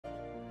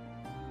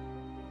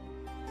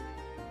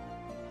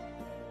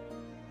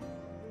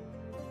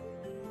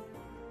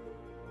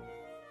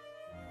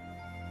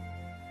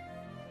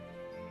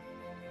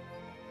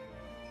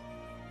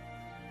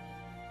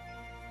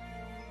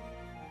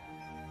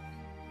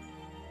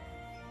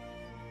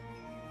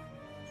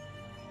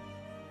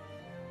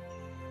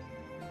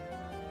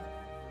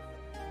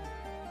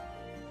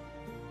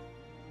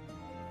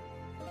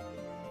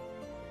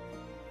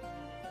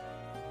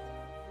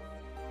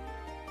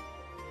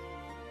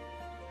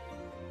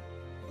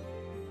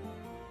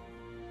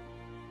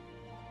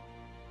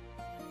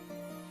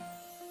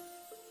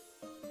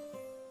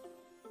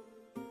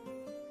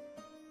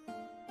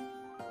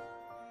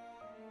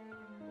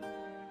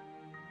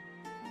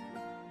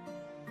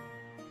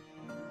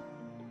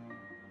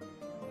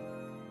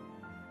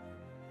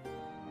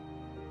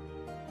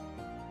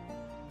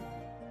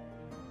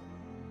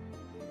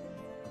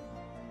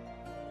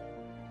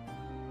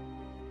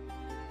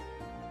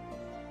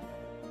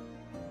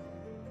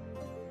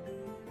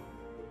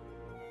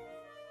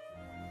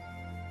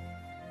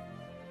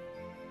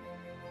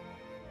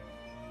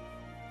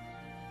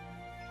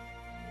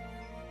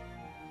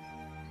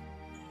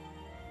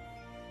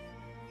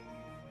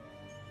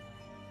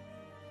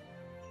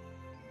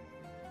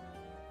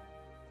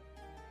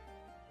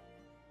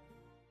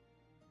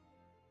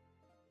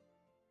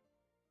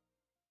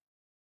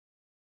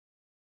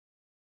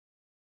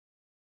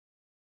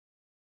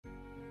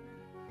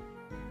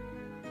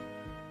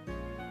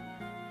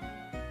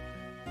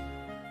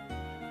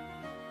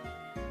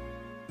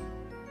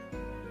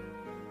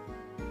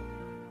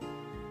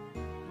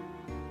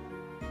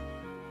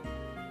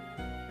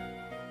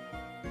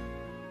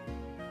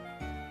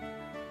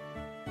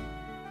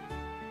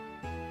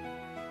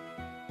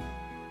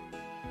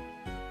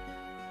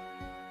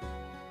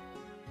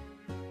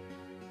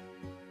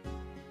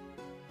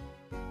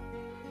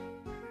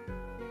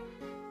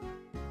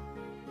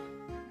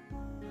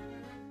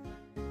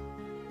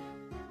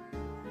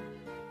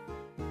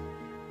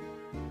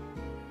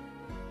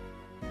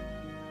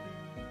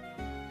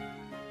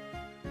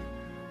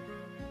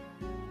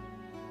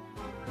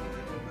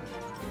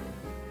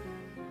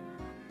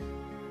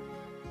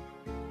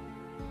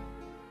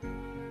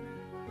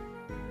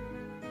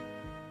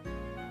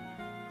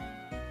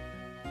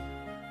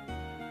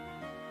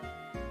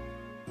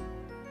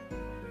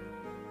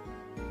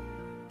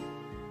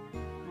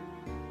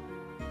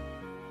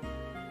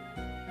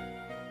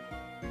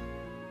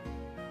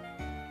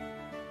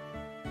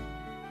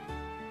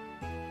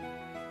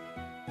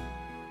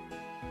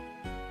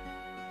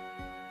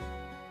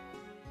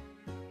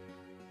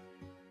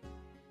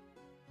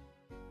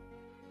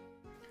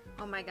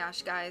Oh my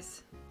gosh,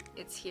 guys.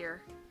 It's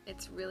here.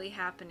 It's really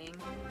happening.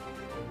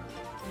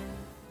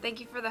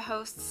 Thank you for the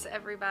hosts,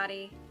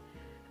 everybody.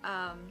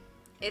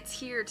 It's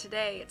here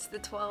today. It's the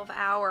 12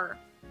 hour.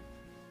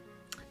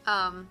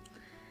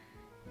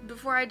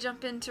 Before I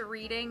jump into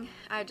reading,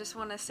 I just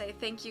want to say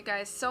thank you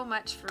guys so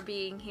much for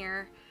being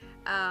here.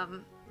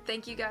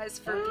 Thank you guys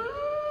for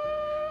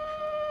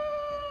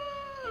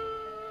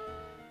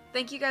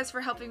Thank you guys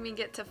for helping me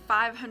get to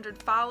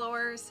 500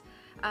 followers.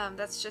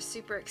 That's just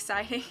super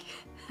exciting.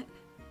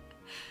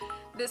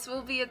 This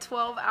will be a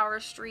 12-hour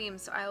stream,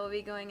 so I will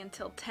be going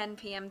until 10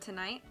 p.m.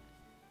 tonight.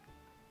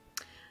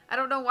 I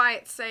don't know why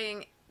it's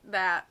saying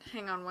that.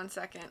 Hang on one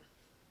second.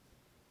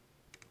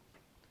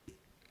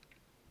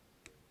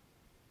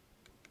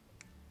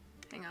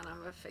 Hang on, I'm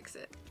gonna fix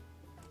it.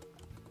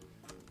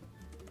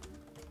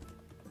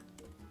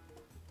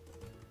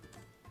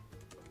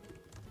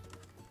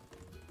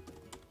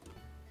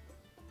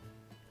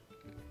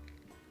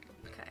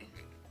 Okay.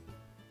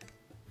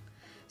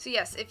 So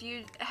yes, if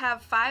you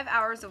have 5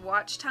 hours of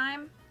watch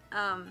time,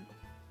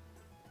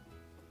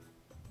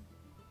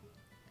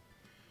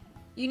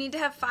 you need to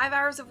have 5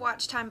 hours of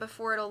watch time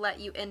before it'll let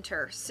you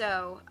enter.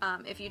 So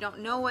if you don't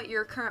know what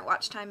your current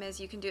watch time is,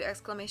 you can do !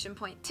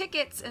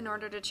 tickets in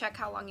order to check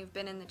how long you've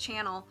been in the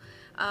channel.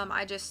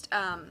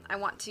 I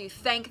want to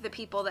thank the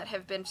people that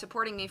have been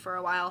supporting me for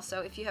a while. So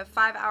if you have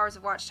 5 hours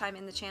of watch time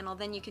in the channel,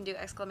 then you can do !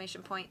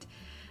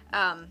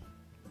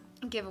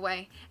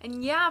 Giveaway.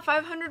 And yeah,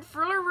 500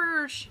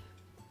 followers.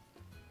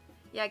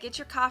 Yeah, get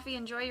your coffee,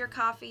 enjoy your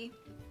coffee.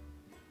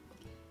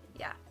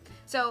 Yeah.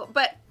 So,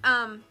 but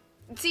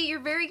see,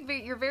 you're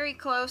very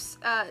close,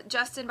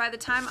 Justin. By the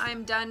time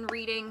I'm done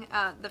reading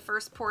the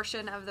first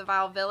portion of the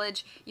Vile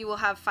Village, you will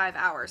have 5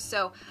 hours.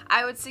 So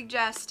I would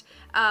suggest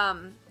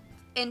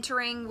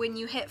entering when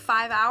you hit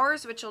 5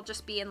 hours, which will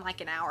just be in like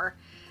an hour.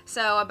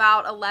 So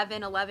about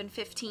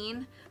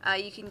 11:15,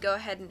 you can go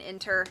ahead and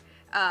enter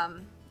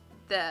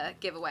the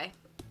giveaway.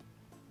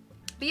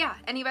 But yeah,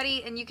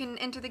 anybody, and you can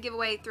enter the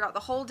giveaway throughout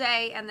the whole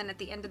day, and then at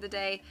the end of the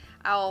day,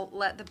 I'll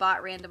let the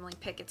bot randomly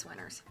pick its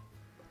winners.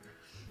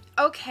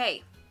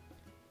 Okay,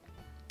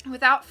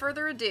 without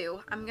further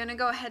ado, I'm gonna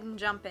go ahead and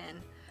jump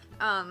in.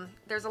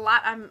 There's a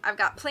lot I've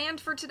got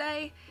planned for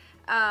today.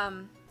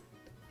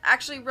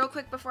 Actually, real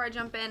quick before I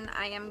jump in,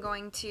 I am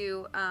going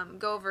to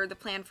go over the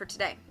plan for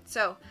today.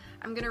 So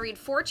I'm gonna read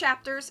 4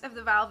 chapters of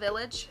the Vile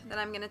Village, then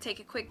I'm gonna take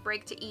a quick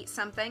break to eat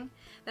something,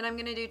 then I'm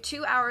gonna do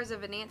 2 hours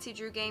of a Nancy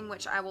Drew game,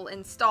 which I will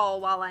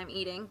install while I'm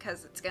eating,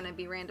 because it's gonna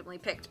be randomly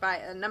picked by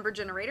a number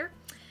generator.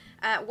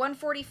 At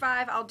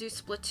 1:45, I'll do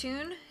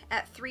Splatoon.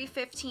 At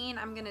 3:15,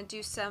 I'm going to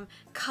do some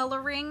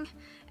coloring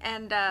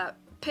and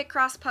pick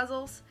cross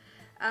puzzles.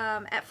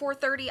 At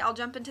 4:30, I'll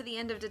jump into the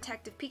end of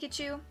Detective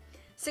Pikachu.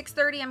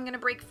 6:30, I'm going to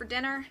break for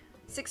dinner.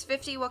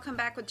 6:50, we'll come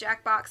back with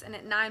Jackbox. And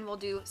at 9, we'll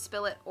do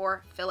Spill It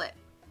or Fill It.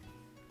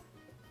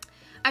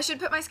 I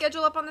should put my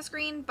schedule up on the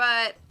screen,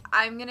 but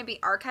I'm going to be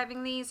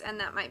archiving these, and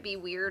that might be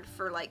weird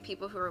for like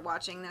people who are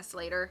watching this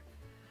later.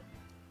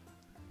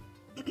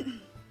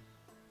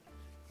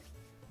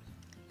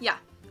 Yeah,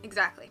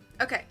 exactly.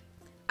 Okay,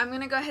 I'm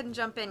gonna go ahead and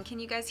jump in. Can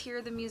you guys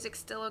hear the music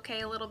still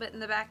okay a little bit in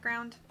the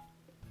background?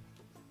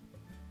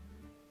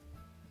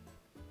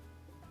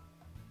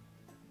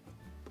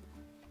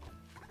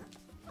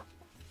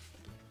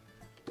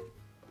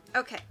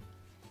 Okay.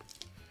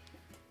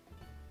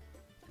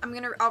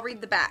 I'll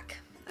read the back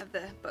of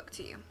the book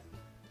to you.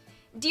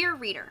 Dear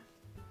reader,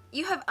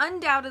 you have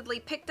undoubtedly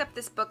picked up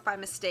this book by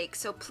mistake,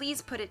 so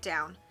please put it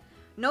down.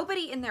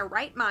 Nobody in their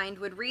right mind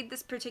would read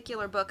this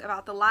particular book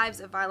about the lives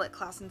of Violet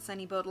Klaus and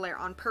Sunny Baudelaire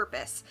on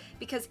purpose,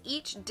 because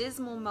each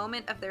dismal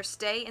moment of their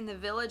stay in the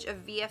village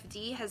of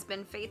VFD has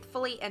been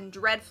faithfully and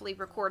dreadfully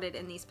recorded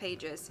in these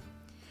pages.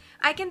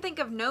 I can think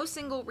of no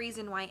single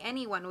reason why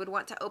anyone would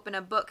want to open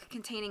a book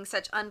containing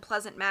such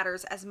unpleasant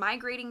matters as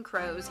migrating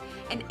crows,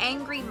 an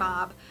angry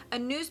mob, a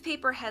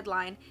newspaper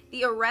headline,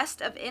 the arrest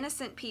of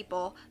innocent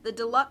people, the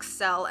deluxe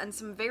cell, and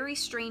some very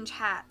strange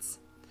hats.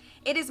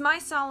 It is my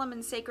solemn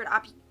and sacred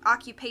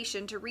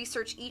occupation to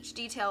research each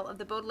detail of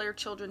the Baudelaire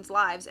children's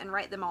lives and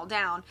write them all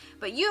down,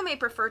 but you may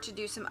prefer to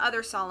do some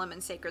other solemn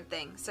and sacred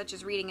thing, such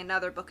as reading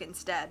another book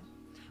instead.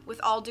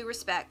 With all due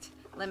respect,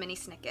 Lemony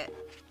Snicket.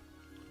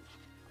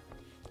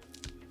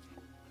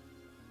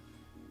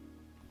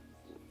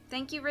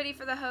 Thank you, Ready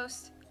for the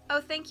host.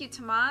 Oh, thank you,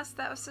 Tomas.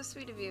 That was so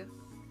sweet of you.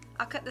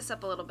 I'll cut this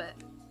up a little bit.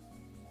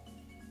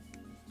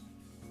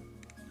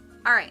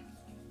 All right.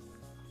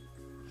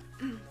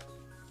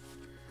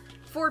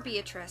 For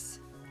Beatrice,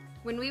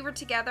 when we were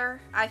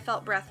together, I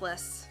felt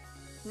breathless.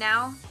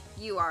 Now,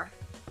 you are.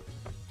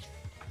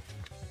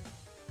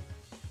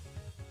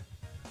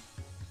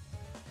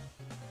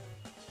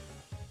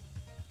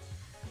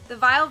 The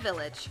Vile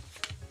Village.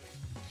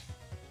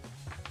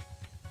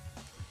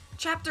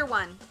 Chapter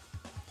 1.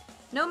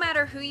 No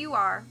matter who you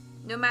are,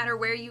 no matter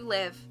where you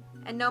live,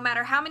 and no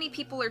matter how many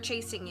people are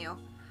chasing you,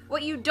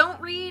 what you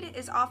don't read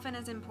is often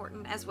as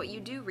important as what you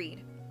do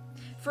read.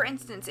 For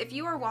instance, if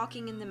you are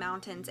walking in the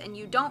mountains and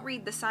you don't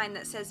read the sign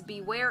that says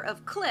beware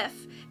of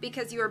cliff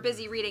because you are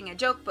busy reading a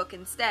joke book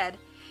instead,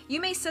 you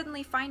may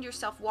suddenly find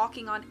yourself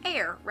walking on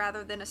air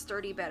rather than a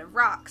sturdy bed of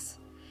rocks.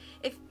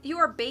 If you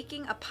are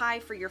baking a pie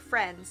for your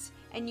friends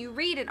and you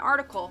read an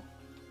article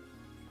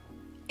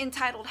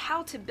entitled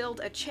How to Build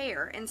a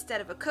Chair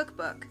instead of a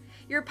cookbook,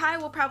 your pie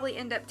will probably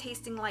end up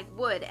tasting like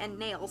wood and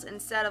nails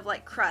instead of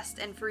like crust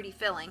and fruity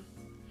filling.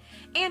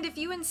 And if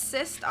you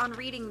insist on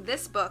reading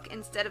this book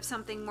instead of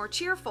something more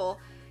cheerful,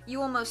 you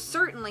will most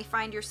certainly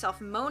find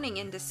yourself moaning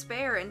in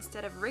despair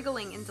instead of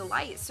wriggling in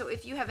delight. So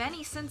if you have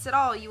any sense at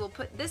all, you will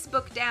put this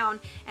book down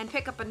and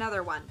pick up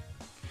another one.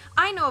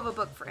 I know of a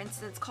book, for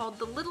instance, called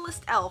The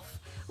Littlest Elf,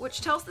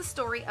 which tells the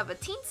story of a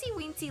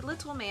teensy-weensy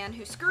little man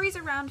who scurries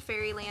around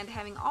fairyland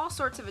having all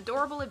sorts of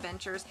adorable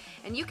adventures,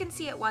 and you can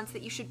see at once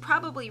that you should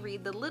probably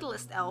read The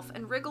Littlest Elf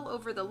and wriggle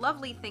over the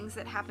lovely things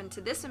that happen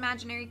to this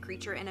imaginary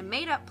creature in a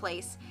made-up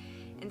place,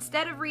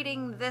 instead of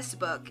reading this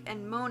book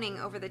and moaning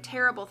over the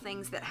terrible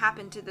things that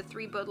happened to the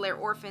 3 Baudelaire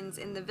orphans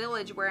in the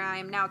village where I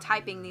am now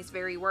typing these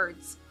very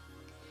words.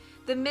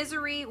 The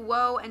misery,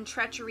 woe, and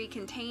treachery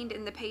contained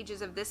in the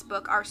pages of this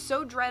book are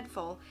so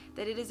dreadful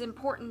that it is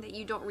important that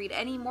you don't read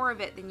any more of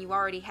it than you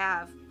already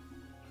have.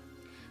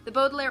 The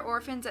Baudelaire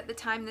orphans at the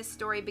time this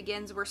story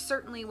begins were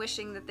certainly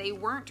wishing that they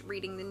weren't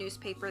reading the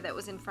newspaper that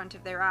was in front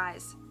of their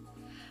eyes.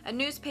 A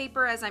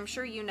newspaper, as I'm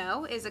sure you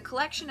know, is a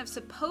collection of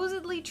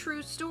supposedly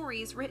true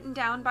stories written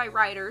down by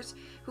writers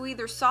who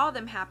either saw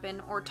them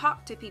happen or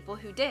talked to people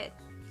who did.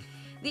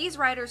 These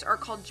writers are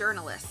called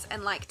journalists,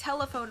 and like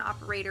telephone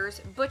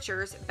operators,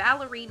 butchers,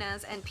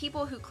 ballerinas, and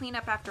people who clean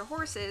up after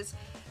horses,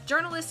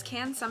 journalists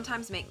can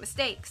sometimes make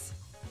mistakes.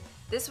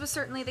 This was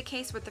certainly the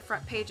case with the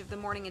front page of the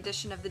morning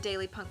edition of the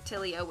Daily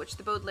Punctilio, which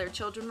the Baudelaire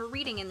children were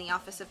reading in the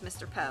office of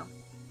Mr. Poe.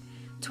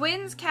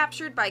 "Twins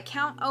captured by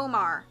Count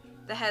Omar,"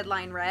 the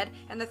headline read,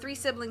 and the 3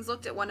 siblings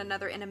looked at one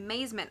another in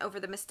amazement over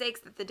the mistakes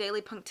that the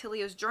Daily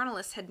Punctilio's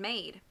journalists had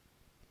made.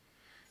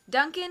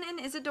 "Duncan and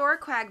Isadora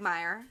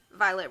Quagmire,"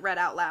 Violet read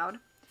out loud,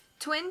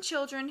 "twin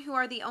children who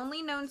are the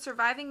only known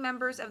surviving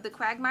members of the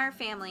Quagmire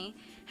family,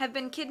 have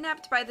been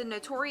kidnapped by the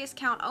notorious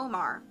Count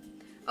Omar.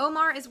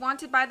 Omar is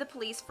wanted by the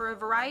police for a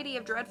variety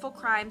of dreadful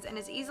crimes and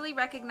is easily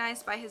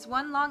recognized by his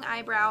one long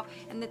eyebrow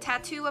and the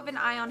tattoo of an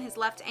eye on his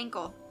left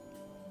ankle.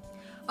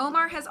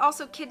 Omar has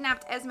also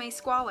kidnapped Esme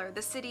Squalor,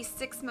 the city's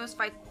 6th most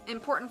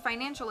important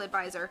financial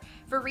advisor,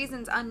 for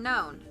reasons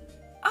unknown."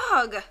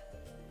 Ugh!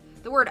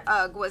 The word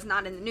ugh was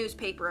not in the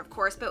newspaper, of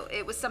course, but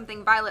it was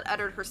something Violet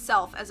uttered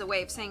herself as a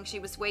way of saying she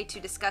was way too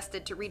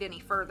disgusted to read any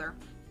further.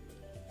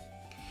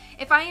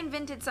 "If I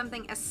invented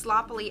something as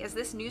sloppily as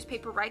this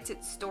newspaper writes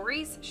its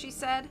stories," she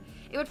said,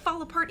 "it would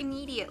fall apart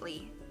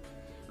immediately."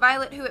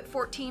 Violet, who at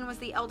 14 was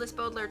the eldest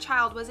Baudelaire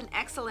child, was an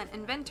excellent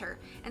inventor,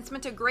 and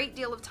spent a great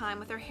deal of time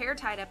with her hair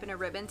tied up in a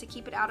ribbon to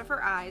keep it out of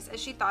her eyes as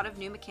she thought of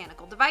new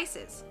mechanical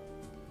devices.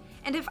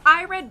 "And if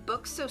I read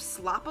books so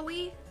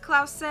sloppily,"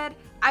 Klaus said,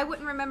 "I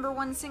wouldn't remember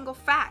one single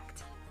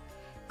fact."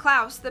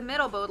 Klaus, the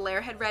middle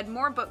Baudelaire, had read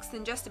more books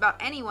than just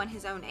about anyone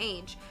his own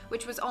age,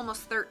 which was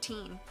almost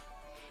 13.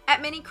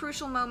 At many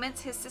crucial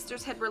moments, his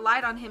sisters had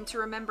relied on him to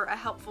remember a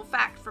helpful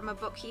fact from a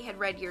book he had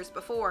read years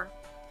before.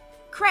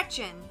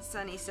 "Gretchen,"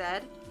 Sonny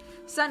said.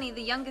 Sonny,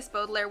 the youngest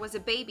Baudelaire, was a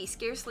baby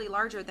scarcely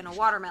larger than a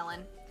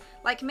watermelon.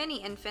 Like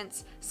many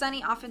infants,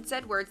 Sonny often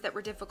said words that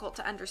were difficult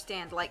to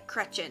understand, like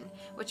Gretchen,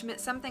 which meant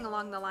something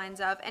along the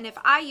lines of, "And if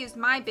I used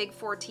my big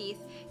 4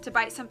 teeth to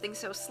bite something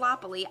so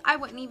sloppily, I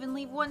wouldn't even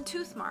leave one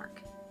tooth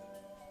mark."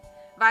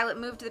 Violet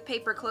moved the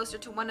paper closer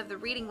to one of the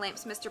reading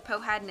lamps Mr.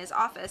 Poe had in his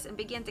office and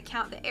began to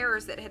count the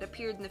errors that had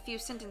appeared in the few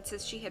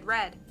sentences she had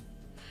read.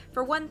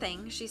 "For one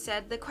thing," she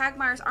said, "the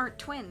Quagmires aren't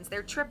twins,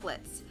 they're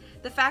triplets.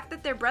 The fact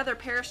that their brother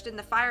perished in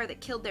the fire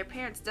that killed their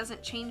parents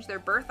doesn't change their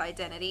birth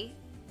identity."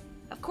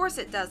 "Of course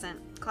it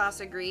doesn't," Klaus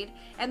agreed,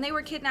 "and they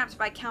were kidnapped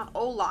by Count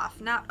Olaf,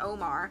 not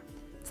Omar.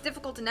 It's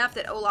difficult enough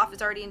that Olaf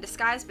is already in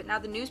disguise, but now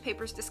the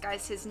newspapers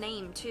disguise his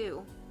name,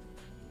 too."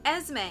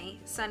 "Esme,"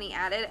 Sonny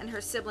added, and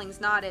her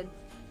siblings nodded.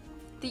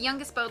 The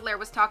youngest Baudelaire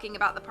was talking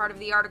about the part of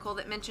the article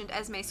that mentioned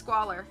Esme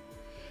Squalor.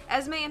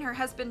 Esme and her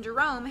husband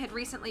Jerome had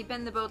recently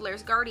been the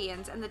Baudelaire's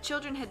guardians, and the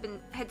children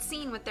had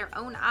seen with their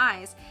own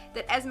eyes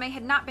that Esme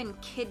had not been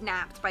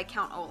kidnapped by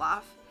Count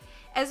Olaf.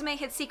 Esme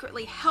had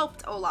secretly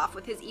helped Olaf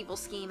with his evil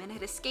scheme and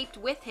had escaped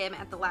with him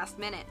at the last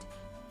minute.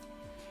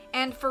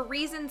 "And for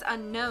reasons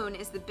unknown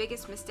is the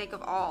biggest mistake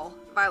of all,"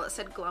 Violet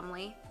said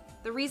glumly.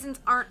 "The reasons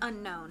aren't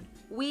unknown.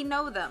 We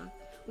know them.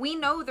 We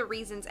know the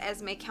reasons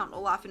Esme, Count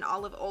Olaf, and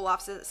all of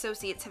Olaf's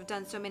associates have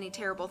done so many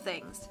terrible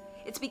things.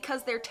 It's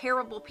because they're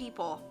terrible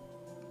people."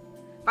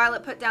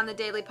 Violet put down the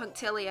Daily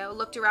Punctilio,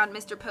 looked around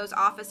Mr. Poe's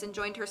office, and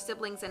joined her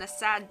siblings in a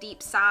sad,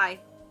 deep sigh.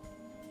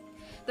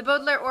 The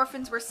Baudelaire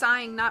orphans were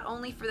sighing not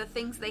only for the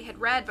things they had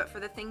read, but for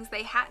the things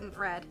they hadn't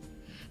read.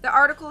 The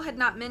article had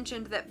not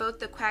mentioned that both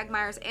the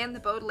Quagmires and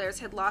the Baudelaires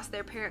had lost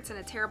their parents in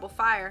a terrible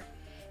fire,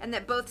 and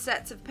that both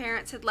sets of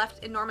parents had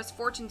left enormous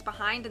fortunes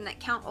behind, and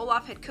that Count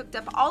Olaf had cooked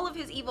up all of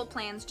his evil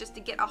plans just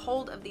to get a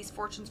hold of these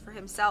fortunes for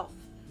himself.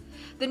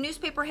 The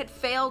newspaper had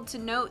failed to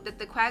note that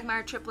the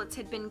Quagmire triplets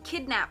had been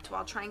kidnapped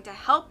while trying to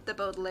help the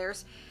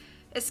Baudelaires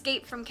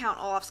escape from Count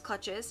Olaf's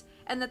clutches,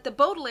 and that the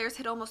Baudelaires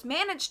had almost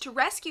managed to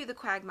rescue the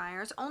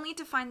Quagmires, only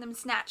to find them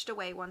snatched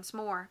away once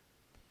more.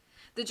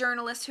 The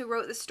journalist who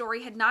wrote the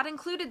story had not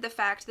included the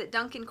fact that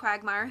Duncan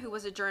Quagmire, who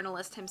was a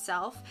journalist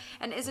himself,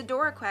 and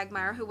Isadora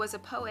Quagmire, who was a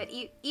poet,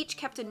 each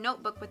kept a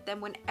notebook with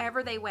them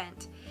whenever they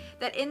went.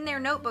 That in their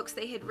notebooks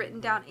they had written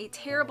down a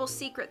terrible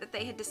secret that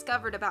they had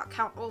discovered about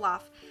Count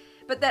Olaf,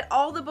 but that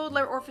all the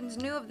Baudelaire orphans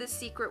knew of this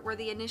secret were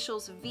the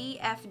initials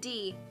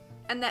VFD,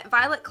 and that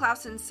Violet,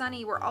 Klaus, and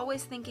Sunny were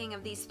always thinking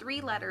of these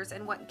 3 letters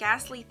and what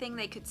ghastly thing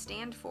they could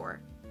stand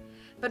for.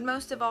 But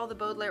most of all, the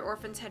Baudelaire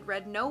orphans had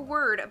read no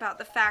word about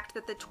the fact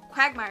that the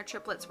Quagmire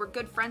triplets were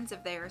good friends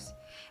of theirs,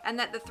 and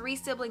that the 3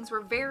 siblings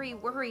were very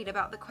worried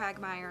about the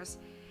Quagmires,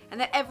 and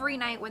that every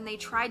night when they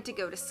tried to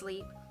go to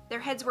sleep, their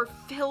heads were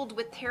filled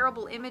with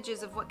terrible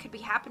images of what could be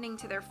happening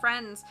to their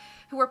friends,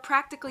 who were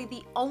practically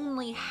the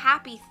only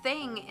happy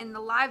thing in the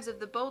lives of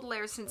the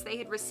Baudelaires since they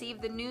had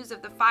received the news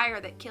of the fire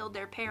that killed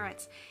their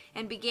parents,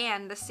 and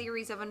began the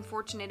series of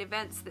unfortunate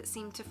events that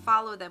seemed to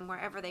follow them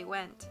wherever they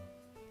went.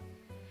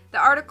 The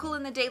article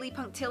in the Daily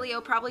Punctilio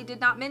probably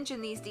did not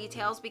mention these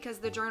details because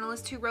the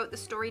journalist who wrote the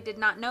story did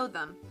not know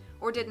them,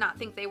 or did not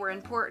think they were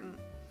important.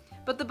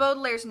 But the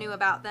Baudelaires knew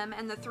about them,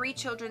 and the 3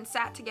 children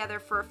sat together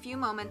for a few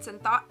moments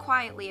and thought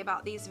quietly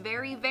about these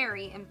very,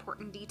 very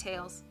important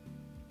details.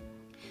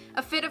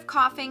 A fit of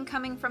coughing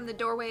coming from the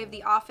doorway of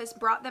the office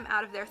brought them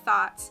out of their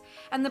thoughts,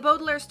 and the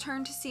Baudelaires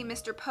turned to see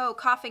Mr. Poe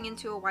coughing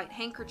into a white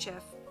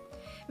handkerchief.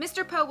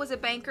 Mr. Poe was a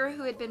banker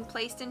who had been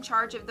placed in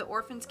charge of the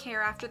orphans'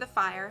 care after the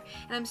fire,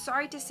 and I'm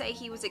sorry to say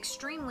he was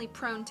extremely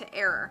prone to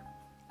error,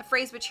 a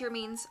phrase which here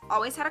means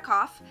always had a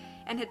cough,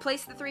 and had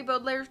placed the 3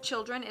 Baudelaire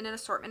children in an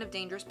assortment of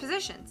dangerous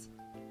positions.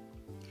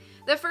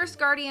 The first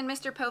guardian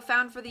Mr. Poe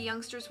found for the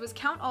youngsters was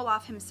Count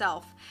Olaf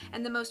himself,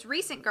 and the most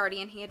recent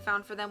guardian he had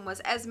found for them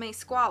was Esme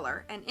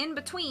Squalor, and in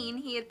between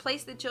he had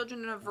placed the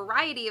children in a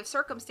variety of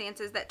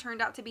circumstances that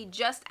turned out to be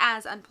just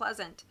as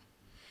unpleasant.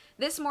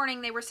 This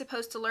morning they were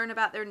supposed to learn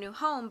about their new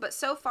home, but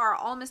so far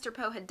all Mr.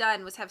 Poe had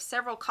done was have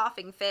several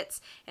coughing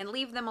fits and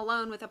leave them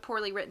alone with a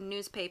poorly written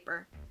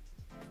newspaper.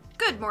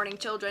 "Good morning,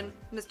 children,"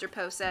 Mr.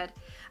 Poe said.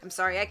 "I'm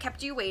sorry I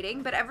kept you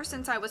waiting, but ever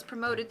since I was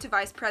promoted to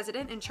vice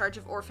president in charge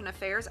of orphan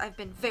affairs, I've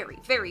been very,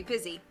 very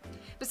busy.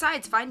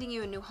 Besides, finding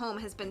you a new home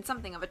has been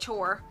something of a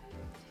chore."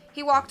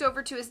 He walked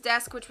over to his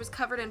desk, which was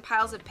covered in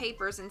piles of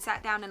papers, and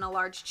sat down in a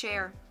large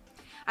chair.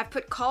 "I've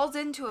put calls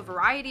in to a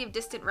variety of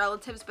distant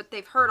relatives, but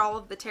they've heard all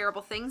of the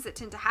terrible things that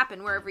tend to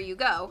happen wherever you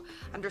go.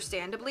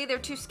 Understandably, they're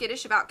too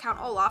skittish about Count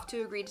Olaf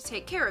to agree to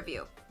take care of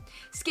you."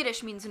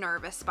 Skittish means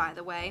nervous, by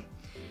the way.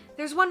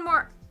 "There's one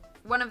more—"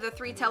 One of the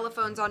 3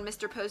 telephones on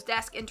Mr. Poe's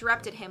desk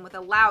interrupted him with a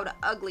loud,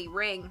 ugly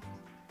ring.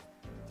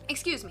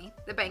 "Excuse me,"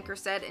 the banker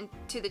said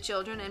to the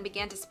children, and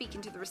began to speak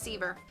into the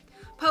receiver.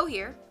 "Poe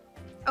here."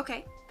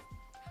 "Okay.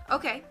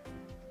 Okay.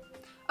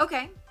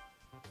 Okay.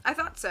 I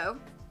thought so.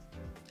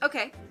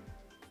 Okay.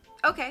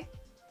 Okay.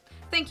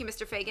 Thank you,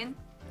 Mr. Fagin."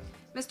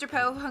 Mr.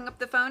 Poe hung up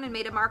the phone and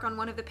made a mark on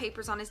one of the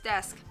papers on his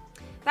desk.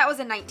 "That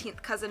was a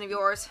 19th cousin of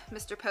yours,"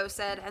 Mr. Poe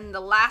said, "and the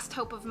last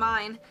hope of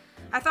mine.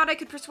 I thought I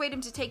could persuade him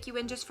to take you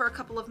in just for a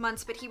couple of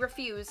months, but he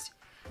refused.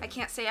 I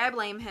can't say I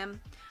blame him.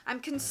 I'm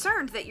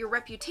concerned that your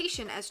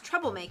reputation as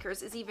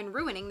troublemakers is even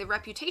ruining the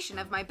reputation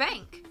of my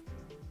bank."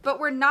 "But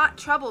we're not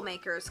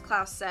troublemakers,"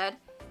 Klaus said.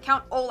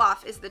 "Count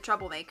Olaf is the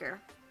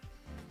troublemaker."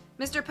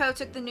 Mr. Poe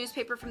took the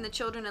newspaper from the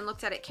children and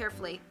looked at it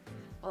carefully.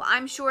 "Well,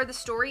 I'm sure the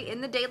story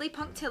in the Daily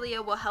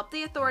Punctilio will help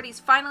the authorities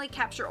finally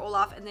capture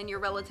Olaf, and then your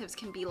relatives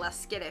can be less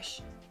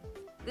skittish."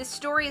 "This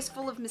story is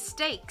full of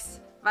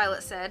mistakes,"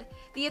 Violet said.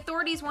 "The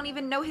authorities won't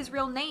even know his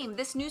real name.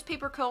 This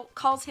newspaper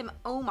calls him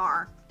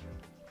Omar."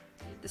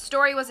 "The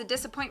story was a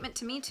disappointment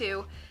to me,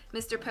 too,"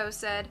 Mr. Poe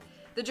said.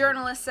 "The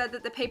journalist said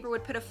that the paper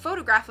would put a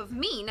photograph of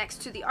me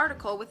next to the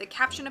article with a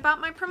caption about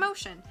my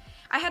promotion.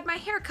 I had my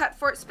hair cut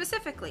for it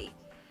specifically.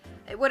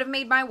 It would have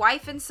made my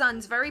wife and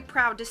sons very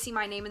proud to see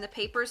my name in the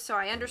papers, so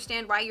I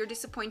understand why you're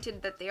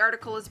disappointed that the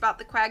article is about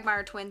the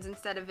Quagmire twins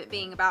instead of it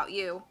being about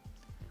you."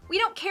 "We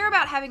don't care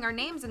about having our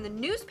names in the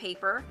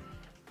newspaper,"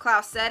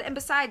 Klaus said, "and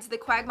besides, the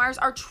Quagmires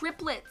are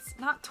triplets,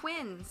 not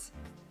twins."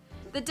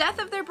 "The death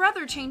of their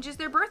brother changes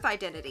their birth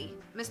identity,"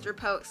 Mr.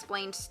 Poe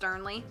explained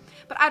sternly.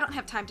 "But I don't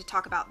have time to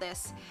talk about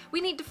this.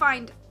 We need to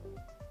find—"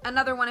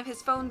 Another one of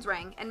his phones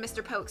rang, and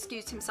Mr. Poe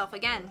excused himself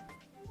again.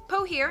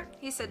 "Poe here,"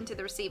 he said into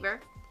the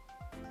receiver.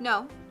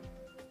 "No.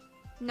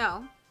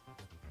 No.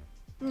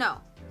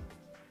 No.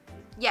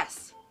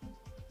 Yes.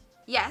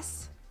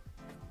 Yes.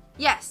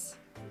 Yes.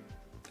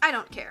 I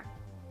don't care.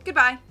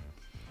 Goodbye."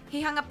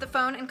 He hung up the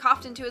phone and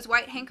coughed into his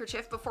white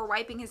handkerchief before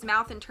wiping his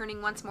mouth and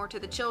turning once more to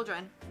the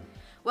children.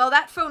 "Well,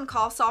 that phone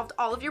call solved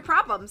all of your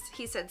problems,"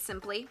 he said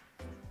simply.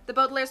 The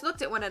Baudelaires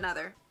looked at one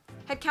another.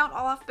 Had Count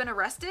Olaf been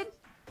arrested?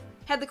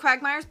 Had the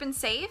Quagmires been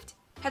saved?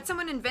 Had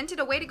someone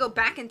invented a way to go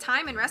back in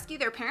time and rescue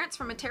their parents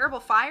from a terrible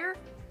fire?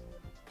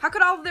 How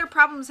could all of their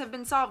problems have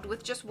been solved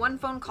with just one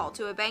phone call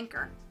to a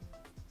banker?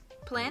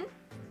 "Plynn?"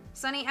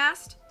 Sunny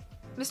asked.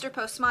 Mr.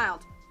 Poe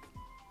smiled.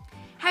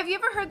 "Have you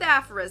ever heard the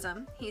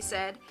aphorism?" he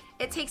said.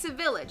 "It takes a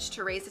village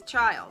to raise a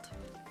child."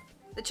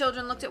 The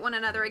children looked at one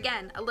another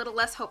again, a little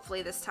less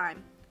hopefully this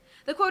time.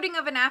 The quoting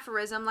of an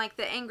aphorism, like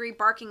the angry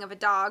barking of a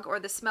dog or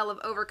the smell of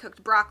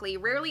overcooked broccoli,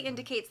 rarely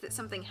indicates that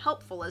something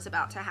helpful is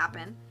about to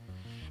happen.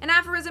 An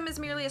aphorism is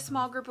merely a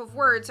small group of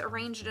words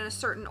arranged in a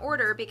certain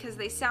order because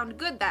they sound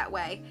good that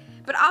way,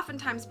 but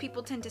oftentimes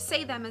people tend to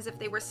say them as if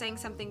they were saying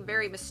something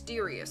very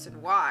mysterious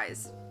and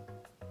wise.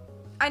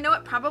 "I know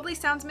it probably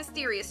sounds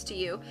mysterious to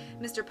you,"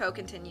 Mr. Poe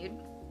continued,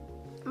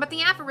 "but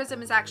the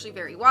aphorism is actually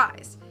very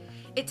wise.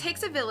 It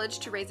takes a village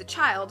to raise a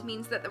child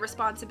means that the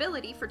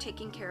responsibility for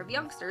taking care of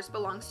youngsters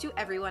belongs to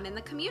everyone in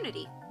the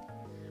community.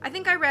 I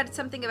think I read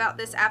something about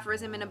this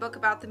aphorism in a book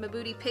about the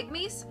Mabuti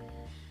Pygmies."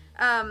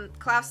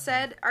 Klaus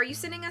said, "Are you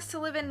sending us to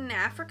live in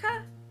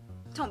Africa?"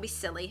 "Don't be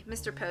silly,"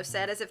 Mr. Poe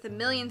said, as if the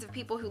millions of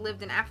people who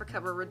lived in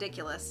Africa were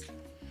ridiculous.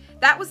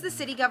 That was the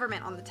city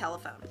government on the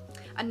telephone.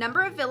 "A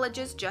number of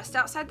villages just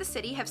outside the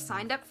city have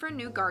signed up for a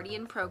new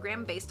guardian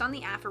program based on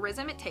the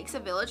aphorism, 'It takes a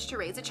village to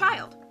raise a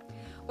child.'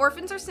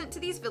 Orphans are sent to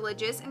these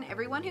villages, and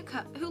everyone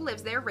who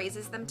lives there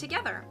raises them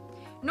together.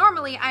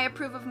 Normally, I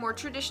approve of more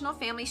traditional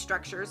family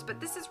structures, but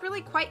this is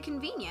really quite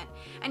convenient,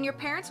 and your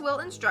parents will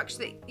instruct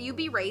that you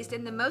be raised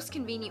in the most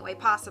convenient way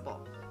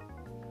possible."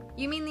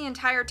 "You mean the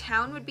entire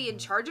town would be in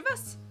charge of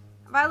us?"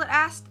 Violet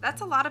asked.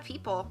 "That's a lot of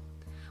people."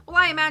 "Well,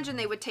 I imagine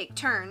they would take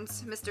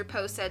turns," Mr.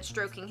 Poe said,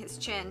 stroking his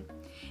chin.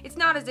 "It's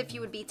not as if you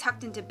would be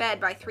tucked into bed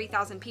by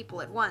 3,000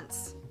 people at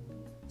once."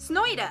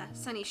 "Snoida!"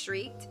 Sunny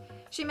shrieked.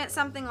 She meant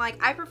something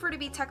like, "I prefer to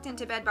be tucked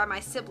into bed by my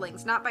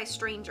siblings, not by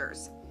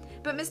strangers."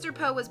 But Mr.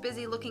 Poe was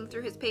busy looking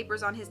through his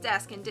papers on his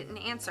desk and didn't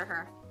answer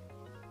her.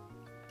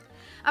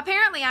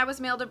 "Apparently I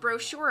was mailed a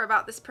brochure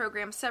about this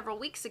program several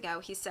weeks ago,"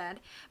 he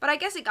said, "but I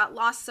guess it got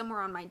lost somewhere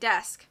on my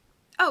desk.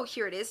 Oh,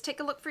 here it is. Take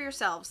a look for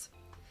yourselves."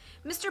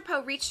 Mr.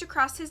 Poe reached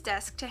across his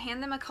desk to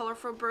hand them a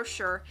colorful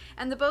brochure,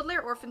 and the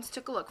Baudelaire orphans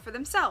took a look for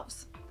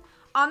themselves.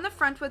 On the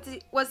front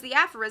was the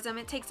aphorism,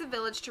 "It takes a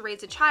village to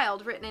raise a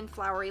child," written in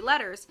flowery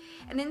letters,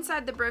 and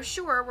inside the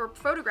brochure were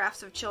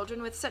photographs of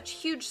children with such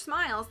huge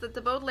smiles that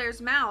the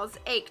Baudelaire's mouths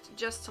ached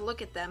just to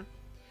look at them.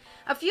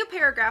 A few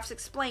paragraphs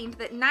explained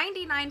that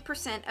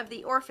 99% of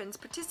the orphans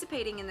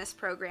participating in this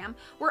program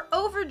were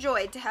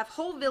overjoyed to have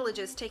whole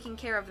villages taking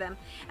care of them,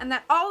 and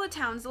that all the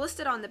towns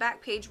listed on the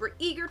back page were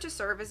eager to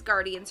serve as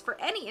guardians for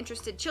any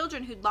interested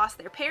children who'd lost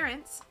their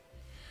parents.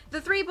 The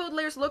three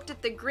Baudelaires looked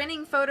at the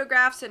grinning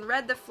photographs and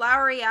read the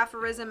flowery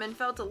aphorism and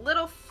felt a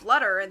little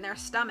flutter in their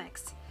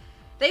stomachs.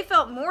 They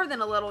felt more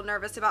than a little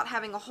nervous about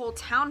having a whole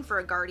town for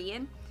a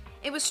guardian.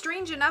 It was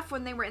strange enough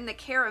when they were in the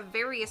care of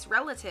various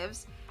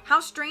relatives. How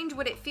strange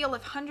would it feel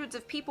if hundreds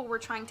of people were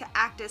trying to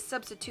act as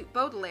substitute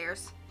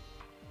Baudelaires?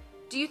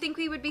 "Do you think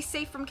we would be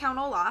safe from Count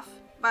Olaf?"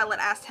 Violet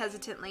asked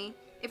hesitantly.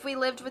 "If we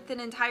lived with an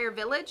entire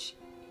village?"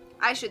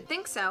 "I should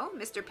think so,"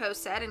 Mr. Poe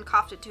said and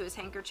coughed into his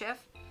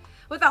handkerchief.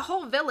 "With a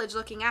whole village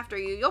looking after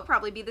you, you'll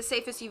probably be the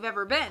safest you've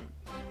ever been.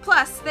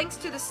 Plus, thanks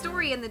to the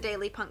story in the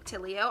Daily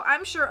Punctilio,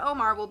 I'm sure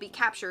Omar will be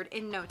captured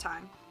in no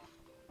time."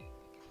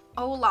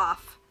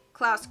 "Olaf,"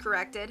 Klaus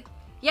corrected.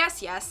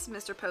 Yes,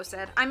 Mr. Poe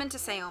said. "I meant to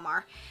say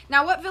Omar.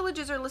 Now, what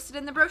villages are listed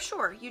in the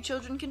brochure? You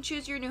children can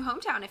choose your new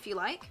hometown if you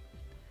like."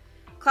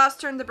 Klaus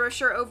turned the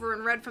brochure over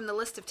and read from the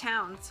list of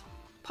towns.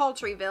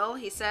 "Poultryville,"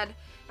 he said.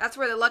 "That's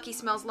where the Lucky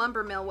Smells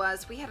lumber mill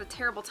was. We had a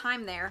terrible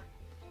time there."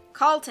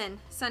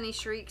 "Carlton," Sunny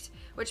shrieked,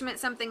 which meant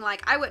something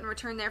like, "I wouldn't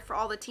return there for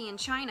all the tea in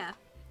China."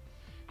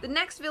 "The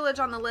next village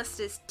on the list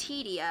is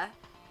Tedia,"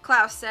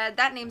 Klaus said.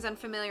 "That name's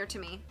unfamiliar to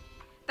me."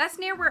 "That's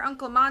near where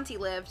Uncle Monty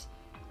lived,"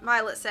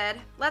 Violet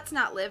said. "Let's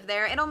not live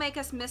there. It'll make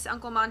us miss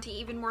Uncle Monty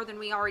even more than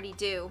we already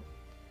do."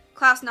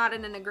 Klaus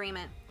nodded in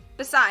agreement.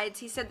 "Besides,"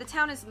 he said, "the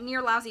town is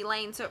near Lousy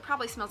Lane, so it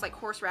probably smells like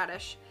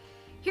horseradish.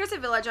 Here's a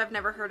village I've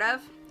never heard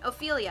of.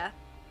 Ophelia."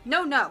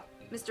 No,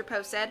 Mr.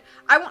 Poe said.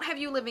 "I won't have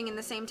you living in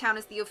the same town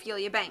as the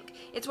Ophelia Bank.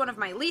 It's one of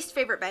my least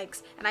favorite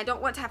banks, and I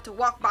don't want to have to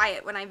walk by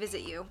it when I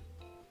visit you."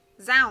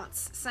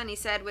 "Zounce," Sunny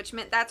said, which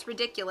meant that's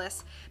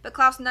ridiculous, but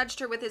Klaus nudged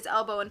her with his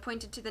elbow and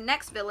pointed to the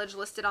next village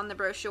listed on the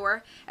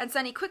brochure, and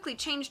Sunny quickly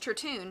changed her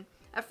tune.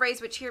 A phrase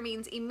which here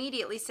means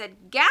immediately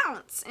said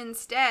 "Gounce"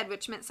 instead,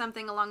 which meant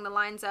something along the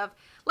lines of,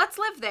 "Let's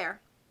live there."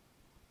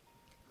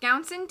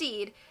 "Gounce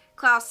indeed,"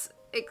 Klaus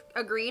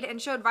agreed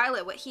and showed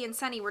Violet what he and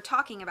Sunny were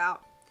talking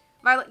about.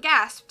 Violet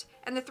gasped,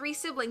 and the three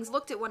siblings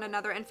looked at one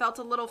another and felt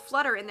a little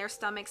flutter in their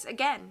stomachs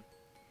again.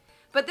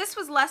 But this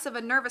was less of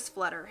a nervous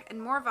flutter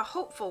and more of a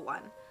hopeful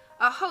one.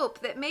 A hope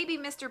that maybe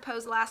Mr.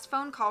 Poe's last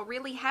phone call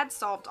really had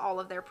solved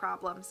all of their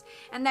problems,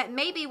 and that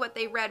maybe what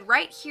they read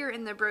right here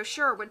in the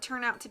brochure would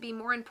turn out to be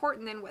more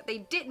important than what they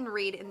didn't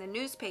read in the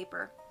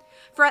newspaper.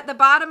 For at the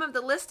bottom of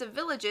the list of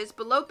villages,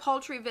 below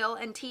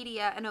Poultryville and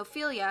Tedia and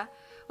Ophelia,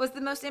 was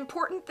the most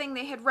important thing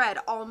they had read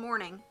all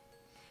morning.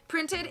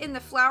 Printed in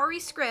the flowery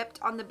script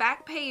on the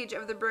back page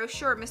of the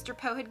brochure Mr.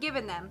 Poe had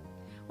given them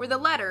were the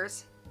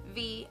letters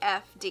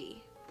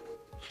VFD.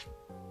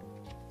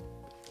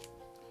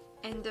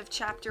 End of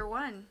chapter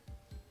 1.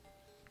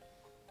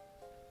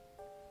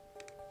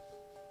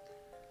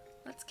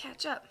 Let's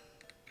catch up.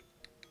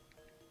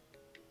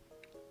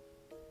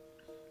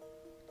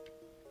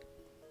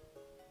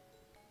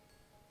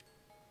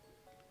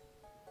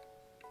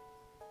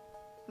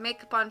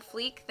 Makeup on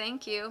fleek,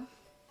 thank you.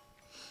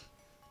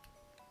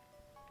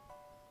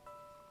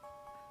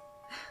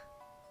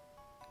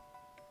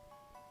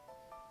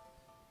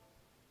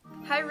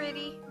 Hi,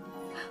 Riddy.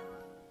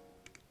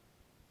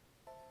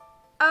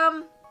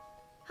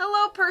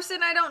 Hello,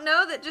 person I don't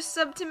know that just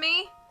subbed to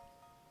me.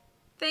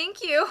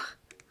 Thank you.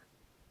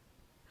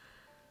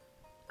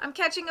 I'm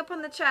catching up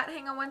on the chat.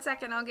 Hang on 1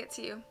 second, I'll get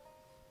to you.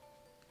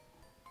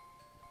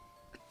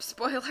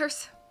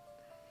 Spoilers.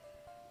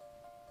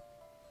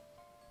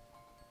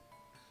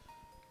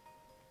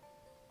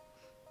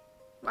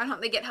 Why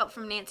don't they get help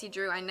from Nancy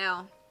Drew? I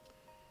know.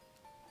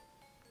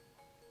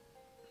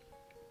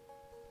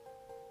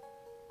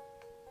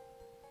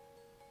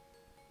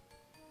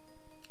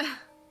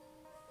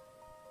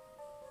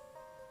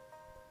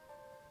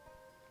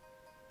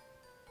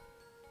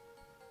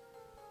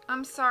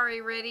 I'm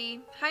sorry,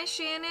 Riddy. Hi,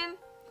 Shannon.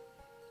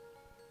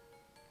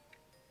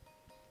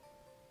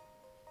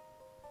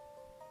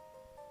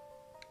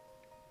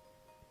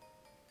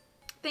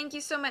 Thank you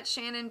so much,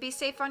 Shannon. Be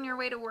safe on your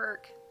way to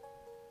work.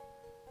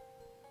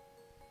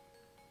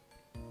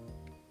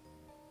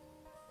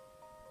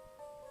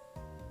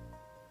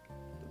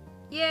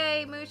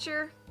 Yay,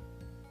 Moocher.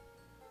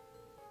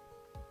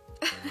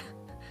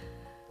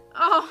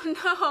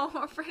 Oh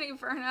no, we're pretty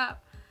burned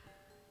up.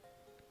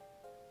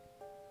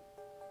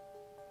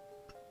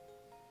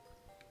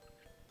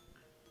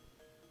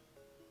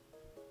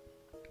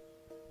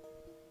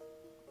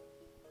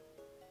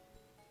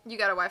 You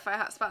got a Wi-Fi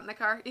hotspot in the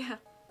car? Yeah.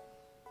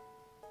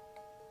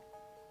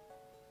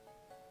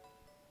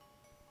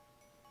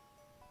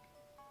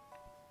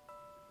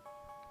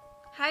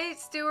 Hi,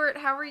 Stuart.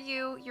 How are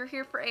you? You're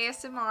here for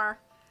ASMR.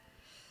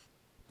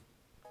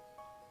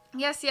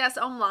 Yes, yes,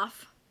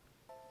 Omlof.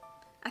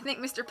 I think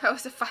Mr. Poe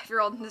is a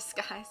 5-year-old in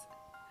disguise.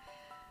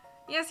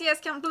 Yes, yes,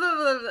 Count. Blah,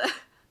 blah, blah.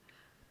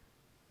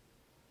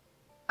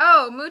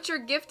 Oh,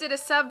 Moocher gifted a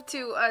sub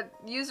to a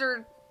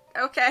user.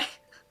 Okay.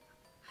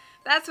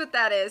 That's what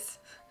that is.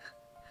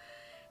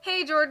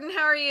 Hey, Jordan,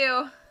 how are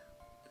you?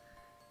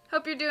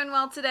 Hope you're doing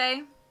well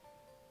today.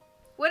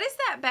 What is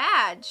that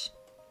badge?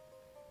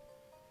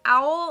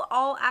 Owl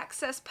All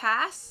Access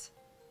Pass?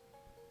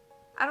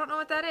 I don't know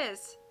what that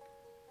is.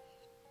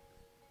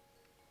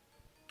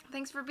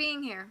 Thanks for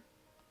being here.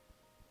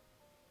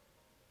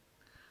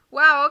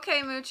 Wow,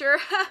 okay, Moocher.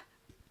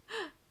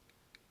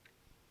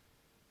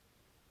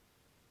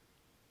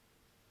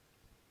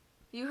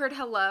 You heard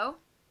hello?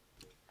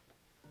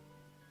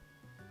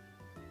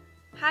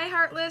 Hi,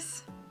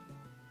 Heartless.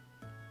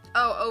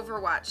 Oh,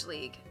 Overwatch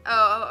League.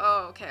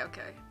 Oh, okay,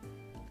 okay.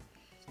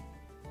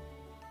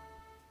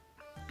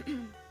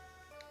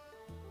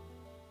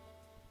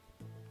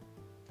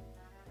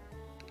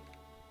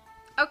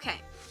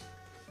 Okay.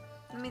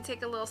 Let me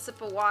take a little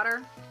sip of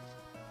water.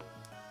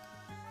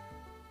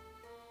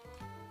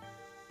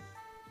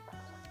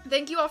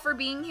 Thank you all for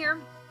being here.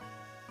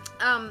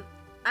 I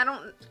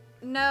don't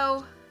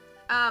know.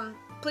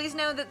 Please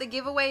know that the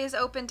giveaway is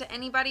open to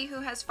anybody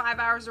who has 5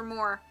 hours or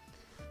more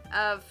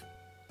of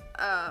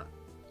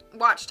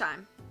watch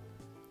time.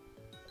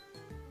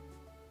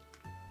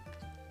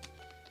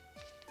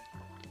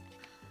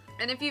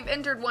 And if you've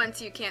entered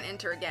once, you can't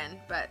enter again,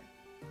 but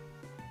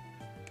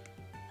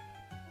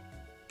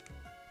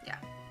yeah.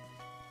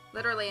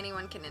 Literally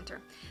anyone can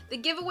enter. The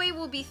giveaway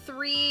will be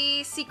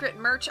 3 secret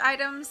merch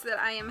items that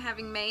I am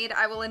having made.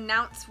 I will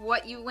announce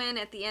what you win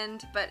at the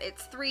end, but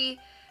it's 3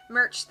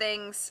 merch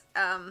things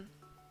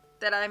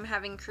that I'm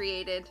having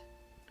created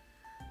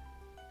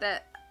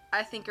that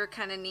I think are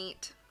kind of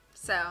neat.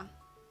 So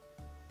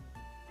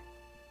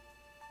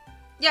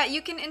yeah,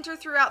 you can enter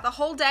throughout the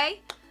whole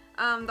day.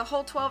 The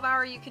whole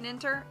 12-hour you can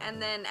enter,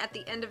 and then at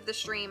the end of the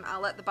stream,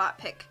 I'll let the bot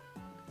pick.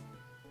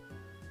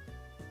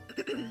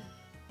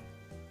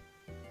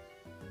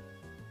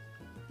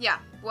 Yeah,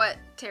 what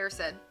Tara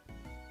said.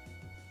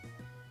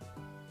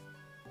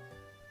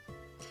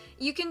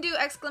 You can do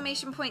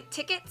exclamation point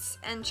tickets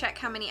and check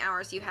how many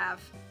hours you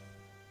have.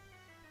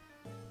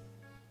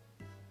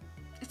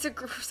 It's a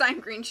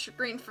signed green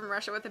screen from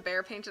Russia with a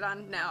bear painted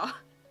on. No.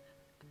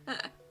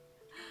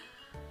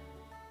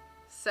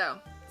 So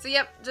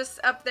yep, just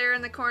up there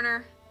in the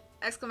corner,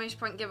 exclamation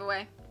point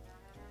giveaway.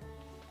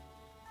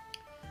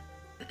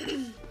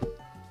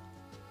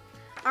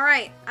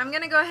 Alright, I'm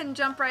gonna go ahead and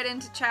jump right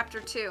into chapter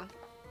 2.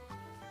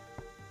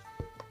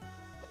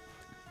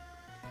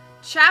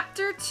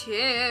 Chapter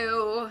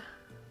 2.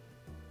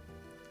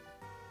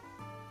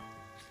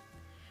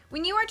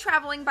 When you are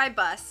traveling by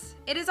bus,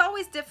 it is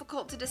always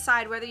difficult to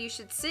decide whether you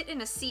should sit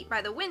in a seat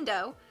by the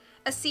window,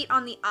 a seat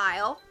on the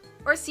aisle,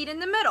 or a seat in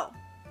the middle.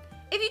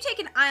 If you take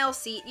an aisle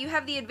seat, you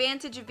have the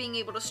advantage of being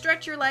able to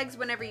stretch your legs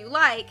whenever you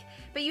like,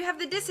 but you have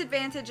the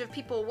disadvantage of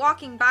people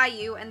walking by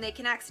you and they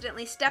can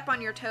accidentally step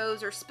on your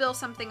toes or spill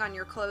something on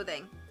your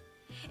clothing.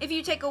 If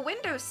you take a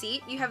window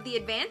seat, you have the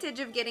advantage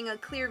of getting a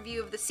clear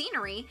view of the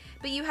scenery,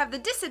 but you have the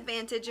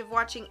disadvantage of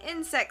watching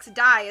insects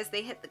die as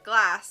they hit the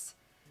glass.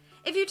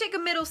 If you take a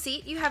middle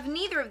seat, you have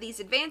neither of these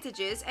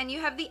advantages, and you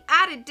have the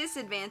added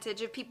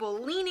disadvantage of people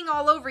leaning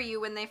all over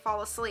you when they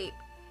fall asleep.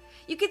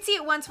 You could see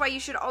at once why you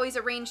should always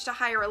arrange to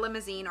hire a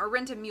limousine or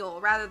rent a mule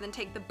rather than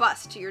take the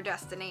bus to your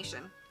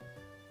destination.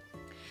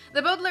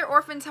 The Baudelaire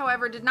orphans,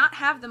 however, did not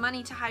have the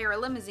money to hire a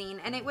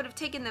limousine, and it would have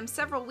taken them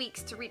several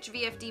weeks to reach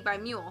VFD by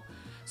mule,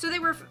 so they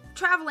were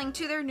traveling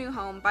to their new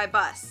home by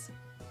bus.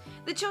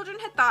 The children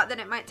had thought that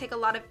it might take a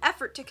lot of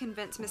effort to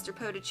convince Mr.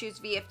 Poe to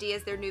choose VFD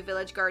as their new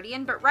village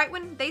guardian, but right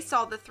when they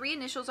saw the 3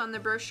 initials on the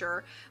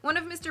brochure, one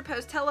of Mr.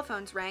 Poe's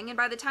telephones rang, and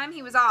by the time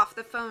he was off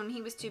the phone,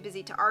 he was too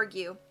busy to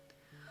argue.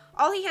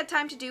 All he had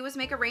time to do was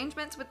make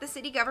arrangements with the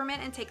city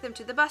government and take them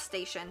to the bus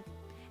station.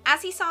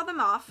 As he saw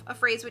them off, a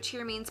phrase which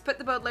here means put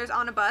the Baudelaires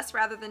on a bus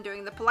rather than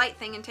doing the polite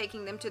thing and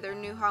taking them to their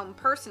new home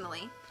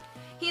personally,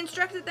 he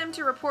instructed them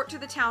to report to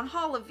the town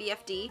hall of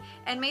VFD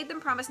and made them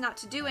promise not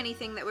to do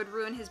anything that would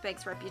ruin his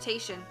bank's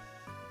reputation.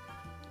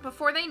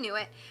 Before they knew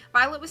it,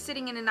 Violet was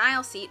sitting in an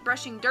aisle seat,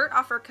 brushing dirt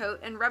off her coat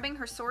and rubbing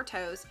her sore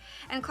toes,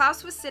 and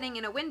Klaus was sitting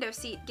in a window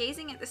seat,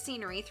 gazing at the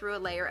scenery through a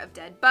layer of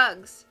dead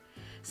bugs.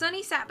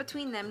 Sonny sat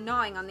between them,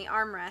 gnawing on the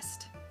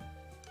armrest.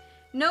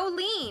 "No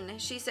lean,"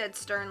 she said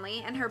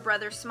sternly, and her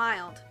brother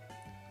smiled.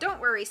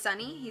 "Don't worry,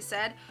 Sonny," he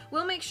said.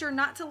 "We'll make sure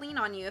not to lean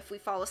on you if we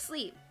fall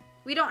asleep.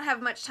 We don't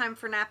have much time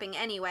for napping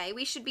anyway.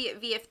 We should be at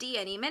VFD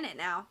any minute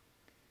now."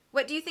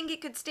 "What do you think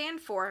it could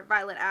stand for?"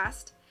 Violet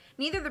asked.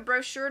 Neither the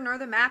brochure nor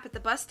the map at the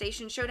bus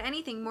station showed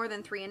anything more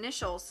than 3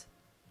 initials.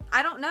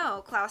 "I don't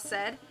know," Klaus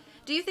said.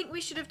 "Do you think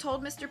we should have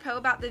told Mr. Poe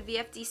about the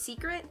VFD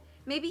secret?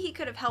 Maybe he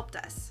could have helped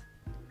us."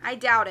 "I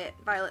doubt it,"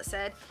 Violet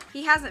said.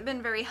 "He hasn't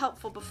been very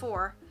helpful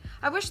before.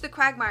 I wish the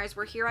Quagmires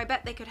were here. I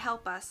bet they could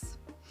help us."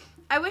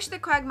 "I wish the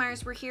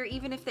Quagmires were here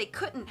even if they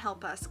couldn't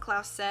help us,"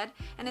 Klaus said,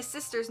 and his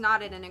sisters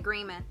nodded in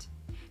agreement.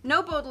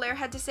 No Baudelaire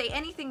had to say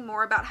anything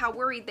more about how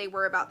worried they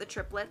were about the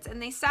triplets,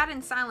 and they sat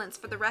in silence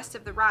for the rest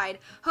of the ride,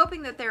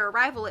 hoping that their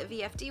arrival at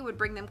VFD would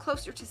bring them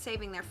closer to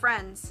saving their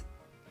friends.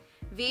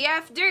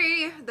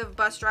 "VFD!" the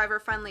bus driver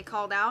finally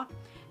called out.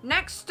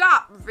 "Next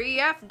stop,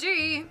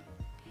 VFD!"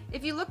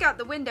 "If you look out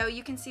the window,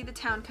 you can see the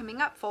town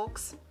coming up,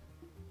 folks."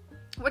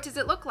 "What does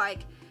it look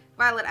like?"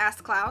 Violet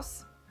asked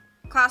Klaus.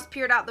 Klaus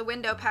peered out the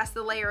window past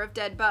the layer of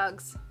dead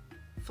bugs.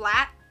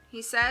 "Flat,"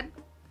 he said.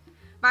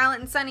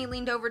 Violet and Sonny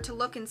leaned over to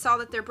look and saw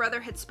that their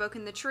brother had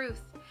spoken the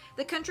truth.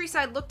 The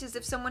countryside looked as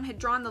if someone had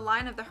drawn the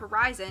line of the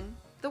horizon.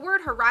 The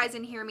word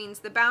horizon here means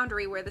the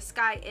boundary where the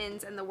sky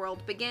ends and the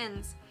world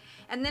begins,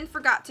 and then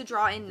forgot to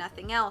draw in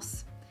nothing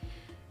else.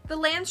 The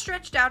land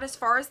stretched out as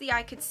far as the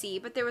eye could see,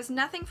 but there was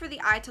nothing for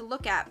the eye to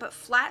look at but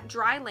flat,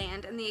 dry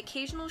land and the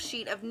occasional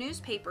sheet of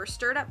newspaper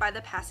stirred up by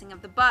the passing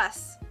of the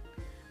bus.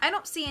 "I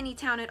don't see any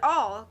town at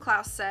all,"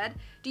 Klaus said.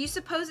 "Do you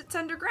suppose it's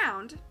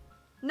underground?"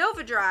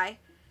 "Novidry,"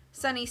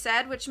 Sonny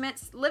said, which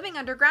meant living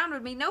underground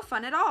would be no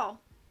fun at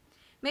all.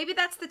 "Maybe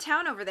that's the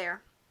town over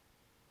there,"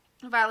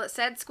 Violet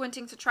said,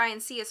 squinting to try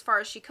and see as far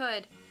as she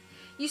could.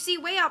 "You see,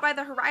 way out by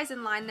the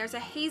horizon line there's a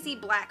hazy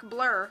black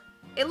blur.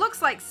 It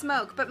looks like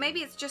smoke, but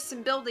maybe it's just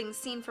some buildings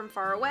seen from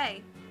far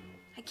away."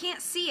 "I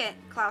can't see it,"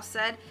 Klaus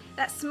said.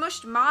 "That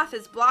smushed moth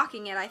is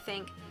blocking it, I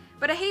think.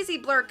 But a hazy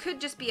blur could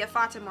just be a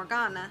Fata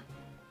Morgana."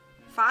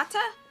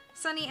 "Fata?"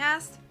 Sonny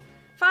asked.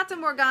 "Fata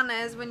Morgana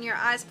is when your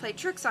eyes play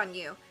tricks on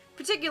you,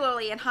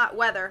 particularly in hot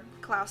weather,"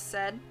 Klaus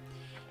said.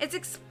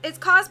 It's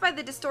caused by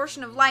the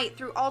distortion of light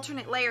through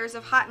alternate layers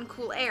of hot and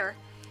cool air.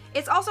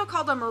 It's also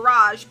called a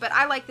mirage, but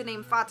I like the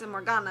name Fata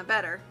Morgana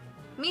better."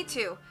 "Me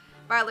too,"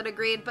 Violet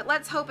agreed, "but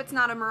let's hope it's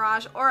not a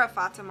mirage or a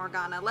Fata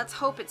Morgana. Let's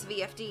hope it's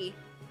VFD."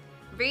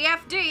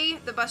 "VFD!"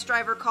 the bus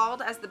driver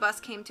called as the bus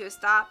came to a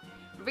stop.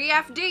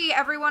 "VFD!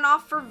 Everyone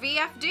off for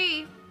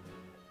VFD!"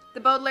 The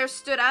Baudelaires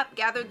stood up,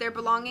 gathered their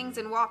belongings,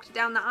 and walked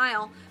down the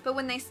aisle, but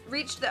when they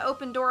reached the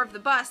open door of the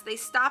bus, they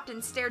stopped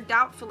and stared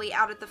doubtfully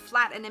out at the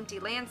flat and empty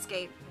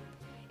landscape.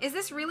 "Is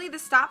this really the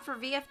stop for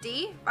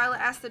VFD?" Violet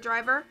asked the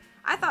driver.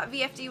 "I thought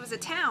VFD was a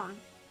town."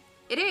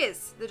 "It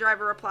is," the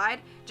driver replied.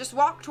 "Just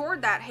walk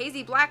toward that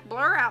hazy black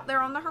blur out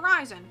there on the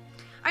horizon.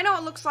 I know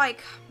it looks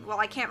like,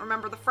 well, I can't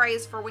remember the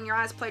phrase for when your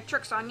eyes play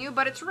tricks on you,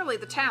 but it's really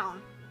the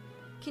town."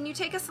 "Can you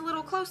take us a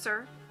little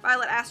closer?"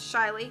 Violet asked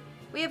shyly.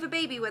 "We have a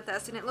baby with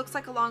us, and it looks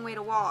like a long way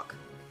to walk."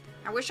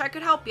 "I wish I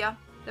could help you,"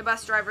 the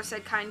bus driver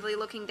said kindly,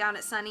 looking down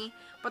at Sonny.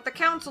 "But the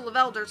Council of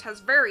Elders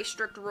has very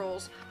strict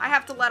rules. I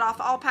have to let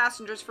off all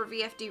passengers for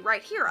VFD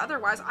right here,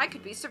 otherwise I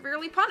could be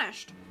severely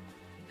punished."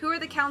 "Who are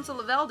the Council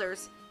of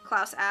Elders?"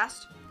 Klaus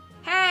asked.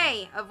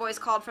 "Hey!" a voice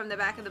called from the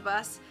back of the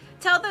bus.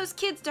 "Tell those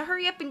kids to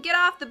hurry up and get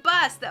off the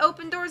bus. The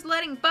open door's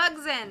letting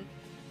bugs in."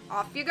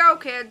 "Off you go,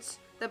 kids,"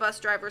 the bus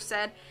driver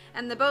said,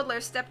 and the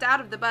Baudelaires stepped out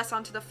of the bus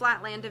onto the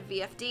flat land of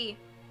VFD.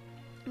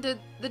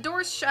 The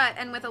doors shut,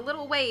 and with a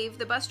little wave,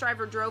 the bus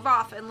driver drove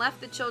off and left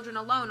the children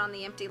alone on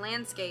the empty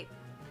landscape.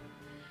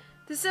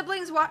 The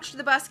siblings watched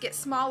the bus get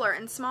smaller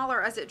and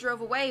smaller as it drove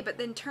away, but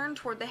then turned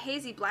toward the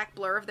hazy black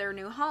blur of their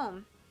new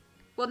home.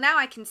 "Well, now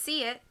I can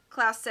see it,"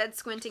 Klaus said,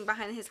 squinting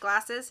behind his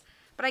glasses.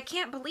 "But I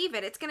can't believe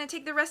it. It's going to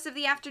take the rest of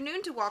the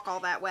afternoon to walk all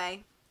that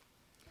way."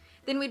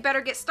 "Then we'd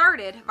better get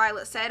started,"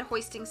 Violet said,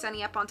 hoisting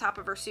Sunny up on top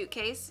of her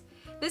suitcase.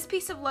 "This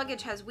piece of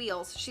luggage has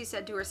wheels," she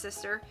said to her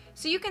sister,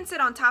 "so you can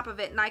sit on top of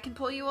it and I can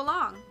pull you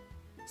along."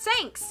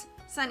 "Thanks,"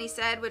 Sunny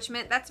said, which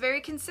meant that's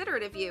very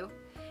considerate of you.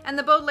 And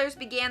the Baudelaires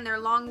began their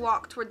long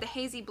walk toward the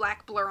hazy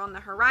black blur on the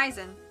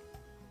horizon.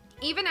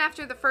 Even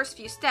after the first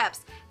few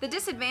steps, the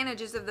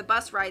disadvantages of the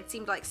bus ride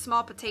seemed like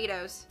small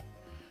potatoes.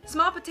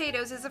 Small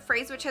potatoes is a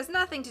phrase which has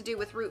nothing to do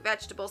with root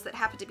vegetables that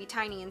happen to be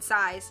tiny in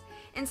size.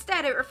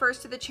 Instead, it refers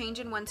to the change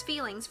in one's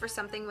feelings for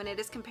something when it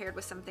is compared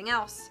with something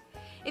else.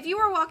 If you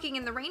were walking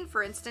in the rain,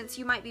 for instance,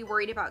 you might be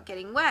worried about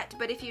getting wet,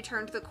 but if you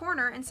turned the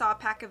corner and saw a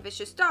pack of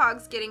vicious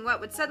dogs, getting wet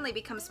would suddenly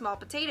become small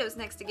potatoes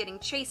next to getting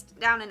chased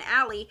down an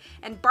alley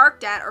and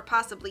barked at or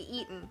possibly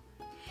eaten.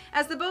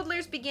 As the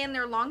Baudelaires began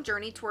their long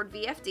journey toward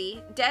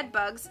VFD, dead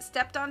bugs,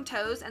 stepped on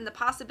toes, and the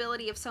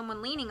possibility of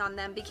someone leaning on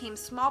them became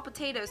small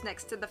potatoes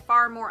next to the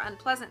far more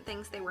unpleasant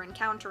things they were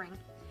encountering.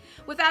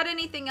 Without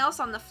anything else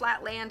on the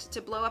flat land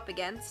to blow up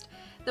against,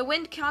 the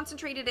wind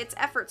concentrated its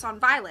efforts on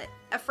Violet,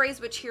 a phrase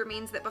which here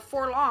means that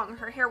before long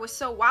her hair was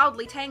so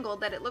wildly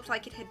tangled that it looked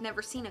like it had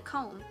never seen a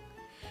comb.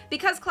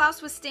 Because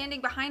Klaus was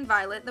standing behind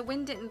Violet, the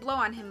wind didn't blow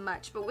on him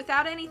much, but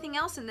without anything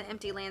else in the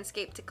empty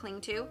landscape to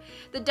cling to,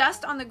 the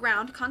dust on the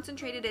ground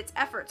concentrated its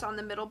efforts on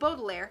the middle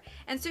Baudelaire,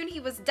 and soon he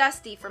was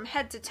dusty from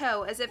head to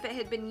toe as if it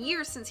had been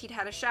years since he'd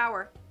had a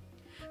shower.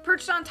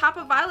 Perched on top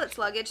of Violet's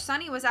luggage,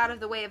 Sunny was out of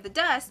the way of the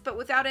dust, but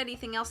without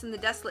anything else in the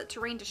desolate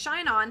terrain to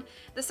shine on,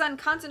 the sun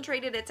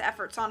concentrated its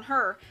efforts on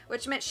her,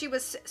 which meant she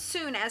was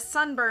soon as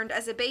sunburned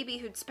as a baby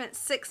who'd spent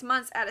 6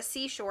 months at a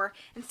seashore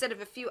instead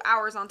of a few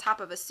hours on top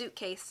of a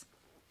suitcase.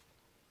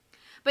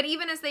 But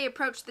even as they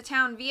approached the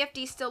town,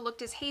 VFD still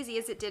looked as hazy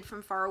as it did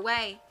from far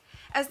away.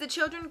 As the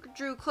children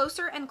drew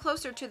closer and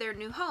closer to their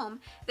new home,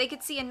 they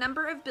could see a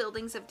number of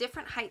buildings of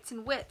different heights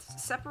and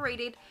widths,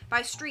 separated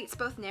by streets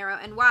both narrow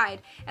and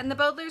wide, and the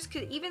Baudelaires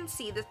could even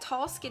see the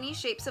tall, skinny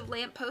shapes of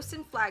lampposts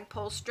and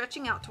flagpoles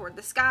stretching out toward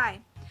the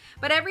sky.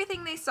 But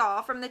everything they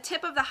saw, from the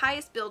tip of the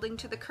highest building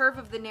to the curve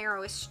of the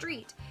narrowest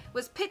street,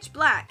 was pitch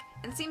black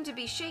and seemed to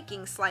be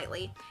shaking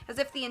slightly, as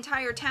if the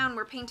entire town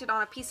were painted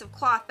on a piece of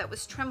cloth that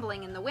was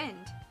trembling in the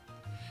wind.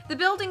 The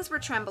buildings were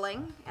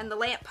trembling, and the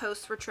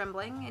lampposts were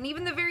trembling, and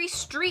even the very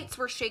streets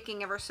were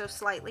shaking ever so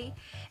slightly,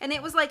 and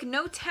it was like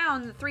no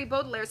town the three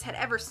Baudelaires had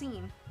ever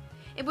seen.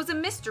 It was a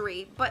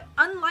mystery, but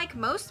unlike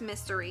most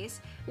mysteries,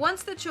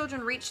 once the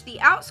children reached the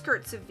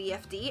outskirts of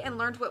VFD and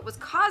learned what was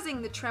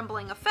causing the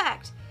trembling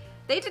effect,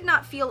 they did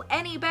not feel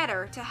any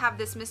better to have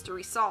this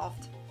mystery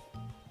solved.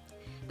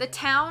 The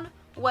town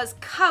was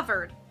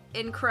covered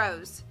in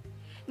crows.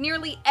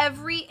 Nearly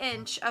every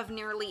inch of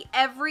nearly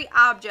every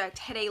object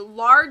had a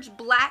large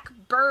black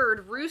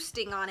bird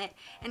roosting on it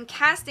and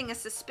casting a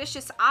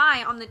suspicious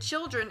eye on the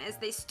children as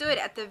they stood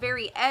at the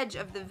very edge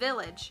of the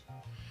village.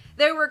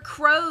 There were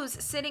crows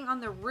sitting on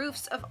the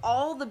roofs of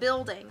all the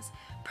buildings,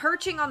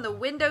 perching on the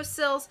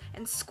windowsills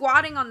and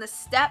squatting on the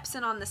steps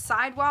and on the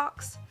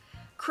sidewalks.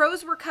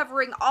 Crows were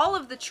covering all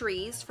of the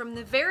trees, from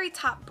the very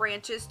top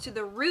branches to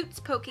the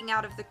roots poking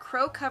out of the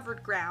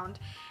crow-covered ground,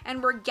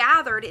 and were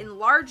gathered in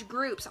large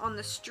groups on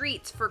the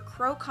streets for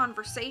crow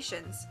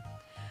conversations.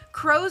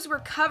 Crows were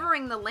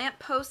covering the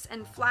lampposts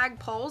and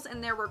flagpoles,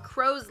 and there were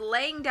crows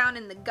laying down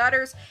in the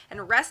gutters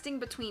and resting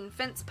between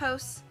fence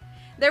posts.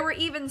 There were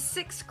even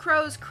 6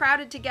 crows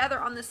crowded together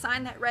on the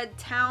sign that read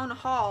Town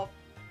Hall,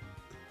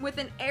 with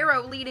an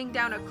arrow leading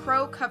down a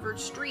crow-covered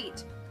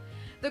street.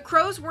 The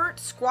crows weren't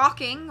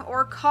squawking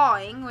or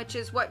cawing, which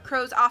is what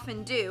crows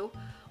often do,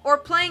 or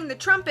playing the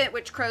trumpet,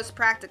 which crows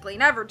practically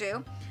never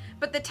do,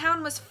 but the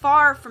town was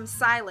far from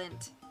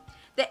silent.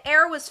 The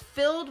air was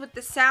filled with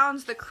the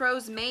sounds the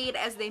crows made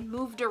as they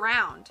moved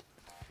around.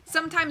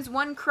 Sometimes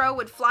one crow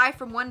would fly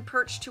from one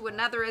perch to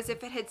another as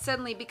if it had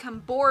suddenly become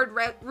bored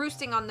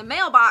roosting on the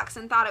mailbox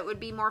and thought it would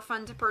be more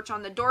fun to perch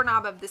on the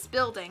doorknob of this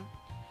building.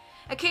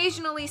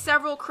 Occasionally,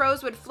 several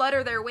crows would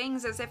flutter their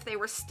wings as if they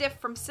were stiff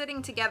from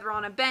sitting together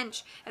on a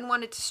bench and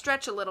wanted to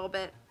stretch a little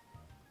bit.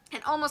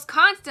 And almost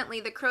constantly,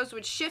 the crows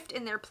would shift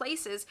in their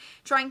places,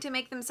 trying to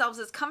make themselves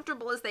as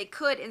comfortable as they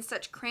could in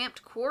such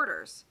cramped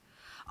quarters.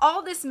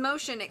 All this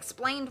motion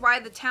explained why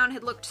the town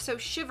had looked so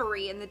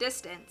shivery in the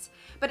distance,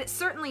 but it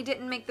certainly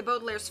didn't make the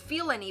Baudelaires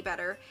feel any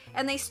better,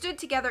 and they stood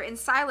together in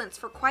silence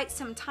for quite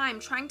some time,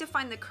 trying to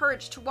find the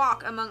courage to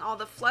walk among all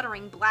the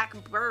fluttering black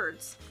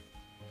birds.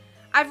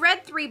 "I've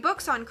read 3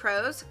 books on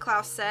crows,"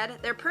 Klaus said.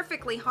 "They're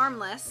perfectly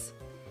harmless."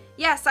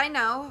 "Yes, I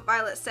know,"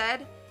 Violet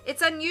said.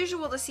 "It's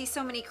unusual to see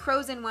so many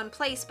crows in one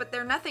place, but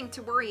they're nothing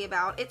to worry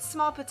about. It's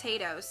small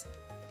potatoes."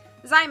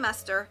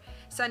 "Zymuster,"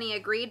 Sunny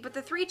agreed, but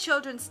the 3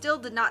 children still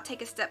did not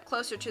take a step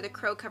closer to the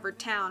crow-covered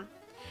town.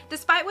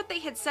 Despite what they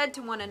had said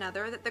to one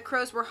another, that the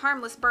crows were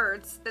harmless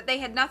birds, that they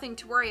had nothing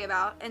to worry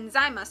about, and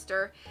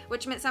Zymuster,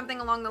 which meant something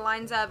along the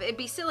lines of, it'd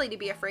be silly to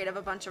be afraid of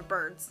a bunch of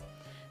birds,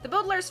 the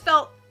Baudelaires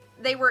felt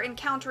they were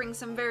encountering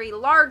some very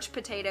large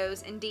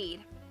potatoes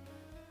indeed.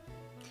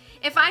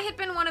 If I had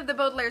been one of the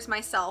Baudelaires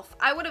myself,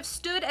 I would have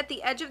stood at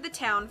the edge of the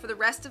town for the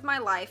rest of my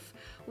life,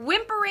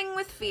 whimpering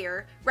with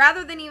fear,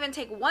 rather than even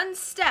take one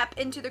step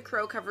into the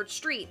crow-covered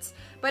streets.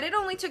 But it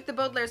only took the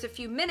Baudelaires a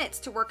few minutes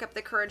to work up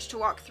the courage to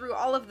walk through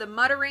all of the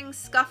muttering,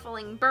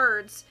 scuffling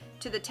birds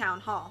to the town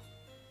hall.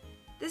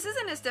 "This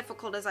isn't as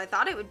difficult as I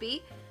thought it would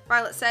be,"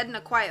 Violet said in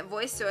a quiet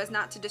voice so as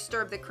not to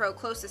disturb the crow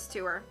closest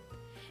to her.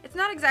 "It's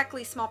not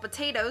exactly small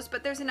potatoes,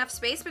 but there's enough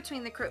space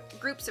between the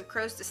groups of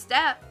crows to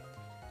step."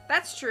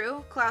 "That's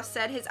true," Klaus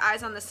said, his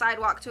eyes on the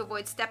sidewalk to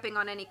avoid stepping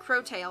on any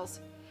crow tails.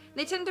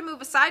 "They tend to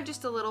move aside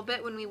just a little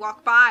bit when we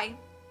walk by."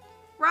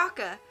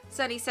 "Rocca,"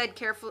 Sunny said,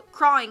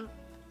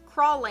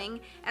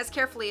 crawling as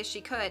carefully as she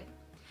could.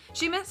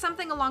 She meant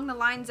something along the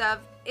lines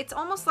of, "It's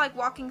almost like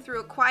walking through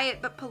a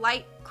quiet but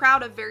polite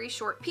crowd of very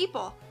short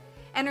people,"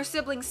 and her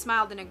siblings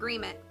smiled in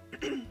agreement.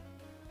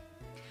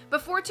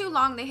 Before too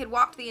long, they had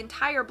walked the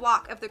entire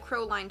block of the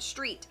crow-lined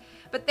street,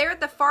 but there at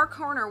the far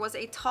corner was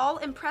a tall,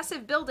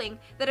 impressive building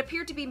that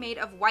appeared to be made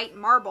of white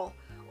marble,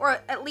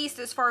 or at least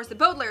as far as the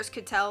Baudelaires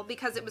could tell,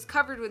 because it was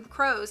covered with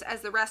crows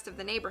as the rest of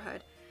the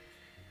neighborhood.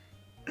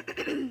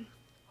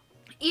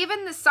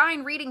 Even the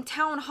sign reading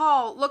Town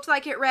Hall looked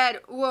like it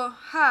read,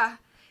 "Whoa-ha,"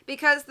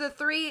 because the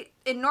 3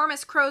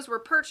 enormous crows were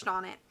perched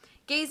on it,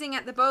 gazing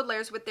at the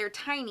Baudelaires with their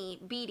tiny,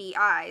 beady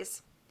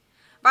eyes.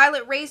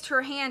 Violet raised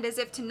her hand as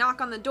if to knock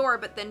on the door,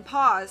 but then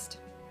paused.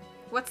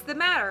 "What's the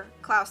matter?"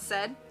 Klaus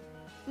said.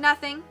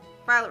 "Nothing,"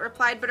 Violet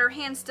replied, but her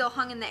hand still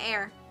hung in the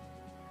air.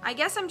 "I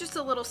guess I'm just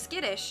a little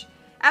skittish.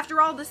 After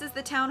all, this is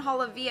the town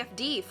hall of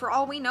VFD. For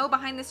all we know,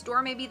 behind this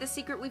door may be the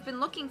secret we've been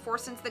looking for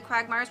since the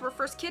Quagmires were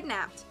first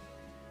kidnapped."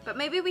 "But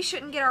maybe we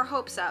shouldn't get our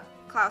hopes up,"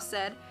 Klaus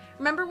said.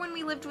 "Remember when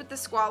we lived with the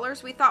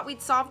Squallers? We thought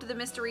we'd solved the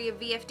mystery of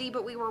VFD,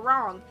 but we were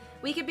wrong.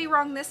 We could be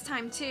wrong this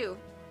time, too."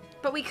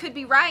 "But we could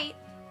be right,"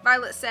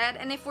 Violet said,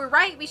 "and if we're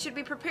right, we should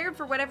be prepared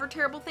for whatever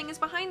terrible thing is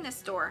behind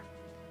this door."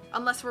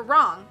 "Unless we're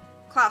wrong,"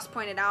 Klaus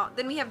pointed out,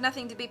 "then we have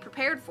nothing to be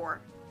prepared for."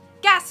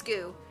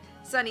 "Gascoo,"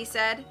 Sunny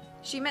said.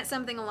 She meant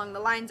something along the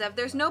lines of,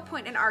 "There's no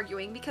point in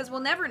arguing, because we'll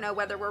never know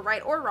whether we're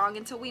right or wrong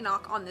until we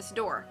knock on this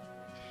door."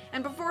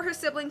 And before her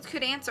siblings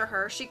could answer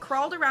her, she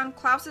crawled around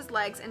Klaus's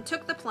legs and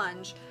took the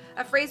plunge,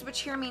 a phrase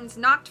which here means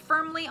knocked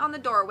firmly on the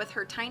door with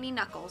her tiny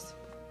knuckles.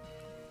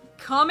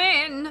 "Come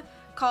in,"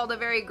 called a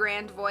very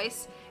grand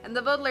voice, and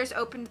the Baudelaires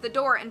opened the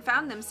door and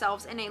found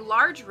themselves in a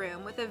large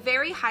room with a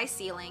very high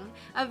ceiling,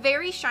 a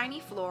very shiny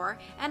floor,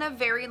 and a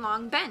very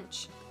long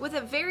bench, with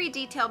a very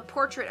detailed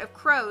portrait of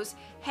crows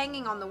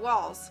hanging on the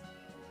walls.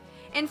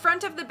 In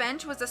front of the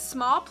bench was a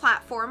small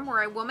platform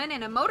where a woman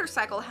in a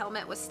motorcycle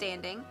helmet was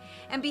standing,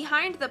 and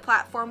behind the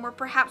platform were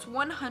perhaps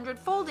 100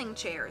 folding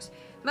chairs,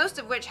 most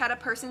of which had a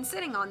person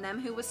sitting on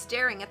them who was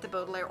staring at the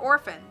Baudelaire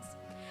orphans.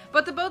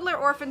 But the Baudelaire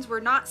orphans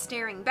were not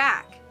staring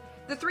back.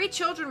 The 3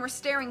 children were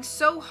staring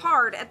so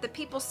hard at the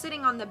people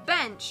sitting on the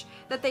bench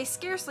that they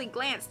scarcely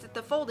glanced at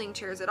the folding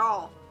chairs at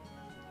all.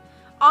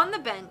 On the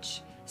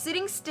bench,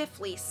 sitting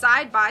stiffly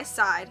side by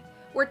side,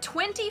 were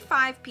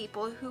 25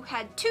 people who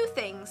had 2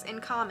 things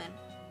in common.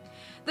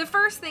 The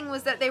first thing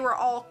was that they were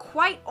all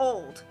quite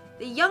old.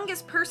 The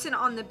youngest person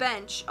on the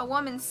bench, a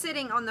woman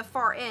sitting on the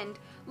far end,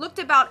 looked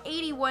about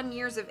 81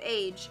 years of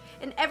age,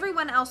 and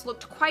everyone else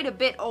looked quite a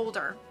bit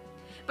older.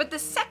 But the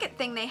second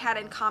thing they had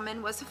in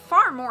common was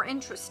far more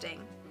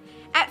interesting.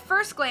 At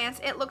first glance,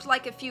 it looked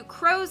like a few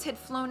crows had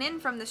flown in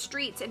from the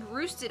streets and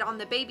roosted on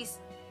the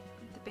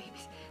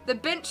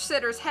bench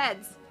sitters'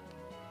 heads.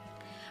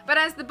 But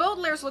as the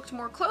Baudelaires looked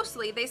more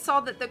closely, they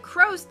saw that the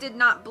crows did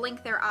not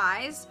blink their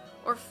eyes,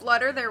 or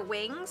flutter their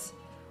wings,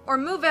 or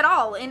move at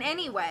all in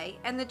any way,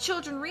 and the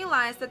children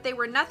realized that they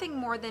were nothing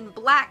more than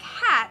black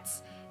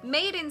hats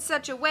made in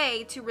such a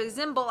way to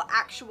resemble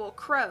actual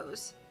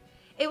crows.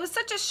 It was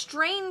such a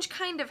strange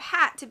kind of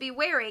hat to be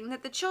wearing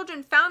that the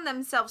children found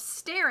themselves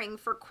staring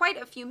for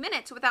quite a few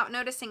minutes without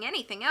noticing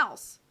anything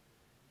else.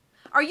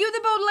 "Are you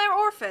the Baudelaire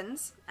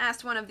orphans?"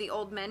 asked one of the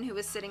old men who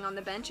was sitting on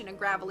the bench in a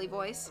gravelly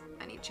voice.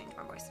 I need to change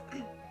my voice.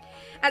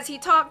 As he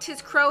talked,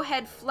 his crow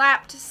head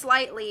flapped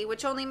slightly,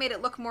 which only made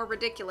it look more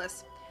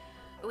ridiculous.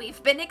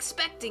 "We've been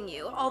expecting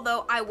you,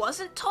 although I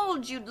wasn't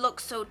told you'd look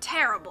so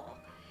terrible.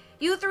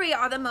 You 3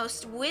 are the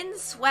most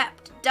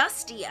windswept,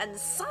 dusty, and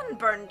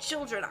sunburned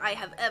children I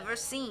have ever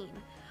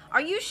seen.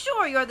 Are you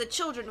sure you're the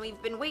children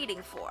we've been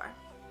waiting for?"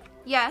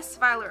 "Yes,"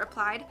 Violet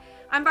replied.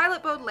 "I'm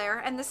Violet Baudelaire,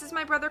 and this is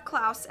my brother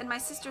Klaus and my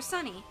sister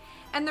Sunny.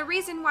 And the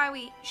reason why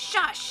we—"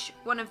 "Shush!"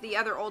 one of the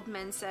other old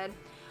men said.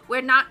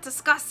 "We're not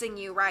discussing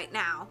you right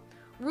now.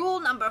 Rule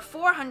number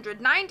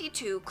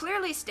 492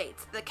 clearly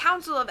states the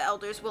Council of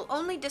Elders will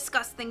only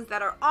discuss things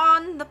that are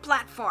on the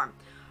platform.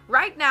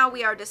 Right now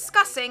we are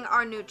discussing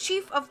our new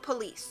Chief of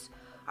Police.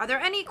 Are there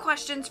any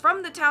questions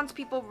from the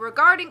townspeople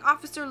regarding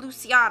Officer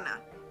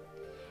Luciana?"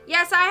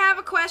 "Yes, I have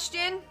a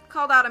question,"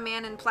 called out a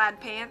man in plaid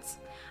pants.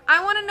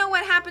 "I want to know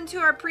what happened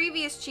to our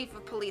previous Chief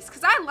of Police,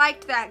 because I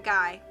liked that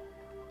guy."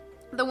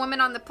 The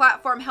woman on the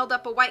platform held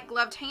up a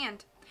white-gloved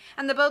hand,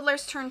 and the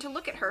Baudelaires turned to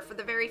look at her for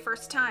the very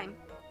first time.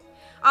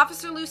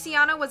 Officer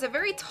Luciana was a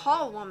very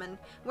tall woman,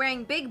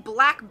 wearing big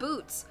black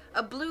boots,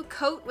 a blue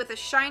coat with a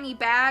shiny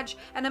badge,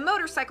 and a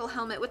motorcycle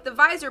helmet with the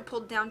visor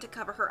pulled down to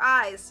cover her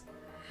eyes.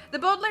 The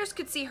Baudelairs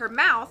could see her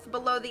mouth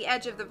below the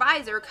edge of the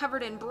visor,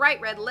 covered in bright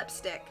red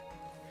lipstick.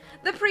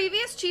 "The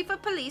previous chief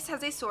of police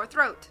has a sore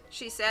throat,"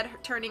 she said,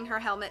 turning her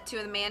helmet to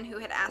the man who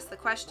had asked the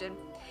question.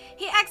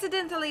 "He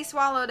accidentally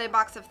swallowed a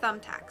box of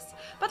thumbtacks.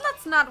 But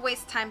let's not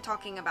waste time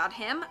talking about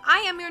him. I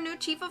am your new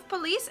chief of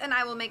police, and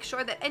I will make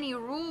sure that any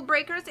rule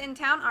breakers in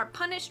town are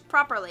punished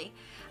properly.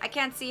 I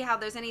can't see how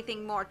there's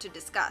anything more to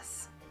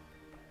discuss."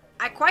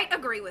 "I quite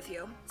agree with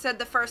you," said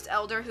the first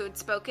elder who had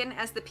spoken,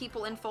 as the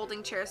people in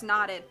folding chairs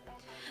nodded.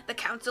 "The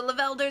Council of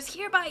Elders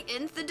hereby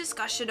ends the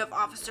discussion of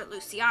Officer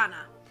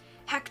Luciana.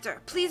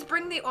 Hector, please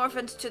bring the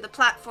orphans to the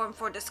platform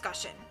for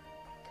discussion."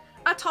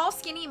 A tall,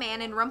 skinny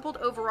man in rumpled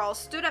overalls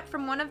stood up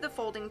from one of the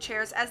folding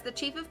chairs as the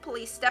chief of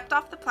police stepped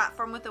off the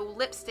platform with a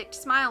lipsticked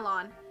smile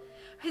on.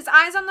 His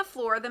eyes on the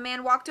floor, the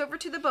man walked over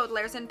to the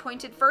Baudelairs and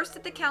pointed first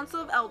at the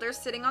Council of Elders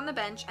sitting on the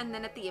bench and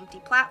then at the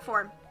empty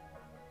platform.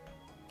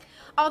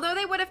 Although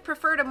they would have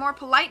preferred a more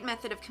polite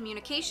method of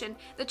communication,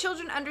 the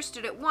children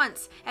understood at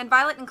once, and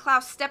Violet and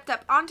Klaus stepped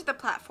up onto the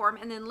platform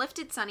and then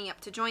lifted Sunny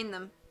up to join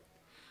them.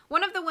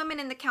 One of the women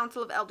in the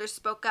Council of Elders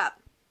spoke up.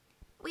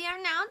 "We are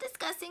now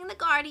discussing the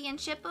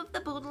guardianship of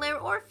the Baudelaire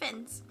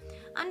orphans.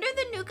 Under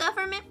the new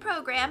government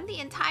program, the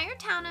entire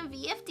town of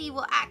VFD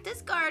will act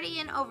as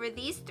guardian over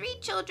these 3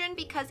 children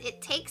because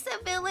it takes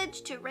a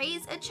village to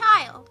raise a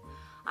child.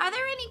 Are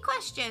there any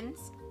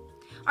questions?"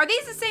 "Are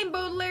these the same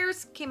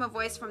Baudelairs," came a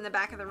voice from the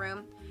back of the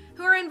room,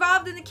 "who are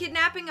involved in the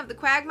kidnapping of the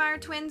Quagmire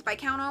twins by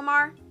Count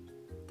Omar?"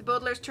 The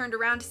Baudelairs turned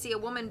around to see a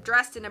woman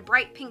dressed in a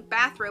bright pink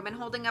bathrobe and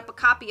holding up a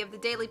copy of the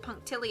Daily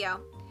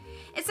Punctilio.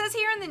 "It says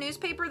here in the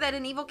newspaper that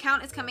an evil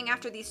count is coming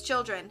after these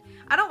children.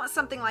 I don't want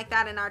something like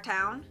that in our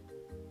town."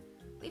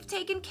 "We've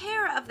taken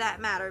care of that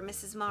matter,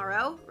 Mrs.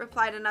 Morrow,"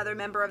 replied another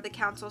member of the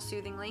council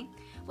soothingly.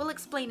 "We'll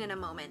explain in a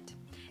moment.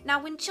 Now,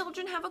 when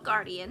children have a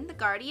guardian, the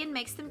guardian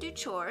makes them do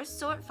chores,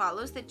 so it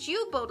follows that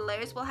you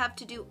Baudelairs will have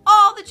to do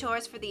all the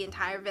chores for the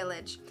entire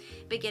village.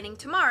 Beginning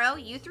tomorrow,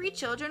 you 3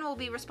 children will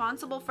be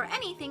responsible for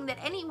anything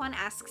that anyone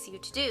asks you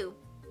to do."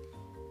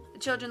 The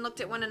children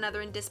looked at one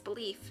another in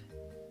disbelief.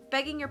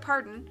 "Begging your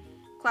pardon,"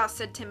 Klaus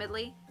said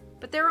timidly,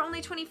 "but there are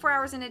only 24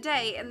 hours in a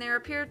day, and there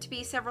appear to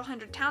be several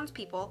hundred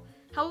townspeople.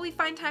 How will we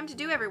find time to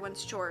do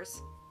everyone's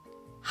chores?"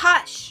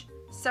 "Hush!"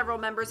 several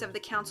members of the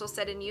council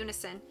said in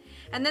unison,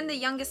 and then the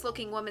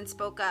youngest-looking woman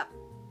spoke up.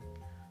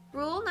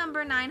 "Rule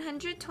number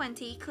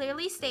 920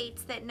 clearly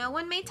states that no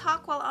one may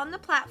talk while on the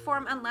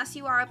platform unless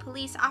you are a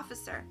police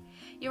officer.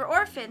 You're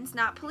orphans,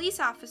 not police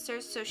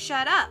officers, so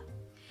shut up.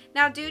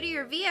 Now, due to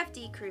the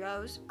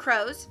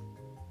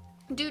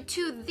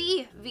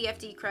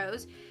VFD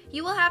crows,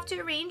 you will have to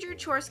arrange your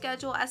chore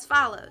schedule as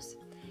follows.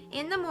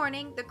 In the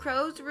morning, the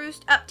crows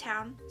roost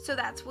uptown, so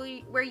that's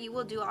where you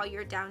will do all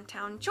your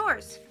downtown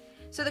chores,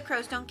 so the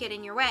crows don't get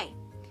in your way.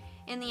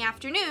 In the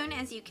afternoon,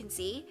 as you can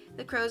see,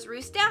 the crows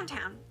roost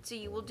downtown, so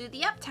you will do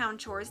the uptown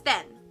chores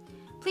then.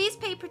 Please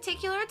pay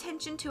particular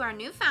attention to our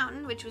new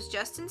fountain, which was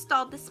just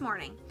installed this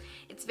morning.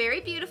 It's very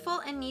beautiful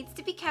and needs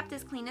to be kept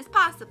as clean as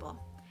possible.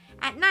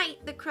 At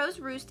night, the crows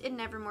roost in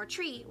Nevermore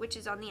Tree, which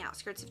is on the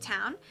outskirts of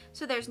town,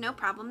 so there's no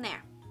problem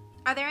there.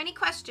 Are there any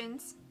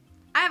questions?"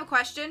 "I have a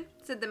question,"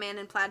 said the man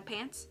in plaid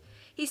pants.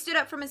 He stood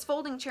up from his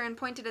folding chair and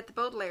pointed at the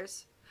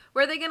Baudelairs.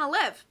 "Where are they going to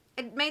live?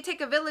 It may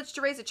take a village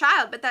to raise a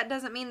child, but that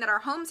doesn't mean that our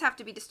homes have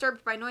to be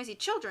disturbed by noisy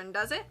children,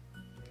 does it?"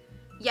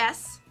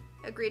 "Yes,"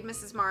 agreed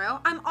Mrs.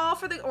 Morrow. "I'm all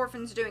for the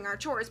orphans doing our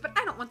chores, but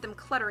I don't want them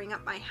cluttering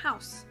up my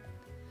house."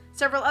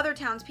 Several other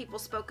townspeople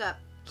spoke up.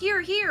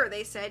 "Hear, hear,"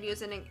 they said,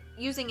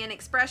 using an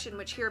expression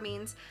which here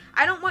means,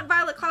 "I don't want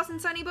Violet, Klaus,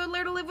 and Sunny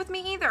Baudelaire to live with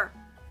me either."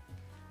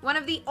 One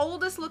of the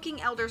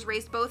oldest-looking elders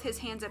raised both his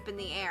hands up in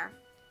the air.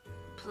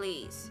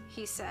 "Please,"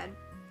 he said,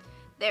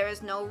 "there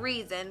is no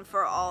reason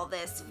for all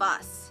this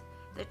fuss.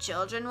 The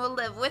children will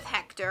live with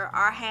Hector,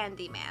 our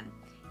handyman.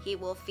 He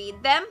will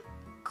feed them,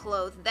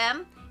 clothe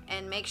them,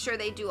 and make sure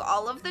they do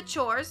all of the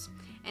chores,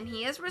 and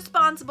he is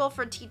responsible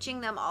for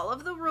teaching them all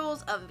of the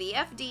rules of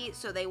VFD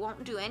so they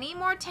won't do any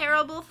more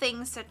terrible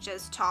things such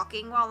as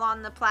talking while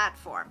on the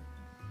platform."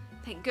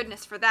 "Thank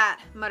goodness for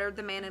that," muttered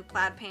the man in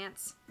plaid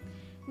pants.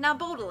 "Now,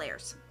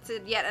 Baudelairs,"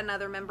 said yet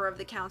another member of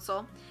the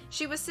council.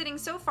 She was sitting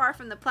so far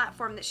from the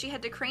platform that she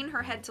had to crane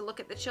her head to look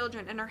at the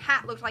children, and her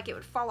hat looked like it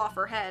would fall off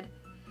her head.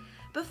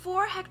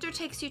 "Before Hector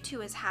takes you to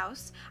his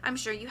house, I'm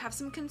sure you have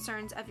some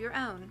concerns of your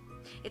own.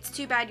 It's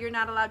too bad you're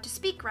not allowed to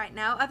speak right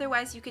now,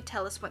 otherwise you could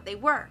tell us what they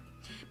were.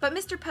 But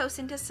Mr. Poe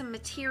sent us some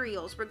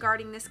materials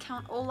regarding this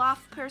Count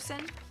Olaf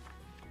person."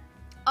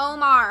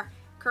 "Omar,"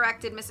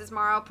 corrected Mrs.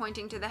 Morrow,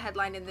 pointing to the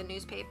headline in the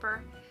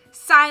newspaper.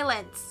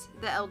 "Silence,"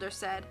 the elder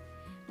said.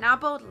 "Now,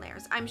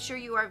 Baudelairs, I'm sure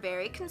you are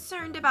very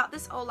concerned about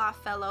this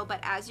Olaf fellow, but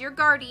as your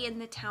guardian,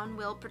 the town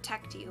will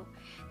protect you.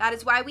 That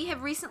is why we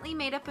have recently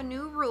made up a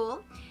new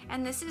rule,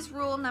 and this is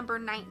rule number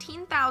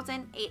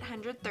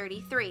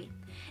 19,833.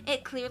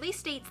 It clearly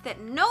states that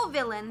no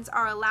villains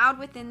are allowed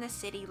within the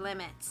city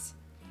limits.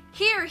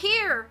 "Hear,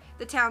 hear!"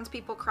 the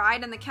townspeople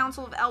cried, and the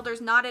council of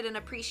elders nodded in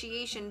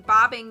appreciation,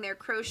 bobbing their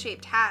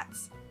crow-shaped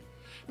hats.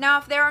 "Now,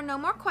 if there are no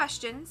more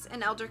questions,"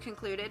 an elder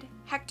concluded,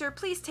 "Hector,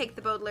 please take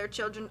the Baudelaire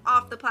children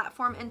off the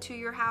platform and to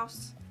your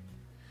house."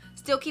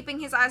 Still keeping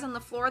his eyes on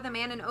the floor, the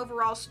man in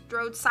overalls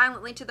strode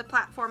silently to the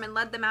platform and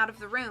led them out of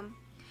the room.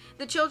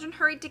 The children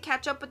hurried to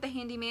catch up with the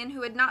handyman,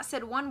 who had not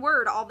said one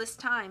word all this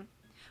time.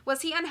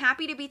 Was he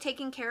unhappy to be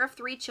taking care of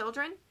 3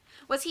 children?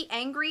 Was he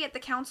angry at the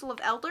council of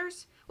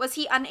elders? Was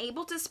he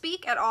unable to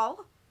speak at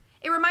all?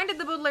 It reminded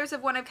the Baudelaires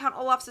of one of Count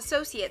Olaf's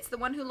associates, the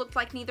one who looked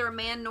like neither a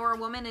man nor a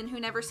woman and who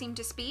never seemed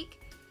to speak.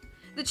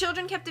 The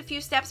children kept a few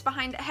steps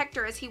behind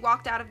Hector as he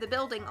walked out of the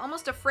building,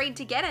 almost afraid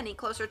to get any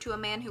closer to a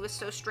man who was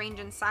so strange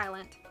and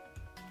silent.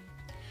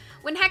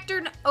 When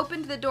Hector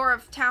opened the door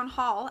of Town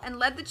Hall and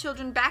led the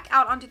children back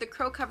out onto the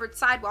crow-covered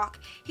sidewalk,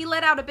 he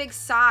let out a big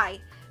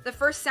sigh, the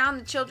first sound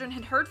the children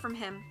had heard from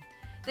him.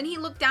 Then he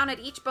looked down at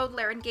each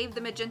Baudelaire and gave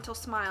them a gentle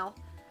smile.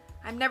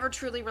 "I'm never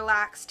truly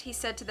relaxed," he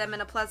said to them in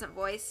a pleasant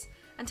voice,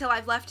 "until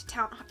I've left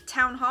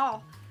Town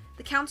Hall.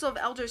 The Council of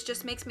Elders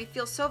just makes me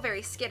feel so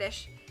very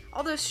skittish.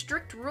 All those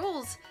strict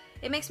rules,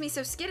 it makes me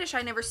so skittish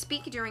I never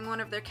speak during one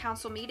of their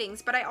council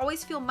meetings, but I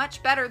always feel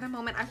much better the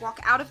moment I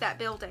walk out of that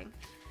building.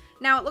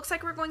 Now, it looks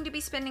like we're going to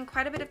be spending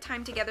quite a bit of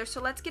time together, so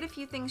let's get a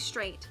few things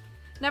straight.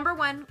 Number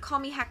 1, call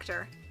me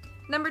Hector.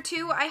 Number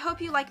 2, I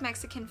hope you like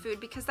Mexican food,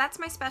 because that's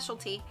my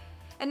specialty.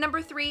 And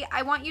number 3,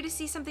 I want you to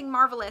see something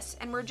marvelous,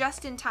 and we're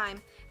just in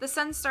time. The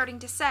sun's starting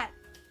to set."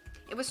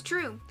 It was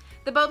true.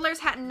 The Baudelaires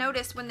hadn't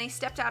noticed when they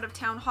stepped out of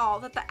Town Hall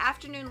that the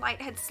afternoon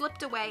light had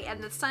slipped away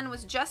and the sun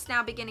was just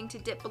now beginning to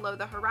dip below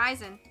the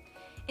horizon.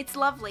 "It's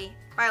lovely,"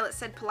 Violet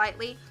said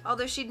politely,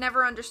 although she'd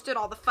never understood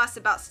all the fuss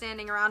about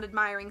standing around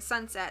admiring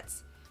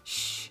sunsets.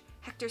 "Shh,"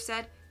 Hector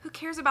said. "Who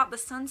cares about the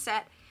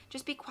sunset?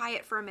 Just be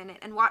quiet for a minute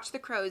and watch the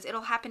crows.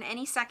 It'll happen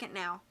any second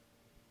now."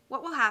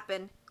 "What will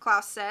happen?"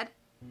 Klaus said.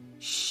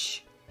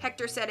 "Shh,"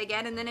 Hector said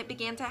again, and then it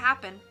began to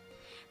happen.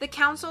 The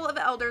Council of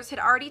Elders had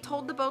already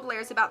told the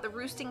Baudelaires about the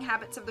roosting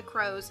habits of the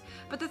crows,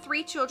 but the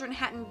 3 children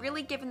hadn't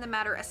really given the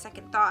matter a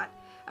second thought,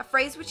 a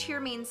phrase which here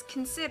means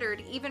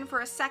considered, even for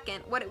a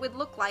second, what it would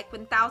look like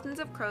when thousands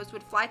of crows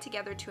would fly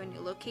together to a new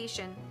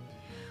location.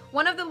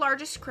 One of the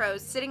largest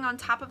crows, sitting on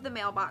top of the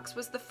mailbox,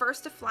 was the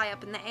first to fly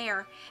up in the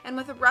air, and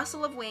with a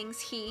rustle of wings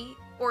he,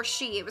 or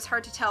she, it was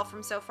hard to tell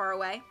from so far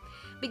away,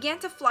 began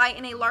to fly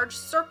in a large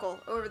circle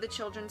over the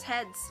children's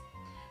heads.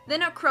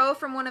 Then a crow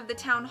from one of the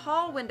town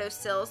hall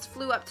windowsills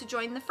flew up to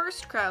join the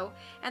first crow,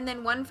 and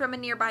then one from a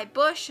nearby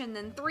bush, and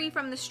then 3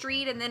 from the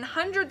street, and then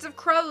hundreds of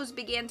crows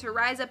began to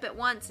rise up at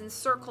once and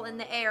circle in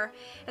the air,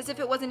 as if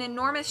it was an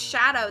enormous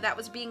shadow that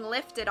was being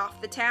lifted off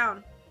the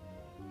town.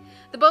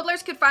 The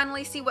Baudelaires could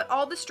finally see what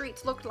all the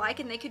streets looked like,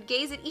 and they could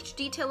gaze at each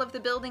detail of the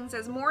buildings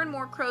as more and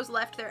more crows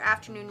left their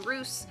afternoon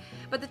roosts,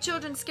 but the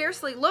children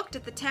scarcely looked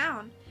at the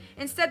town.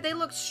 Instead, they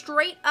looked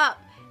straight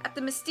up at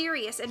the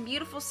mysterious and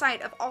beautiful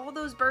sight of all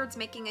those birds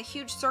making a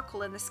huge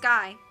circle in the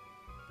sky.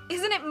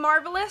 "Isn't it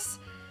marvelous?"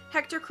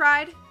 Hector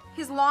cried.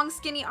 His long,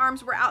 skinny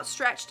arms were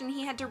outstretched, and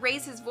he had to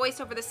raise his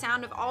voice over the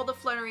sound of all the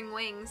fluttering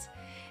wings.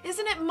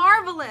 "Isn't it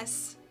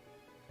marvelous?"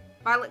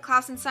 Violet,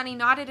 Klaus, and Sunny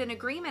nodded in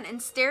agreement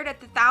and stared at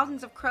the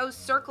thousands of crows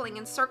circling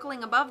and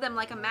circling above them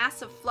like a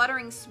mass of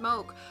fluttering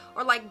smoke,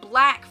 or like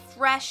black,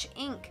 fresh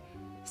ink.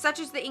 Such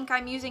is the ink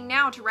I'm using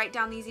now to write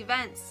down these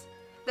events,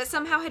 that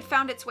somehow had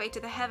found its way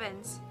to the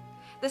heavens.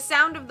 The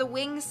sound of the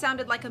wings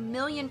sounded like a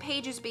million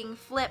pages being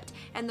flipped,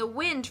 and the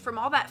wind from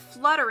all that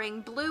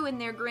fluttering blew in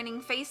their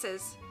grinning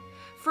faces.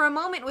 For a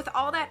moment, with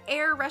all that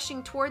air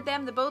rushing toward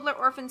them, the Baudelaire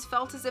orphans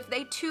felt as if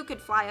they too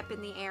could fly up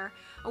in the air,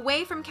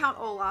 away from Count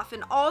Olaf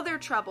and all their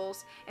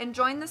troubles, and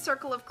join the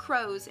circle of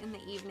crows in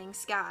the evening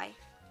sky.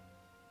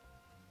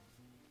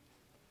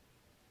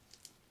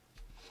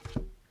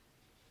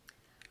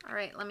 All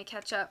right, let me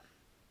catch up.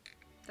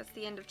 That's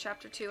the end of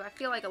chapter 2. I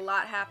feel like a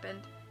lot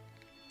happened.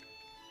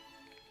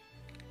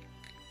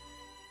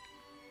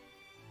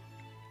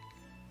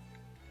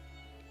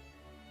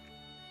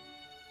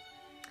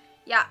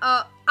 Yeah,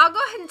 I'll go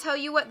ahead and tell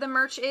you what the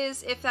merch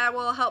is, if that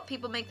will help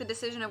people make the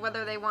decision of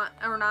whether they want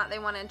or not they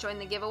want to join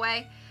the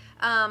giveaway.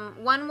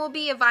 One will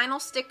be a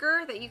vinyl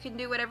sticker that you can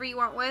do whatever you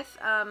want with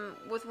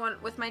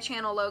my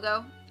channel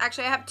logo.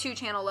 Actually, I have 2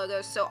 channel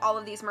logos, so all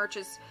of these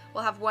merches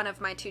will have one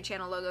of my 2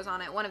 channel logos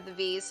on it, one of the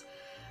V's.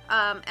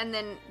 And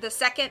then the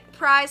second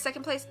place,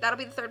 that'll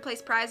be the 3rd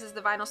place prize, is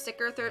the vinyl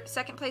sticker.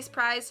 Second place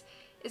prize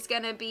is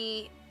going to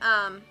be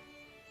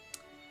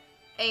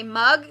a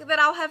mug that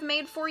I'll have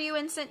made for you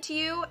and sent to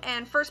you,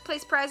 and first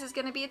place prize is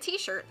going to be a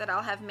t-shirt that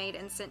I'll have made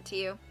and sent to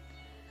you.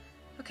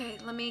 Okay,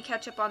 let me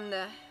catch up on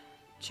the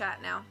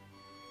chat now.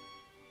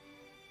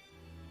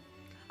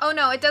 Oh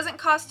no, it doesn't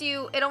cost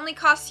you, it only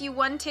costs you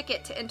 1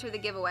 ticket to enter the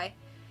giveaway.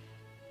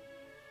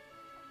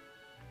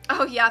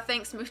 Oh yeah,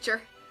 thanks, Moocher.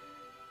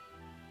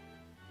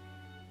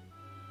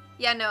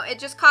 Yeah, no, it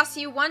just costs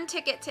you 1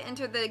 ticket to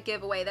enter the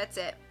giveaway, that's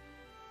it.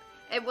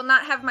 It will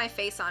not have my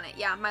face on it,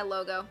 yeah, my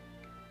logo.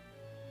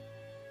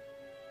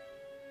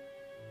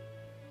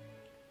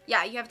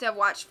 Yeah, you have to have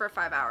watched for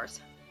 5 hours.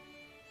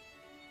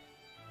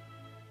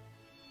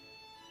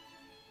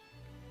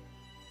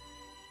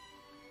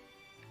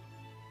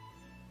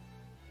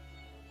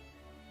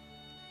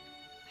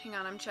 Hang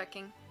on, I'm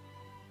checking.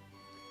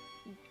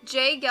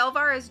 Jay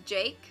Gelvar is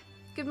Jake.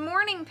 Good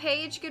morning,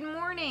 Paige. Good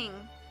morning.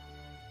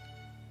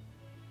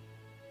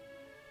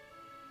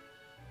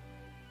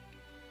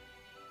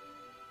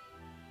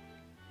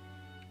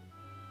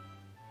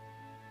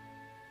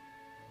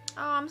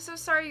 Oh, I'm so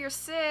sorry you're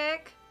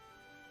sick.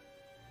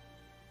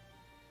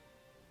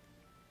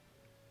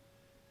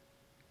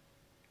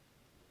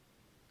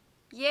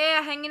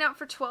 Yeah, hanging out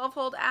for 12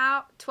 whole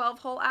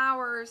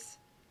hours.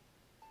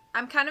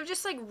 I'm kind of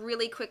just like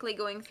really quickly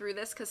going through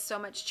this because so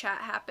much chat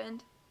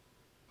happened.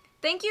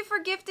 Thank you for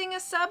gifting a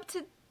sub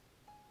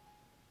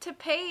to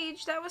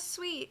Paige. That was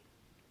sweet.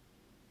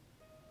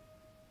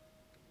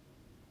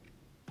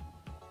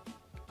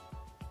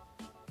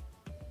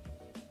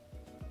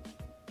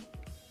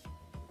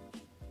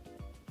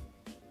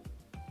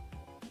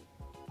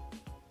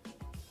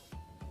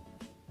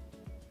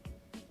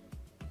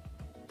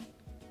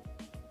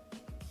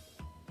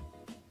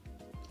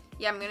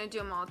 Yeah, I'm gonna do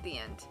them all at the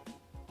end.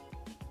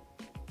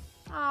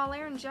 Oh,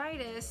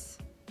 laryngitis.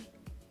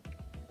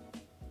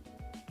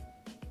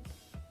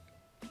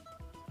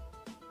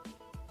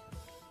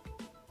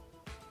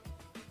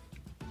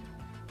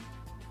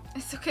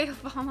 It's okay to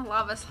fall in the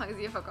lava as long as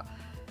you have alcohol.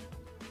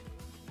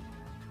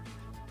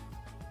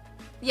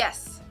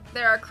 Yes,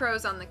 there are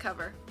crows on the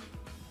cover.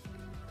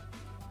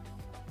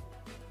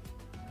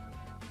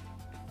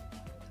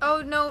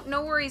 Oh,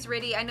 no worries,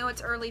 Riddy. I know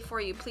it's early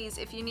for you. Please,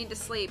 if you need to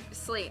sleep,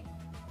 sleep.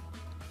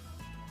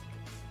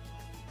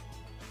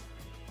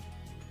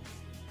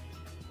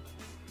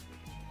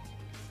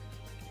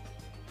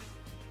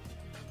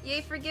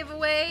 Yay for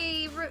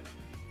giveaway!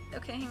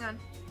 Okay, hang on.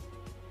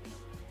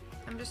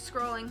 I'm just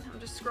scrolling.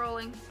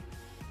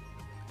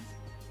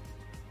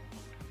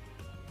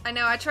 I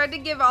know, I tried to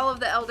give all of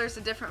the elders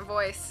a different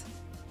voice.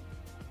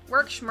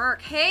 Work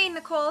schmirk. Hey,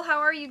 Nicole, how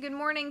are you? Good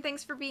morning.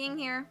 Thanks for being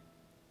here.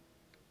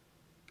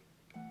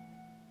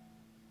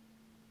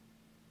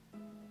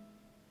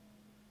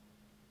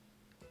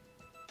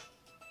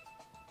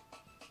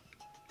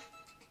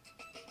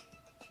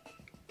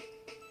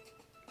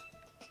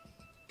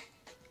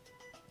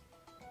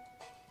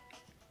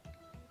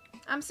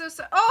 I'm so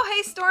sorry. Oh,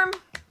 hey, Storm.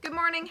 Good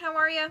morning. How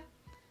are you?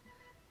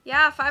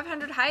 Yeah,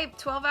 500 hype.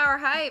 12-hour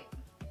hype.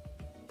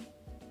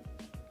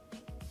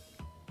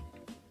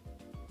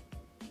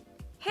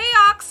 Hey,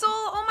 Oxel.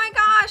 Oh my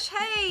gosh.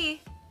 Hey.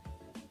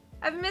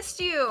 I've missed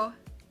you.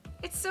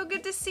 It's so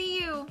good to see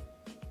you.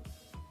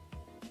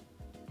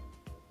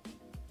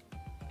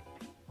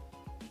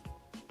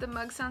 The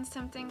mug sounds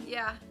tempting.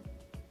 Yeah.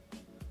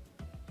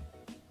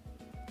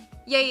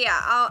 Yeah.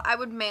 I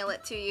would mail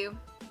it to you.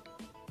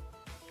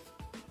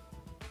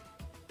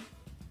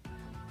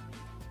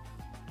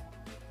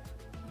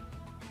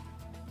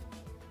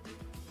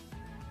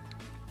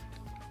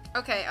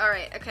 Okay,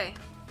 alright, okay.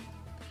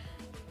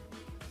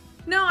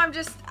 No,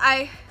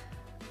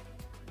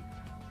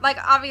 like,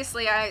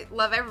 obviously I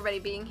love everybody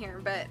being here,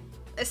 but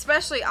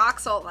especially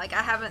Oxel, like,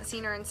 I haven't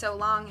seen her in so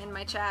long in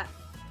my chat.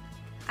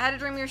 I had a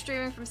dream you were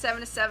streaming from 7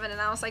 to 7, and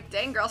I was like,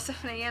 dang girl,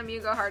 7 a.m., you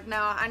go hard. No,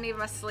 I need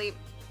my sleep.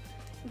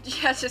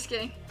 Yeah, just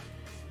kidding.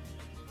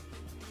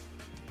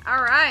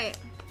 Alright.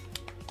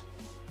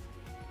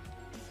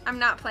 I'm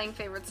not playing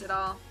favorites at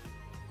all.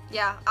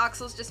 Yeah,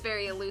 Oxel's just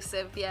very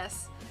elusive,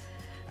 yes.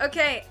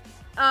 Okay,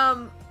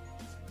 I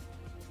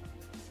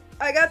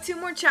got 2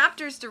 more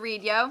chapters to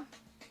read, yo.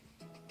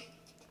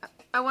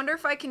 I wonder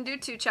if I can do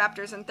 2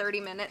 chapters in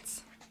 30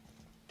 minutes.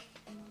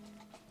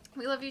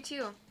 We love you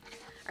too.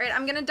 Alright,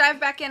 I'm gonna dive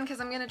back in because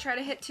I'm gonna try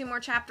to hit 2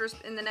 more chapters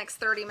in the next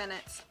 30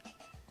 minutes.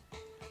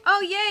 Oh,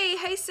 yay!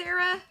 Hey,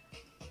 Sarah!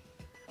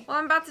 Well,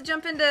 I'm about to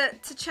jump into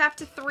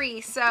chapter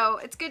 3, so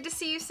it's good to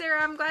see you,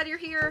 Sarah. I'm glad you're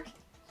here.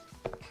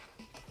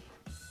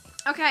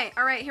 Okay,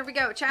 alright, here we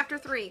go. Chapter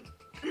 3.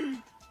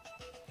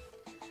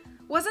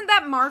 Wasn't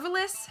that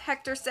marvelous?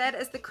 Hector said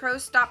as the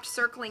crows stopped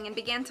circling and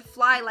began to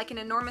fly like an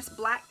enormous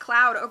black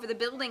cloud over the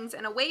buildings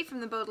and away from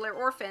the Baudelaire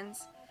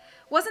orphans.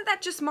 Wasn't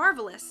that just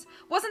marvelous?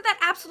 Wasn't that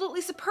absolutely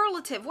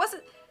superlative?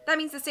 That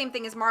means the same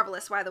thing as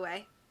marvelous, by the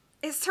way.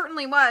 It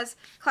certainly was,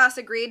 Klaus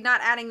agreed,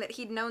 not adding that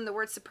he'd known the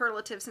word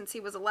superlative since he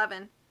was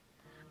 11.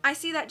 I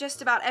see that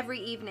just about every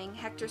evening,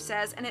 Hector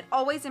says, and it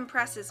always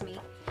impresses me.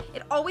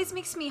 It always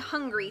makes me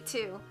hungry,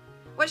 too.